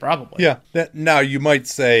them anyway, probably. Yeah. Now you might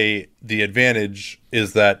say the advantage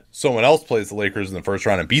is that someone else plays the Lakers in the first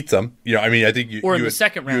round and beats them. I mean, I think in the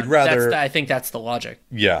second round. You'd rather. I think that's the logic.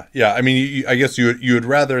 Yeah. I mean, I guess you would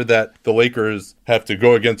rather that the Lakers have to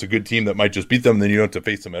go against a good team that might just beat them than you don't have to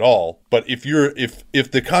face them at all. But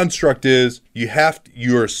if the construct is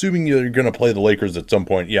you're assuming you're going to play the Lakers at some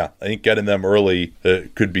point, yeah, I think getting them early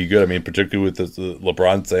could be good. I mean, particularly with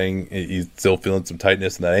LeBron saying he's still feeling some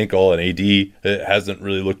tightness in that ankle, and AD hasn't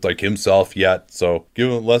really looked like himself yet. So give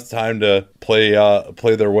him less time to play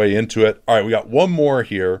their way into it. All right, we got one more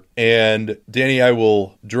here. And Danny, I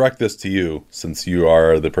will direct this to you since you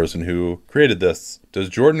are the person who created this. Does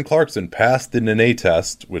Jordan Clarkson pass the Nene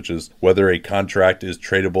test, which is whether a contract is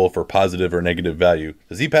tradable for positive or negative value?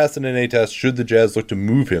 Does he pass the Nene test? Should the Jazz look to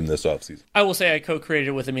move him this offseason? I will say I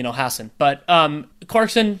co-created with Amin Elhassan. But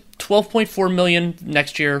Clarkson, $12.4 million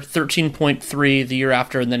next year, $13.3 the year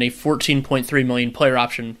after, and then a $14.3 million player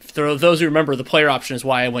option. For those who remember, the player option is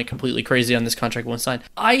why I went completely crazy on this contract once signed.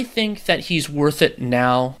 I think that he's worth it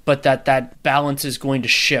now, but that balance is going to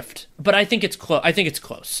shift. But I think it's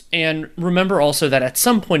close. And remember also that at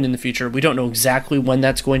some point in the future, we don't know exactly when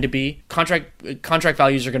that's going to be. Contract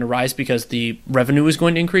values are going to rise because the revenue is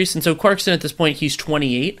going to increase. And so Clarkson at this point, he's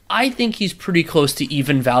 28. I think he's pretty close to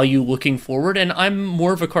even value looking forward. And I'm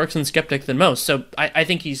more of a Clarkson skeptic than most. So I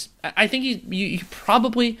think he's I think you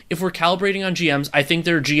probably, if we're calibrating on GMs, I think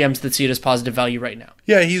there are GMs that see it as positive value right now.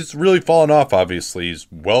 Yeah, he's really fallen off, obviously. He's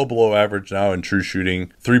well below average now in true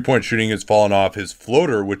shooting. 3-point shooting has fallen off. His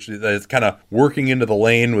floater, which is kind of working into the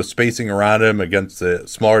lane with spacing around him against the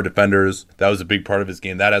smaller defenders, that was a big part of his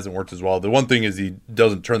game. That hasn't worked as well. The one thing is he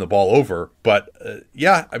doesn't turn the ball over. But,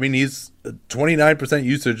 yeah, I mean, he's 29%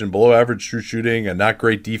 usage and below average true shooting and not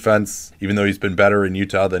great defense, even though he's been better in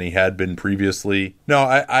Utah than he had been previously.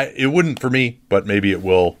 No, it wouldn't for me, but maybe it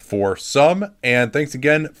will for some. And thanks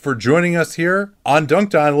again for joining us here on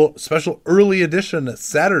Dunked On, a little special early edition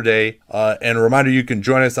Saturday. And a reminder, you can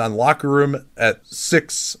join us on Locker Room at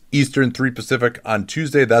 6 Eastern, 3 Pacific on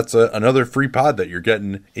Tuesday. That's another free pod that you're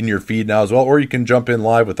getting in your feed now as well. Or you can jump in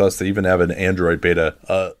live with us. They even have an Android beta.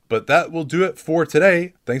 But that will do it for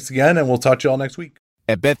today. Thanks again, and we'll talk to you all next week.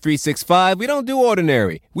 At Bet365, we don't do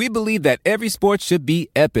ordinary. We believe that every sport should be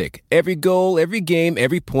epic. Every goal, every game,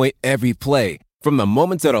 every point, every play. From the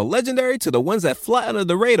moments that are legendary to the ones that fly under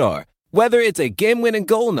the radar. Whether it's a game-winning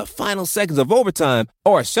goal in the final seconds of overtime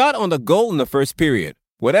or a shot on the goal in the first period.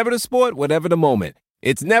 Whatever the sport, whatever the moment.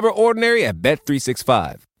 It's never ordinary at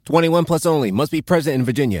Bet365. 21 plus only. Must be present in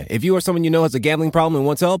Virginia. If you or someone you know has a gambling problem and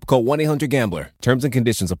wants help, call 1-800-GAMBLER. Terms and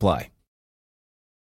conditions apply.